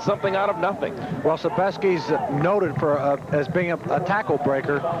he made something out of nothing. Well, Sebeski's noted for as being a tackle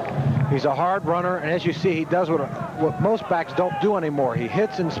breaker. He's a hard runner, and as you see, he does what most backs don't do anymore. He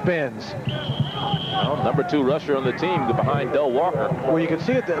hits and spins. Well, number 2 rusher on the team behind Del Walker. Well, you can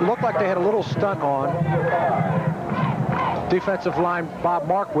see it looked like they had a little stunt on. Defensive line Bob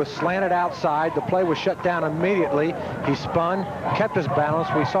Mark was slanted outside. The play was shut down immediately. He spun, kept his balance.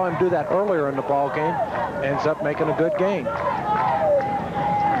 We saw him do that earlier in the ball game. Ends up making a good gain.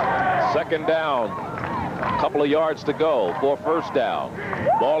 Second down. A couple of yards to go for first down.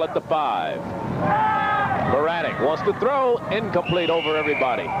 Ball at the 5. Baranek wants to throw. Incomplete over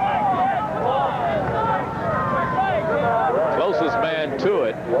everybody. Closest man to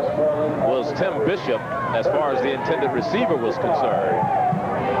it was Tim Bishop as far as the intended receiver was concerned.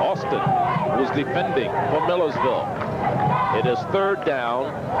 Austin was defending for Millersville. It is third down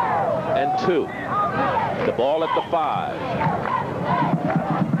and 2. The ball at the 5.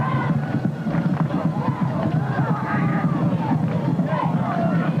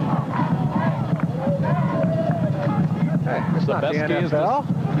 Hey, it's not the NFL.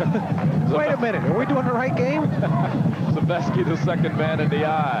 Wait a minute, are we doing the right game? Sebeski, the second man in the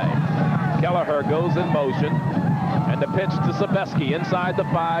eye. Kelleher goes in motion, and the pitch to Sebeski inside the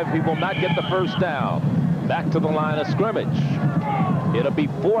 5. He will not get the first down. Back to the line of scrimmage. It'll be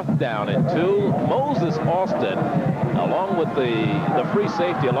 4th down and 2. Moses Austin, along with the free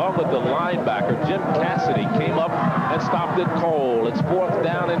safety, along with the linebacker, Jim Cassidy, came up and stopped it cold. It's 4th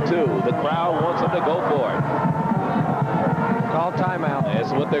down and 2. The crowd wants him to go for it. Call timeout.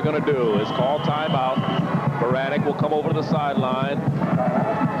 That's what they're going to do, is call timeout. Baranek will come over to the sideline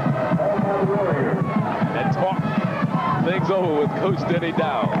and talk things over with Coach Denny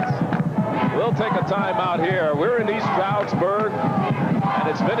Downs. We'll take a timeout here. We're in East Stroudsburg, and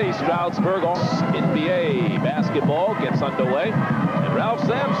it's been East Stroudsburg. NBA basketball gets underway, and Ralph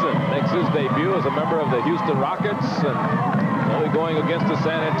Sampson makes his debut as a member of the Houston Rockets, and only going against the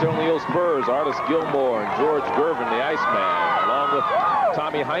San Antonio Spurs. Artis Gilmore and George Gervin, the Iceman, along with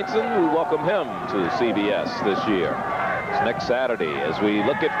Tommy Heinsohn. We welcome him to CBS this year. It's next Saturday as we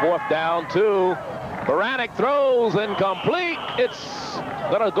look at 4th down 2. Baranek throws incomplete. It's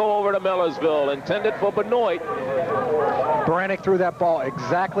going to go over to Millersville, intended for Benoit. Baranek threw that ball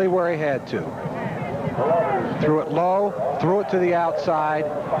exactly where he had to. Threw it low, threw it to the outside.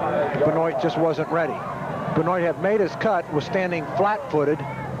 Benoit just wasn't ready. Benoit had made his cut, was standing flat-footed,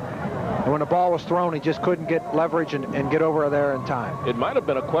 and when the ball was thrown, he just couldn't get leverage and get over there in time. It might have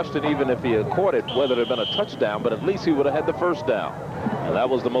been a question, even if he had caught it, whether it had been a touchdown, but at least he would have had the first down. And that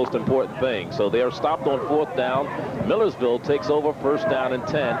was the most important thing. So they are stopped on 4th down. Millersville takes over first down and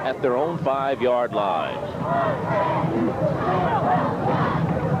 10 at their own 5-yard line.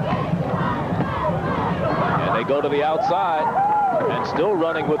 And they go to the outside. And still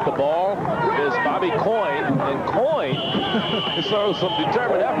running with the ball is Bobby Coyne. And Coyne shows some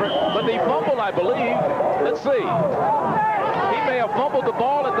determined effort, but he fumbled, I believe. Let's see. He may have fumbled the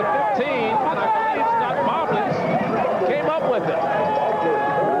ball at the 15, and I believe Scott Boblitz came up with it.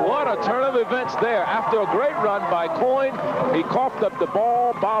 What a turn of events there. After a great run by Coyne, he coughed up the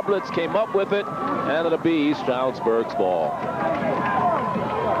ball. Boblitz came up with it, and it'll be East Stroudsburg's ball.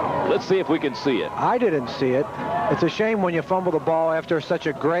 Let's see if we can see it. I didn't see it. It's a shame when you fumble the ball after such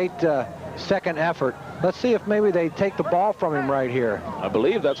a great second effort. Let's see if maybe they take the ball from him right here. I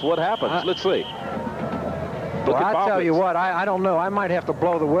believe that's what happens. Let's see. Well, I tell you what, I don't know. I might have to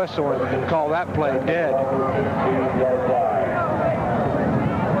blow the whistle and call that play dead.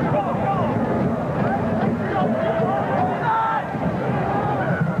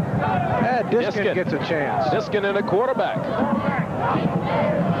 Diskin gets a chance. Diskin in a quarterback.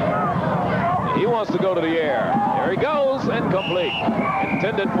 He wants to go to the air. There he goes, incomplete.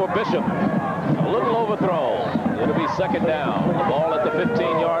 Intended for Bishop. A little overthrow. It'll be second down. The ball at the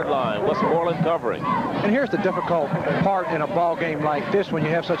 15-yard line. Westmoreland covering. And here's the difficult part in a ball game like this when you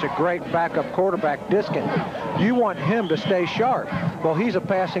have such a great backup quarterback, Diskin. You want him to stay sharp. Well, he's a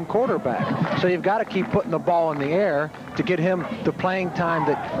passing quarterback. So you've got to keep putting the ball in the air to get him the playing time,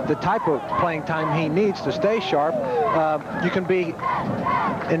 the type of playing time he needs to stay sharp. You can be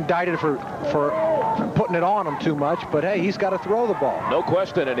indicted for putting it on him too much, but hey, he's got to throw the ball. No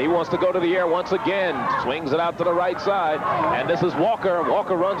question, and he wants to go to the air once again. Swings it out to the right side, and this is Walker.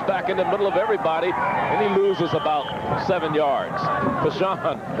 Walker runs back in the middle of everybody, and he loses about 7 yards.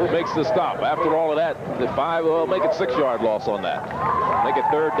 Pashan makes the stop. After all of that, make it 6-yard loss on that. Make it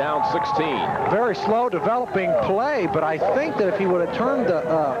third down, 16. Very slow developing play, but I think that if he would have turned the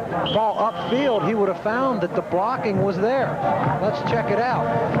ball upfield, he would have found that the blocking was there. Let's check it out.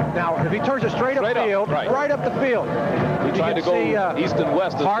 Now, if he turns it straight upfield, right up the field. He tried to go east and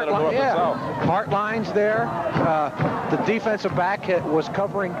west instead of north and south. Heart lines there. The defensive back was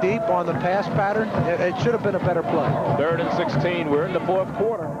covering deep on the pass pattern. It should have been a better play. Third and 16. We're in the fourth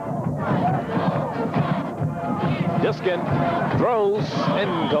quarter. Diskin throws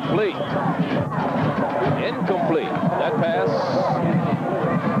incomplete. Incomplete. That pass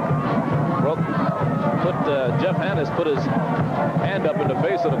Jeff Hannes put his hand up in the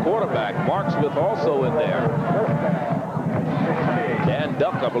face of the quarterback. Mark Smith also in there. Dan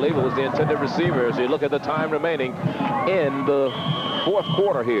Duck, I believe it was the intended receiver, as you look at the time remaining in the fourth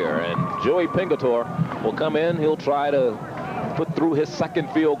quarter here. And Joey Pingatore will come in. He'll try to put through his second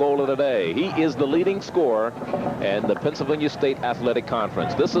field goal of the day. He is the leading scorer in the Pennsylvania State Athletic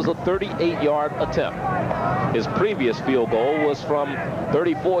Conference. This is a 38-yard attempt. His previous field goal was from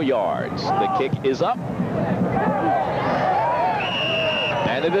 34 yards. The kick is up.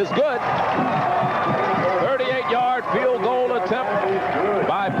 And it is good. 38-yard field goal attempt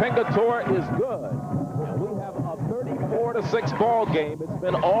by Pingatore is good. And we have a 34-6 ball game. It's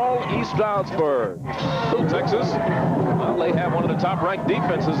been all East Stroudsburg. So Texas, well, they have one of the top-ranked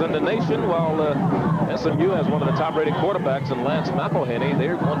defenses in the nation, while SMU has one of the top-rated quarterbacks in Lance McElhenney.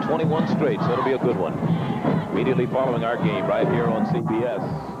 They're won 21 straight, so it'll be a good one. Immediately following our game right here on CBS.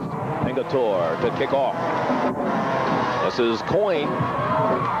 Pingatore to kick off. This is Coyne.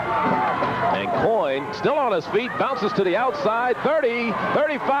 And Coyne, still on his feet, bounces to the outside, 30,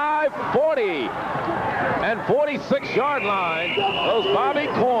 35, 40, and 46-yard line goes Bobby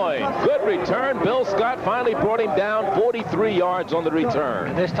Coyne. Good return. Bill Scott finally brought him down 43 yards on the return.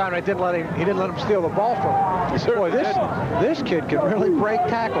 And this time he didn't let him steal the ball from him. Boy, this kid can really break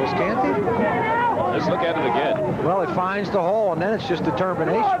tackles, can't he? Let's look at it again. Well, he finds the hole, and then it's just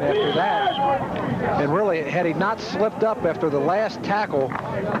determination after that. And really, had he not slipped up after the last tackle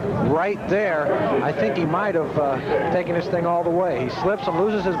right there, I think he might have taken this thing all the way. He slips and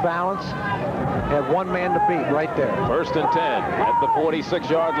loses his balance. Had one man to beat right there. First and 10 at the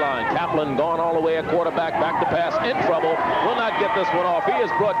 46-yard line. Kaplan gone all the way at quarterback, back to pass, in trouble. Will not get this one off. He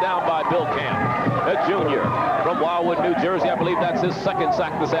is brought down by Bill Camp, a junior from Wildwood, New Jersey. I believe that's his second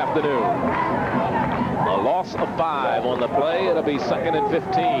sack this afternoon. A loss of 5 on the play. It'll be second and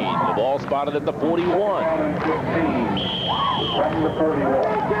 15. The ball spotted at the 41.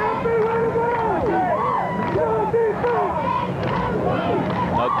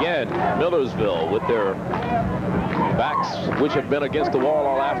 Again, Millersville with their backs, which have been against the wall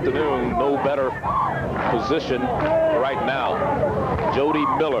all afternoon, no better position right now. Jody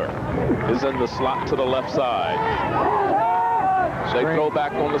Miller is in the slot to the left side. They throw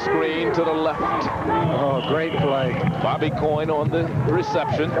back on the screen to the left. Oh, great play. Bobby Coyne on the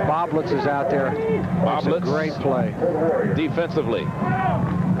reception. Boblitz is out there. Boblitz. Great play. Defensively,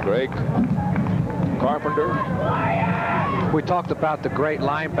 Greg Carpenter. We talked about the great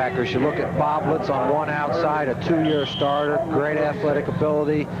linebackers. You look at Boblitz on one outside, a 2-year starter, great athletic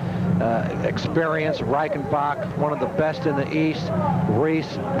ability, experience. Reichenbach, one of the best in the East.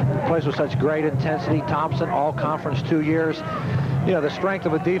 Reese plays with such great intensity. Thompson, all conference 2 years. You know, the strength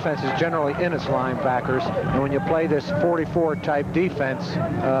of a defense is generally in its linebackers, and when you play this 44 type defense,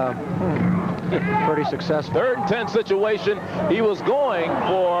 pretty successful. Third and 10 situation. He was going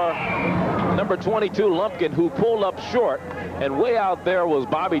for number 22 Lumpkin, who pulled up short, and way out there was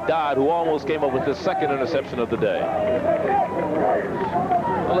Bobby Dodd, who almost came up with his second interception of the day.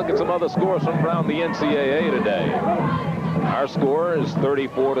 We'll look at some other scores from around the NCAA today. Our score is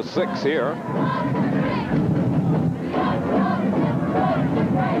 34-6 here.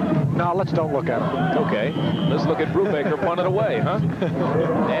 No, let's don't look at him. Okay, let's look at Brubaker punted away, huh?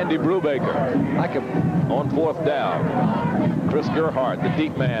 Andy Brubaker. Like him. On fourth down. Chris Gerhardt, the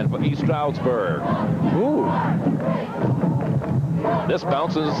deep man for East Stroudsburg. Ooh. This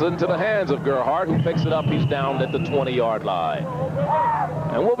bounces into the hands of Gerhardt, who picks it up. He's down at the 20-yard line.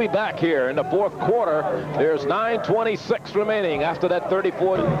 And we'll be back here in the fourth quarter. There's 9:26 remaining after that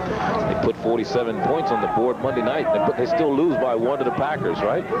 34. They put 47 points on the board Monday night. They still lose by 1 to the Packers,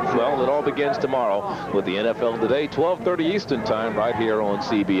 right? Well, it all begins tomorrow with the NFL Today, 12:30 Eastern Time, right here on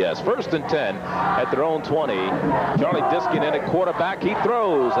CBS. First and 10 at their own 20. Charlie Diskin in at quarterback. He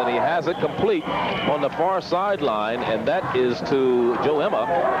throws, and he has it complete on the far sideline, and that is to Joe Emma.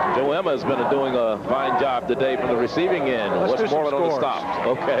 Joe Emma has been doing a fine job today from the receiving end. Westmoreland on the stops.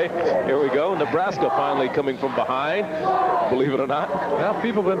 Okay, here we go. Nebraska finally coming from behind, believe it or not. Well,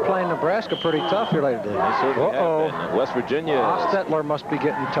 people have been playing Nebraska pretty tough here lately. They certainly have been. West Virginia. Hostetler must be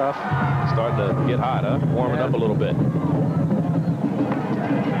getting tough. Starting to get hot, huh? Warming up a little bit.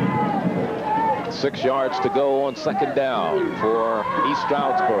 6 yards to go on second down for East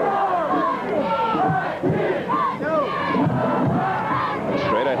Stroudsburg.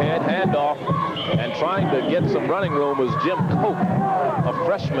 Straight ahead, handoff, and trying to get some running room was Jim Cope, a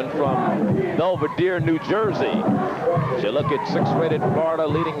freshman from Belvedere, New Jersey. So you look at 6th-rated Florida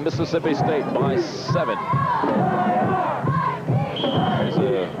leading Mississippi State by 7. There's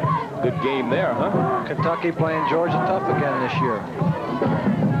a good game there, huh? Kentucky playing Georgia tough again this year.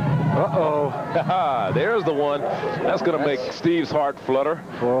 Uh-oh. There's the one. That's going to make Steve's heart flutter.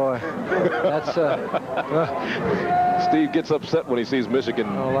 Boy, that's Steve gets upset when he sees Michigan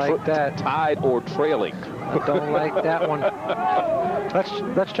tied or trailing. I don't like that one.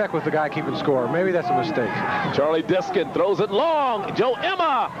 Let's check with the guy keeping score. Maybe that's a mistake. Charlie Diskin throws it long. Joe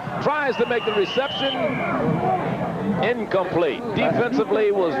Emma tries to make the reception. Incomplete.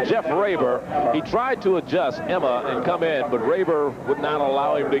 Defensively was Jeff Raber. He tried to adjust Emma and come in, but Raber would not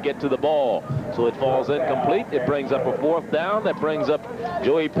allow him to get to the ball. So it falls incomplete. It brings up a 4th down. That brings up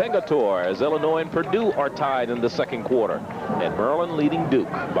Joey Pingatore as Illinois and Purdue are tied in the second quarter. And Maryland leading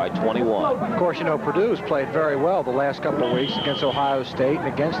Duke by 21. Of course, you know, Purdue's played very well the last couple of weeks against Ohio State and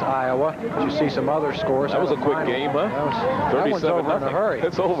against Iowa. You see some other scores. That was a quick game, huh? That one's over in a hurry.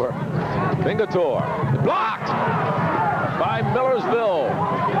 It's over. Pingatore blocked by Millersville.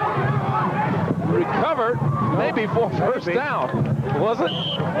 Recovered, maybe for first down. Was it?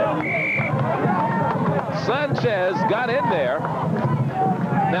 Sanchez got in there.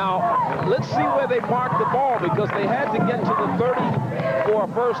 Now, let's see where they marked the ball, because they had to get to the 30 for a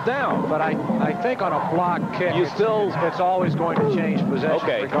first down. But I think on a block kick, it's always going to change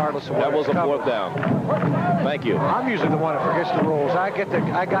possession, regardless of what. That was a 4th down. Thank you. I'm usually the one that forgets the rules. I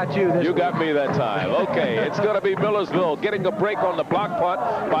got you this You week. got me that time. Okay, it's going to be Millersville getting a break on the block punt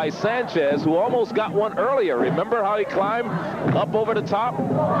by Sanchez, who almost got one earlier. Remember how he climbed up over the top?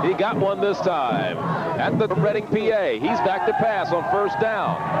 He got one this time. At the Reading, PA, he's back to pass on first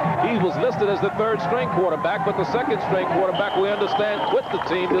down. He was listed as the 3rd-string quarterback, but the 2nd-string quarterback, we understand, quit the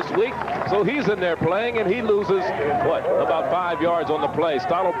team this week. So he's in there playing, and he loses, about 5 yards on the play.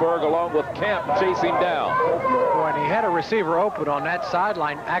 Stroudsburg along with Camp chasing down. Boy, and he had a receiver open on that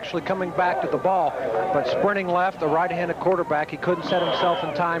sideline, actually coming back to the ball, but sprinting left, a right-handed quarterback, he couldn't set himself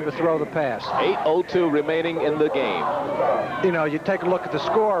in time to throw the pass. 8:02 remaining in the game. You know, you take a look at the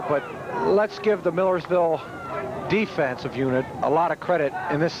score, but let's give the Millersville defensive unit a lot of credit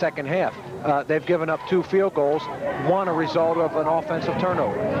in this second half. They've given up 2 field goals, one a result of an offensive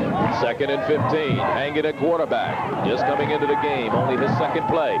turnover. 2nd and 15, hanging at quarterback, just coming into the game, only his 2nd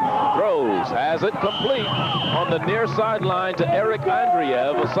play. Throws, has it complete on the near sideline to Eric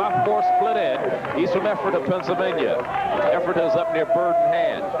Andreev, a sophomore split end. He's from Effort of Pennsylvania. Effort is up near Bird and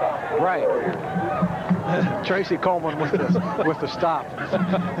Hand. Right. Tracy Coleman with the stop.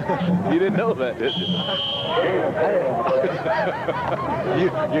 You didn't know that, did you?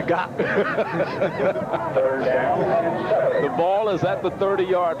 You got me. The ball is at the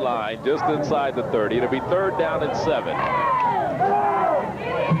 30-yard line, just inside the 30. It'll be 3rd down and 7.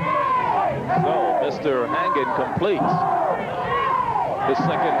 So Mr. Hangen completes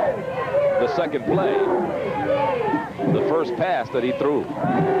the second play, the first pass that he threw.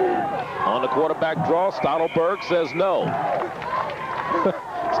 On the quarterback draw, Stroudsburg says no.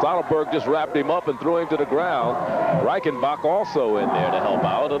 Stroudsburg just wrapped him up and threw him to the ground. Reichenbach also in there to help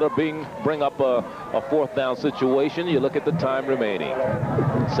out. It'll bring up a 4th down situation. You look at the time remaining.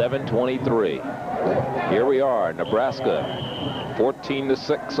 7:23. Here we are, Nebraska,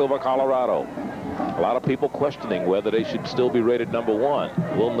 14-6 over Colorado. A lot of people questioning whether they should still be rated number 1.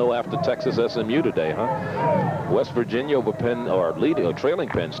 We'll know after Texas SMU today, huh? West Virginia over trailing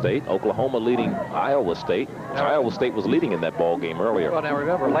Penn State. Oklahoma leading Iowa State. Iowa State was leading in that ball game earlier. Well, now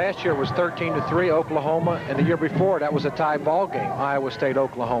remember, last year was 13-3 Oklahoma, and the year before that was a tie ball game, Iowa State,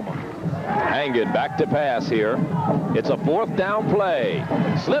 Oklahoma. Hangen back to pass here. It's a 4th down play.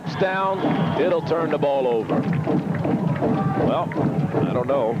 Slips down. It'll turn the ball over. Well, I don't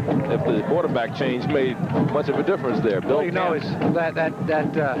know if the quarterback change made much of a difference there. Bill, well, you know, that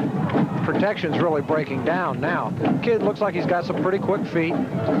protection's really breaking down now. Kid looks like he's got some pretty quick feet.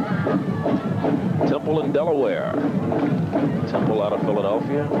 Temple in Delaware. Temple out of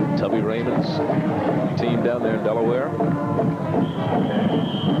Philadelphia. Tubby Raymond's team down there in Delaware.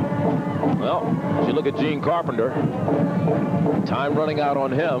 Well, as you look at Gene Carpenter, time running out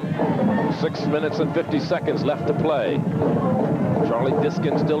on him. 6 minutes and 50 seconds left to play. Charlie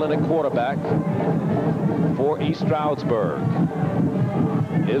Diskin still in at quarterback for East Stroudsburg.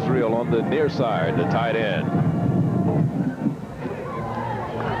 Israel on the near side, the tight end.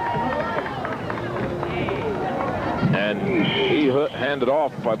 And he handed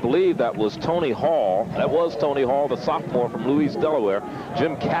off, I believe that was Tony Hall. That was Tony Hall, the sophomore from Louise, Delaware.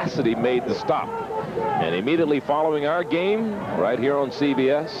 Jim Cassidy made the stop. And immediately following our game, right here on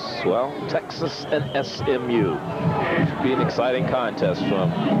CBS, well, Texas and SMU. Should be an exciting contest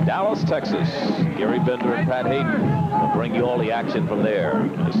from Dallas, Texas. Gary Bender and Pat Hayden will bring you all the action from there.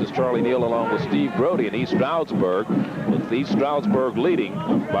 This is Charlie Neal along with Steve Brody in East Stroudsburg, with East Stroudsburg leading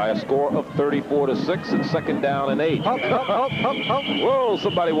by a score of 34-6 and 2nd down and 8. Whoa,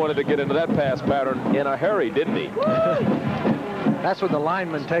 somebody wanted to get into that pass pattern in a hurry, didn't he? That's when the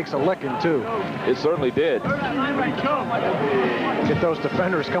lineman takes a licking, too. It certainly did. Get those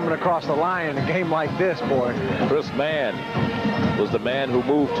defenders coming across the line in a game like this, boy. Chris Mann was the man who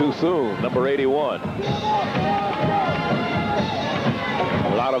moved too soon, number 81. A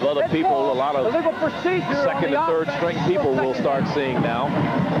lot of other people, a lot of second and third string people will start seeing now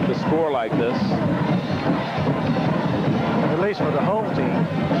to score like this. At least for the home team.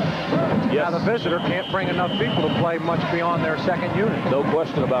 Yes. Now the visitor can't bring enough people to play much beyond their second unit. No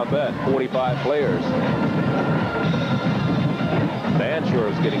question about that. 45 players. Band sure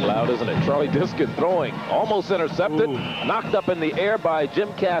is getting loud, isn't it? Charlie Diskin throwing, almost intercepted, knocked up in the air by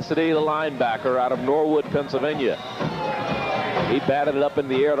Jim Cassidy, the linebacker out of Norwood, Pennsylvania. He batted it up in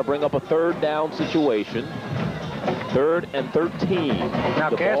the air to bring up a 3rd down situation. 3rd and 13. Now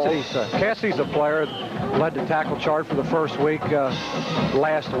Cassidy's a player, led the tackle chart for the first week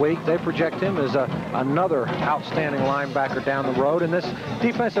last week. They project him as another outstanding linebacker down the road. And this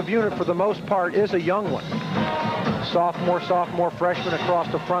defensive unit, for the most part, is a young one. Sophomore, freshman across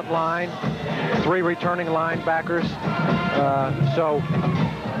the front line. 3 returning linebackers. So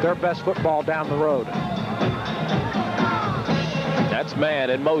their best football down the road. That's man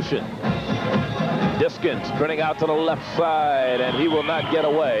in motion. Diskin sprinting out to the left side, and he will not get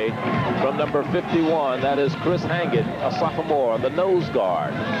away from number 51. That is Chris Hangen, a sophomore, the nose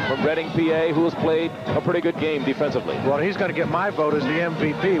guard from Reading, PA, who has played a pretty good game defensively. Well, he's going to get my vote as the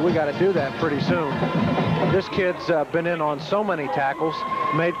MVP. We got to do that pretty soon. This kid's been in on so many tackles,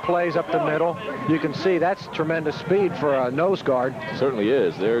 made plays up the middle. You can see that's tremendous speed for a nose guard. Certainly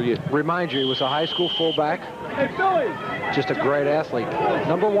is. There you remind you, he was a high school fullback. Just a great athlete.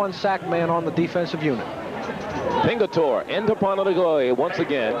 Number 1 sack man on the defensive unit. Pingator into Ponadigoy once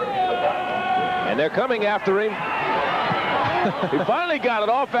again. And they're coming after him. He finally got it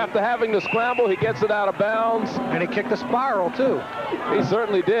off after having to scramble. He gets it out of bounds. And he kicked a spiral, too. He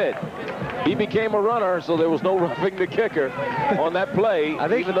certainly did. He became a runner, so there was no roughing the kicker on that play, I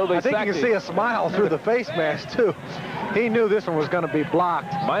think even though they you can see a smile through the face mask, too. He knew this one was going to be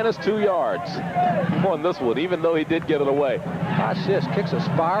blocked. -2 yards on this one, even though he did get it away. Watch this, kicks a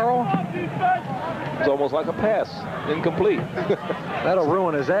spiral. It's almost like a pass, incomplete. That'll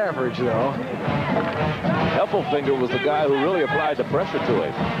ruin his average, though. Heffelfinger was the guy who really applied the pressure to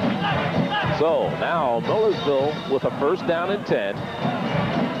him. So now Millersville with a 1st down and 10.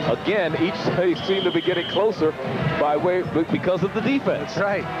 Again, each they seem to be getting closer because of the defense. That's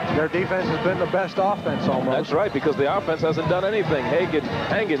right. Their defense has been the best offense almost. That's right, because the offense hasn't done anything.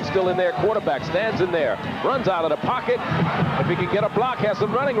 Hangen still in there. Quarterback stands in there. Runs out of the pocket. If he can get a block, has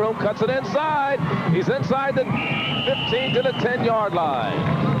some running room, cuts it inside. He's inside the 15 to the 10-yard line.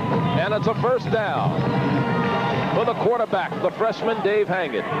 And it's a 1st down for the quarterback, the freshman Dave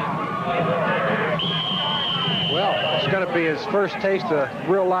Hangen. Well, it's going to be his first taste of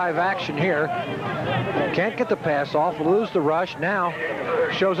real live action here. Can't get the pass off, lose the rush. Now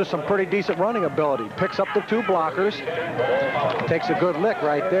shows us some pretty decent running ability. Picks up the 2 blockers. Takes a good lick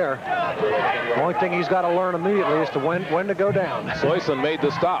right there. The only thing he's got to learn immediately is to when to go down. Soyson made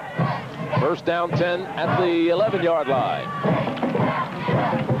the stop. 1st down 10 at the 11-yard line.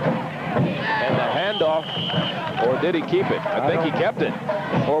 And the handoff, or did he keep it? I think he kept it.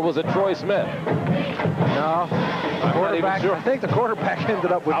 Or was it Troy Smith? No. Quarterback, sure. I think the quarterback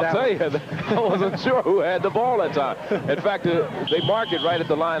ended up with that. I'll tell you, I wasn't sure who had the ball that time. In fact, they marked it right at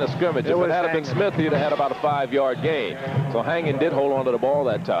the line of scrimmage. If it had been Smith, he'd have had about a 5-yard gain. So Hangen did hold on to the ball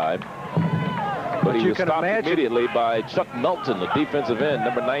that time. But he was stopped immediately by Chuck Melton, the defensive end,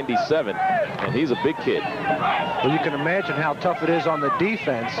 number 97, and he's a big kid. Well, you can imagine how tough it is on the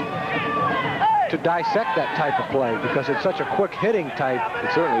defense to dissect that type of play because it's such a quick hitting type.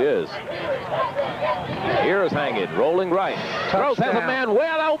 It certainly is. Here is Hangen, rolling right. Throws, has a man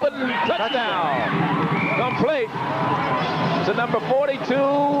well open. Touchdown. Complete to number 42,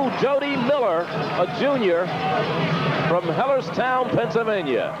 Jody Miller, a junior from Hellerstown,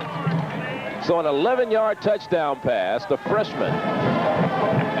 Pennsylvania. So an 11-yard touchdown pass, the freshman.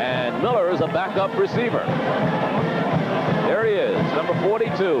 And Miller is a backup receiver. There he is, number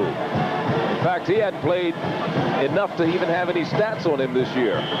 42. In fact, he hadn't played enough to even have any stats on him this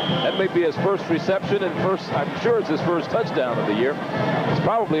year. That may be his first reception and I'm sure it's his first touchdown of the year. It's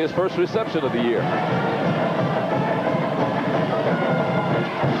probably his first reception of the year.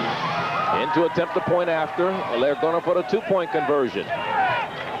 In to attempt the point after. Well, they're going for the 2-point conversion.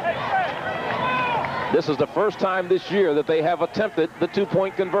 This is the first time this year that they have attempted the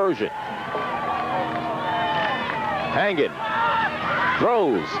 2-point conversion. Hangen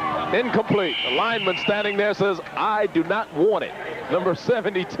throws. Incomplete. The lineman standing there says, I do not want it. Number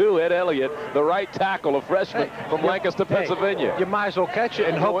 72, Ed Elliott, the right tackle, a freshman from Lancaster, Pennsylvania. You might as well catch it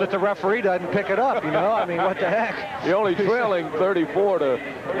and hope that the referee doesn't pick it up, you know? I mean, what the heck? You're only trailing 34 to,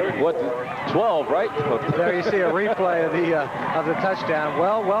 12, right? There you see a replay of the touchdown.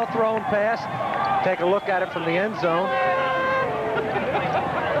 Well thrown pass. Take a look at it from the end zone.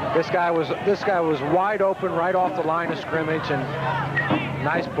 This guy was wide open right off the line of scrimmage, and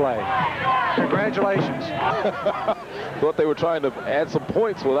nice play. Congratulations. Thought they were trying to add some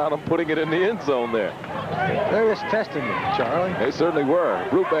points without him putting it in the end zone there. They're just testing you, Charlie. They certainly were.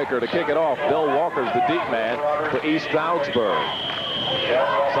 Brubaker to kick it off. Bill Walker's the deep man for East Stroudsburg.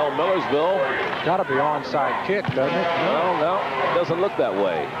 So Millersville. Got to be onside kick, doesn't it? No, it doesn't look that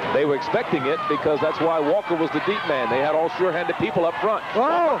way. They were expecting it because that's why Walker was the deep man. They had all sure-handed people up front.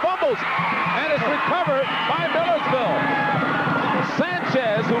 Oh! Fumbles, and it's recovered by Millersville.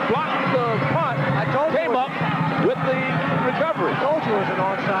 Sanchez, who blocked the punt, came up with the recovery. I told you it was an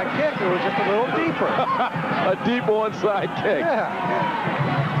onside kick. It was just a little deeper. A deep onside kick. Yeah.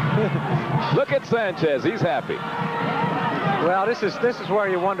 Look at Sanchez. He's happy. Well, this is where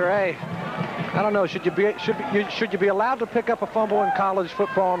you wonder, hey, I don't know, should you be allowed to pick up a fumble in college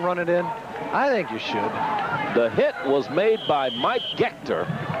football and run it in? I think you should. The hit was made by Mike Gechter,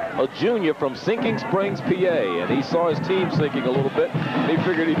 a junior from Sinking Springs, PA, and he saw his team sinking a little bit, and he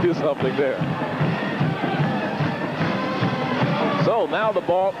figured he'd do something there. So now the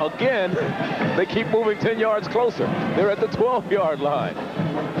ball, again, they keep moving 10 yards closer. They're at the 12-yard line.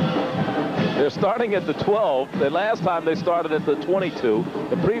 They're starting at the 12. The last time they started at the 22.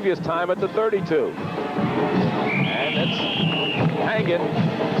 The previous time at the 32. And it's Hangen,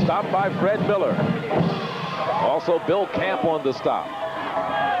 stopped by Fred Miller. Also Bill Camp on the stop.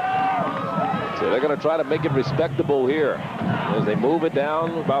 So they're going to try to make it respectable here. As they move it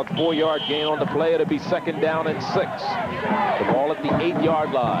down, about 4-yard gain on the play. It'll be 2nd down and 6. The ball at the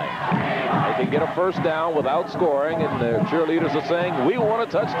 8-yard line. They can get a first down without scoring, and their cheerleaders are saying, we want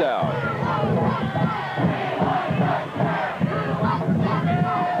a touchdown.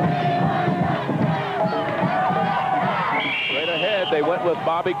 Right ahead, they went with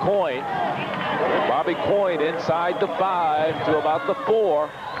Bobby Coyne. Bobby Coyne inside the 5 to about the 4.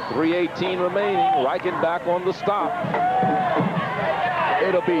 3:18 remaining. Reichenbach on the stop.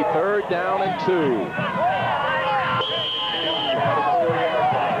 It'll be 3rd down and 2.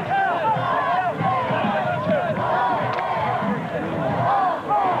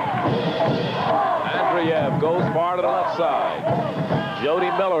 Andreev goes far to the left side.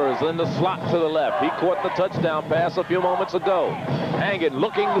 Jody Miller is in the slot to the left. He caught the touchdown pass a few moments ago. Hangen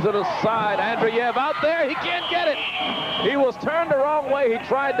looking to the side. Andreev out there. He can't get it. He was turned the wrong way. He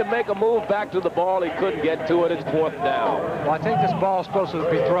tried to make a move back to the ball. He couldn't get to it. It's 4th down. Well, I think this ball is supposed to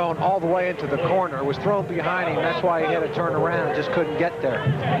be thrown all the way into the corner. It was thrown behind him. That's why he had to turn around and just couldn't get there.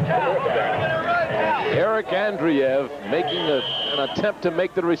 Eric Andreev making an attempt to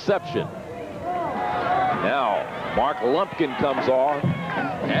make the reception. Now, Mark Lumpkin comes on.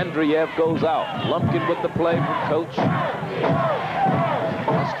 Andreev goes out. Lumpkin with the play from coach.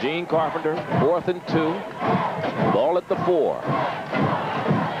 That's Gene Carpenter. 4th and 2. Ball at the 4.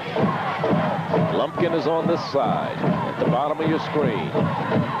 Lumpkin is on this side. the bottom of your screen.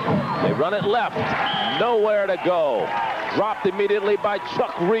 They run it left. Nowhere to go. Dropped immediately by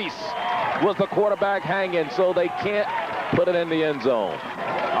Chuck Reese. Was the quarterback hanging, so they can't put it in the end zone.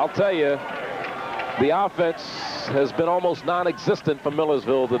 I'll tell you, the offense has been almost non-existent for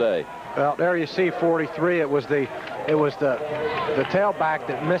Millersville today. Well, there you see 43. It was the tailback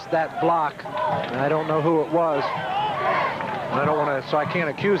that missed that block. And I don't know who it was. I don't want to, so I can't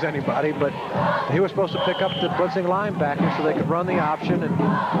accuse anybody, but he was supposed to pick up the blitzing linebacker so they could run the option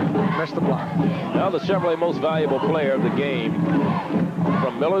and miss the block. Now the Chevrolet most valuable player of the game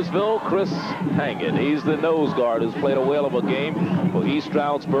from Millersville, Chris Hangen. He's the nose guard who's played a whale of a game for East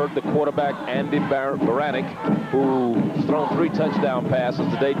Stroudsburg. The quarterback, Andy Baranek, who's thrown 3 touchdown passes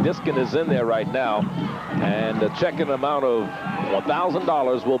today. Diskin is in there right now, and a checking amount of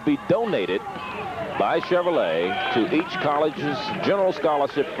 $1,000 will be donated by Chevrolet to each college's general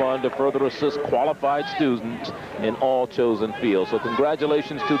scholarship fund to further assist qualified students in all chosen fields. So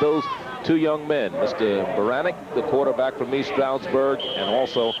congratulations to those 2 young men, Mr. Baranek, the quarterback from East Stroudsburg, and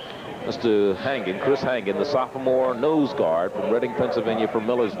also Mr. Hangen, Chris Hangen, the sophomore nose guard from Reading, Pennsylvania, from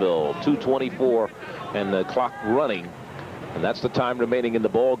Millersville. 2:24 and the clock running. And that's the time remaining in the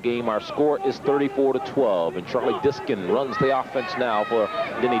ball game. Our score is 34-12, and Charlie Diskin runs the offense now for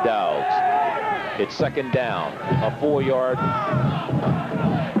Denny Dowds. It's second down, a 4-yard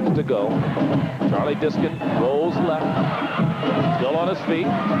to go. Charlie Diskin rolls left, still on his feet,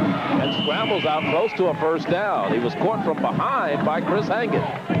 and scrambles out close to a first down. He was caught from behind by Chris Hangen.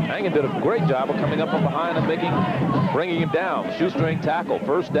 Hangen did a great job of coming up from behind and bringing him down. Shoestring tackle.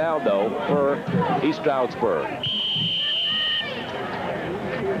 First down, though, for East Stroudsburg.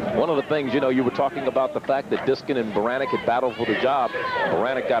 One of the things, you know, you were talking about the fact that Diskin and Baranek had battled for the job.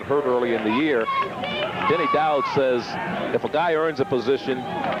 Baranek got hurt early in the year. Denny Dowd says if a guy earns a position,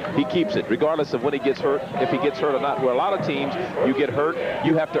 he keeps it, regardless of when he gets hurt, if he gets hurt or not. Where a lot of teams, you get hurt,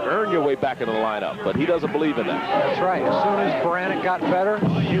 you have to earn your way back into the lineup. But he doesn't believe in that. That's right. As soon as Baranek got better,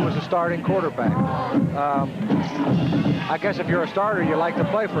 he was a starting quarterback. I guess if you're a starter, you like to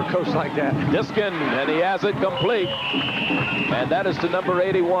play for a coach like that. Diskin, and he has it complete. And that is to number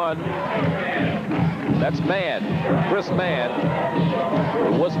 81. That's Mann, Chris Mann.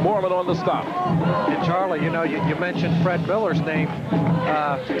 Westmoreland on the stop. And Charlie, you know, you mentioned Fred Miller's name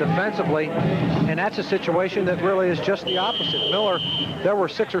defensively, and that's a situation that really is just the opposite. Miller, there were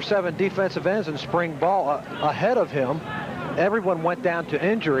 6 or 7 defensive ends in spring ball ahead of him. Everyone went down to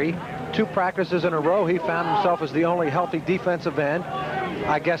injury. 2 practices in a row, he found himself as the only healthy defensive end.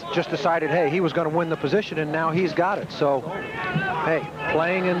 I guess just decided, hey, he was going to win the position, and now he's got it. So, hey,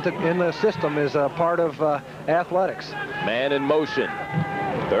 playing in the system is a part of athletics. Man in motion.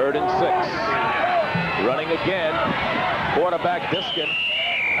 3rd and 6. Running again. Quarterback Diskin.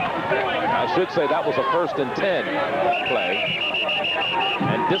 I should say that was a 1st and 10 play.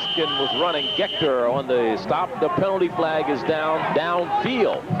 And Diskin was running. Gechter on the stop. The penalty flag is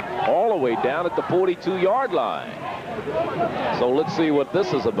downfield, all the way down at the 42-yard line. So let's see what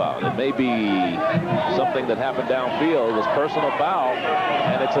this is about. It may be something that happened downfield. It was personal foul,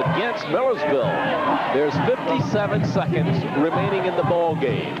 and it's against Millersville. There's 57 seconds remaining in the ball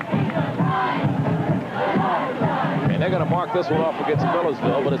game. And they're going to mark this one off against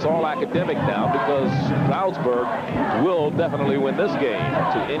Millersville, but it's all academic now because Stroudsburg will definitely win this game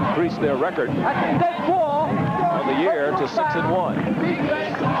to increase their record on the year to 6-1.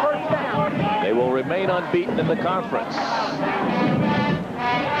 They will remain unbeaten in the conference.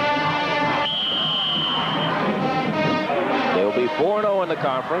 They'll be 4-0 in the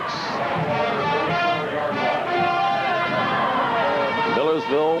conference.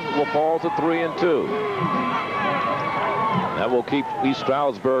 Millersville will fall to 3-2. That will keep East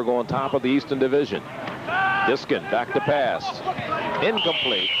Stroudsburg on top of the Eastern Division. Diskin back to pass.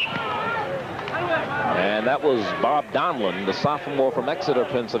 Incomplete. And that was Bob Donlin, the sophomore from Exeter,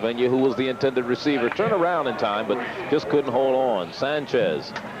 Pennsylvania, who was the intended receiver. Turned around in time, but just couldn't hold on.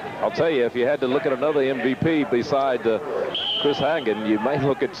 Sanchez. I'll tell you, if you had to look at another MVP beside Chris Hangen, you might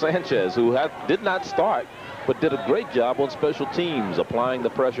look at Sanchez, who did not start, but did a great job on special teams, applying the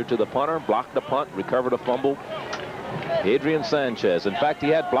pressure to the punter, blocked the punt, recovered a fumble. Adrian Sanchez. In fact, he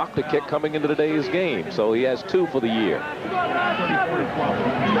had blocked a kick coming into today's game, so he has 2 for the year.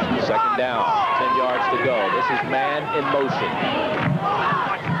 2nd down, 10 yards to go. This is man in motion.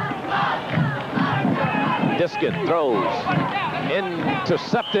 Diskin throws,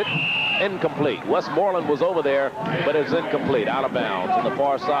 intercepted, incomplete. Westmoreland was over there, but it's incomplete, out of bounds on the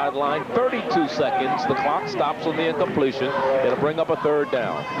far sideline. 32 seconds. The clock stops on the incompletion. It'll bring up a 3rd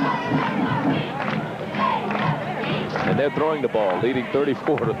down. And they're throwing the ball, leading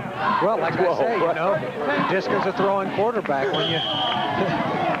 34 to 12. Well, like I say, you know, just as a throwing quarterback, when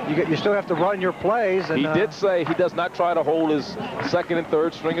you still have to run your plays. And, he did say he does not try to hold his second and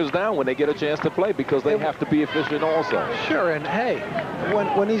third stringers down when they get a chance to play because they have to be efficient also. Sure, and hey,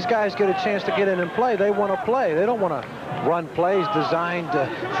 when these guys get a chance to get in and play, they want to play. They don't want to run plays designed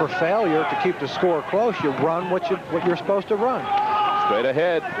for failure to keep the score close. You run what you're supposed to run. Straight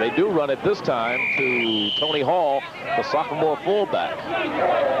ahead, they do run it this time to Tony Hall, the sophomore fullback.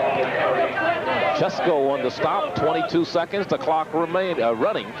 Chesko on the stop, 22 seconds, the clock remained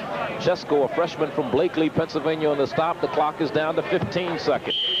running. Chesko, a freshman from Blakely, Pennsylvania on the stop. The clock is down to 15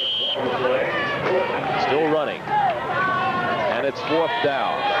 seconds. Still running. And it's 4th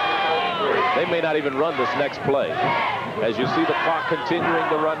down. They may not even run this next play as you see the clock continuing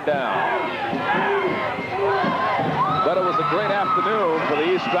to run down. But it was a great afternoon for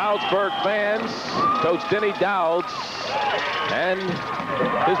the East Stroudsburg fans. Coach Denny Dowds and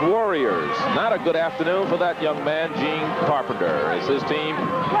his Warriors. Not a good afternoon for that young man, Gene Carpenter, as his team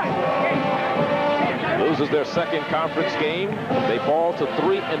loses their second conference game. They fall to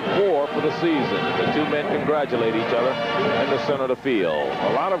 3-4 for the season. The two men congratulate each other in the center of the field.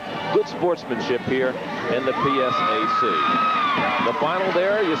 A lot of good sportsmanship here in the PSAC. The final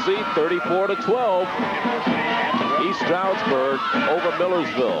there, you see, 34 to 12. East Stroudsburg over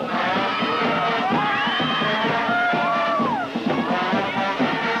Millersville.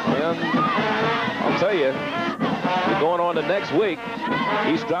 And I'll tell you, going on to next week,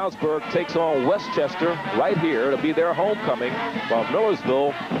 East Stroudsburg takes on Westchester right here to be their homecoming, while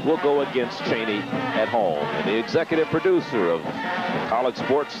Millersville will go against Cheney at home. And the executive producer of College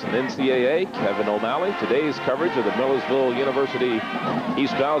Sports and NCAA, Kevin O'Malley. Today's coverage of the Millersville University,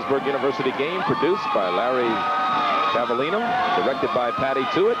 East Stroudsburg University game, produced by Larry Cavallino, directed by Patty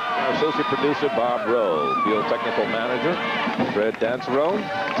Tewitt, our associate producer Bob Rowe, field technical manager Fred Dancerone,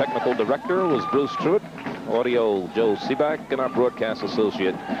 technical director was Bruce Truitt, audio Joe Seaback, and our broadcast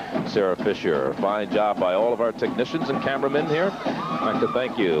associate Sarah Fisher. Fine job by all of our technicians and cameramen here. I'd like to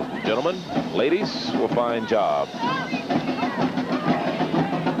thank you, gentlemen, ladies, for a fine job.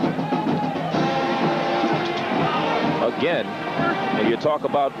 Again, when you talk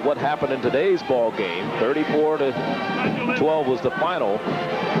about what happened in today's ball game, 34 to 12 was the final.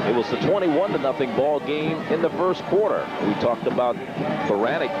 It was the 21-0 ball game in the first quarter. We talked about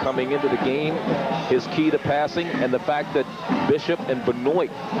Baranek coming into the game, his key to passing, and the fact that Bishop and Benoit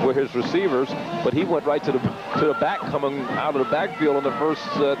were his receivers, but he went right to the back, coming out of the backfield on the first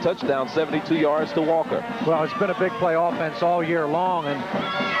touchdown, 72 yards to Walker. Well, it's been a big play offense all year long,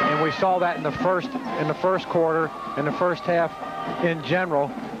 and we saw that in the first quarter, in the first half in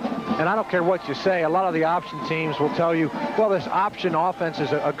general. And I don't care what you say, a lot of the option teams will tell you, well, this option offense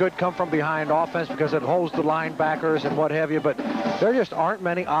is a good come-from-behind offense because it holds the linebackers and what have you, but there just aren't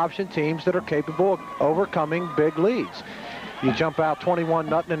many option teams that are capable of overcoming big leads. You jump out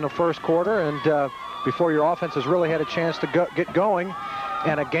 21-0 in the first quarter, and before your offense has really had a chance to get going,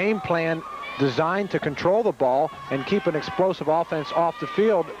 and a game plan designed to control the ball and keep an explosive offense off the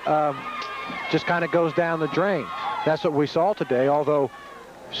field just kind of goes down the drain. That's what we saw today, although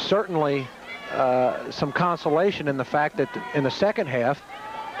certainly some consolation in the fact that in the second half,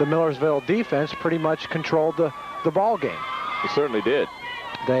 the Millersville defense pretty much controlled the ball game. It certainly did.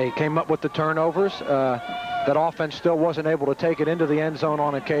 They came up with the turnovers. That offense still wasn't able to take it into the end zone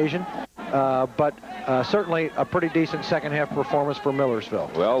on occasion, but certainly a pretty decent second half performance for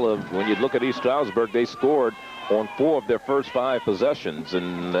Millersville. Well, when you look at East Stroudsburg, they scored on 4 of their first 5 possessions,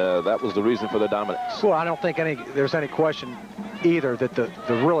 and that was the reason for the dominance. Well, I don't think there's any question either that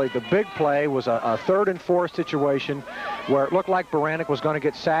the big play was a 3rd and 4 situation where it looked like Baranek was going to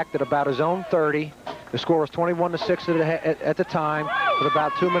get sacked at about his own 30. The score was 21-6 at the time with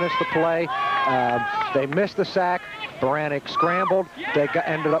about 2 minutes to play. They missed the sack. Baranek scrambled. They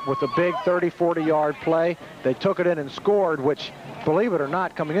ended up with a big 30-40 yard play. They took it in and scored, which, believe it or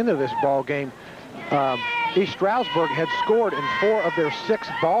not, coming into this ball game, East Stroudsburg had scored in 4 of their 6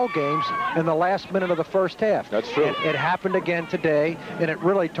 ball games in the last minute of the first half. That's true. It happened again today, and it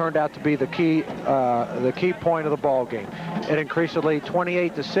really turned out to be the key point of the ball game. It increased the lead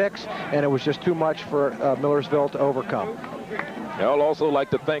 28-6, and it was just too much for Millersville to overcome. I'd also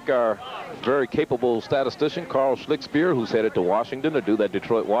like to thank our very capable statistician, Carl Schlickspear, who's headed to Washington to do that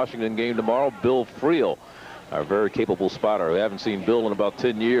Detroit-Washington game tomorrow. Bill Friel, our very capable spotter. We haven't seen Bill in about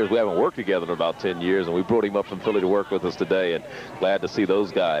 10 years. We haven't worked together in about 10 years, and we brought him up from Philly to work with us today, and glad to see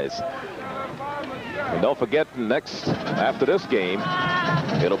those guys. And don't forget, next, after this game,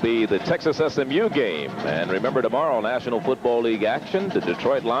 it'll be the Texas SMU game. And remember, tomorrow, National Football League action, the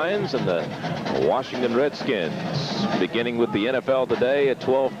Detroit Lions and the Washington Redskins, beginning with the NFL today at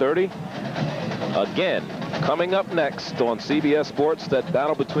 12:30. Again, coming up next on CBS Sports, that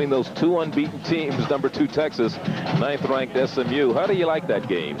battle between those two unbeaten teams, number 2 Texas, 9th-ranked SMU. How do you like that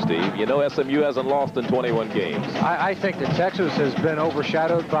game, Steve? You know SMU hasn't lost in 21 games. I think that Texas has been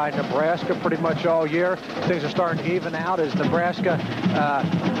overshadowed by Nebraska pretty much all year. Things are starting to even out as Nebraska,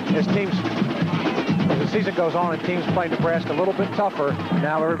 as the season goes on and teams play Nebraska a little bit tougher.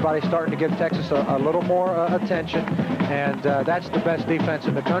 Now everybody's starting to give Texas a little more attention, and that's the best defense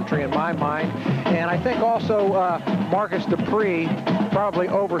in the country in my mind. And I think also Marcus Dupree probably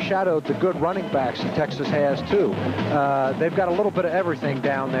overshadowed the good running backs that Texas has too. They've got a little bit of everything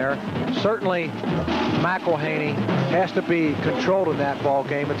down there. Certainly McElhaney has to be controlled in that ball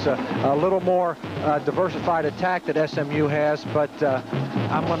game. It's a little more diversified attack that SMU has, but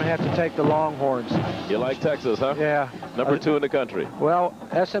I'm going to have to take the Longhorns. You like Texas, huh? Yeah. Number 2 in the country. Well,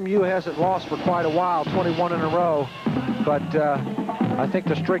 SMU hasn't lost for quite a while, 21 in a row, but I think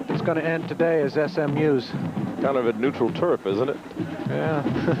the streak that's going to end today is SMU's. Kind of a neutral turf, isn't it? Yeah.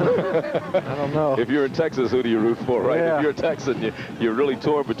 I don't know. If you're in Texas, who do you root for, right? Yeah. If you're a Texan, you're really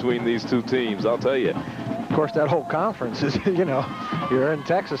torn between these two teams, I'll tell you. Of course, that whole conference is, you know, you're in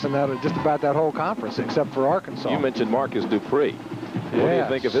Texas and just about that whole conference except for Arkansas. You mentioned Marcus Dupree. What do you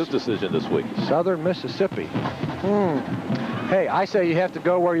think of his decision this week? Southern Mississippi. Hey, I say you have to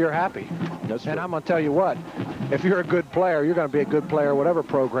go where you're happy. That's true. And I'm going to tell you what, if you're a good player, you're going to be a good player whatever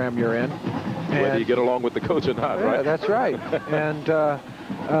program you're in. Whether you get along with the coach or not, right? Yeah, that's right. And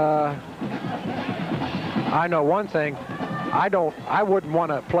I know one thing. I wouldn't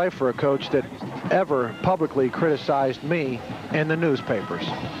want to play for a coach that ever publicly criticized me in the newspapers.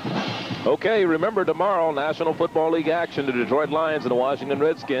 Okay, remember tomorrow, National Football League action, the Detroit Lions and the Washington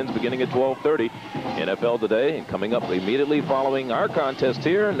Redskins beginning at 12:30. NFL Today, and coming up immediately following our contest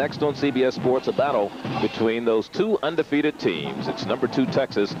here, next on CBS Sports, a battle between those two undefeated teams. It's number 2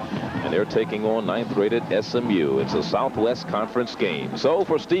 Texas, and they're taking on 9th-rated SMU. It's a Southwest Conference game. So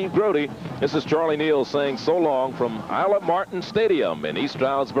for Steve Grody, this is Charlie Neal saying so long from Isle of Martin Stadium in East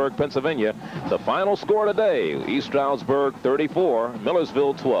Stroudsburg, Pennsylvania. The final score today, East Stroudsburg 34,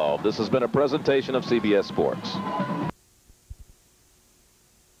 Millersville 12. This has been a presentation of CBS Sports.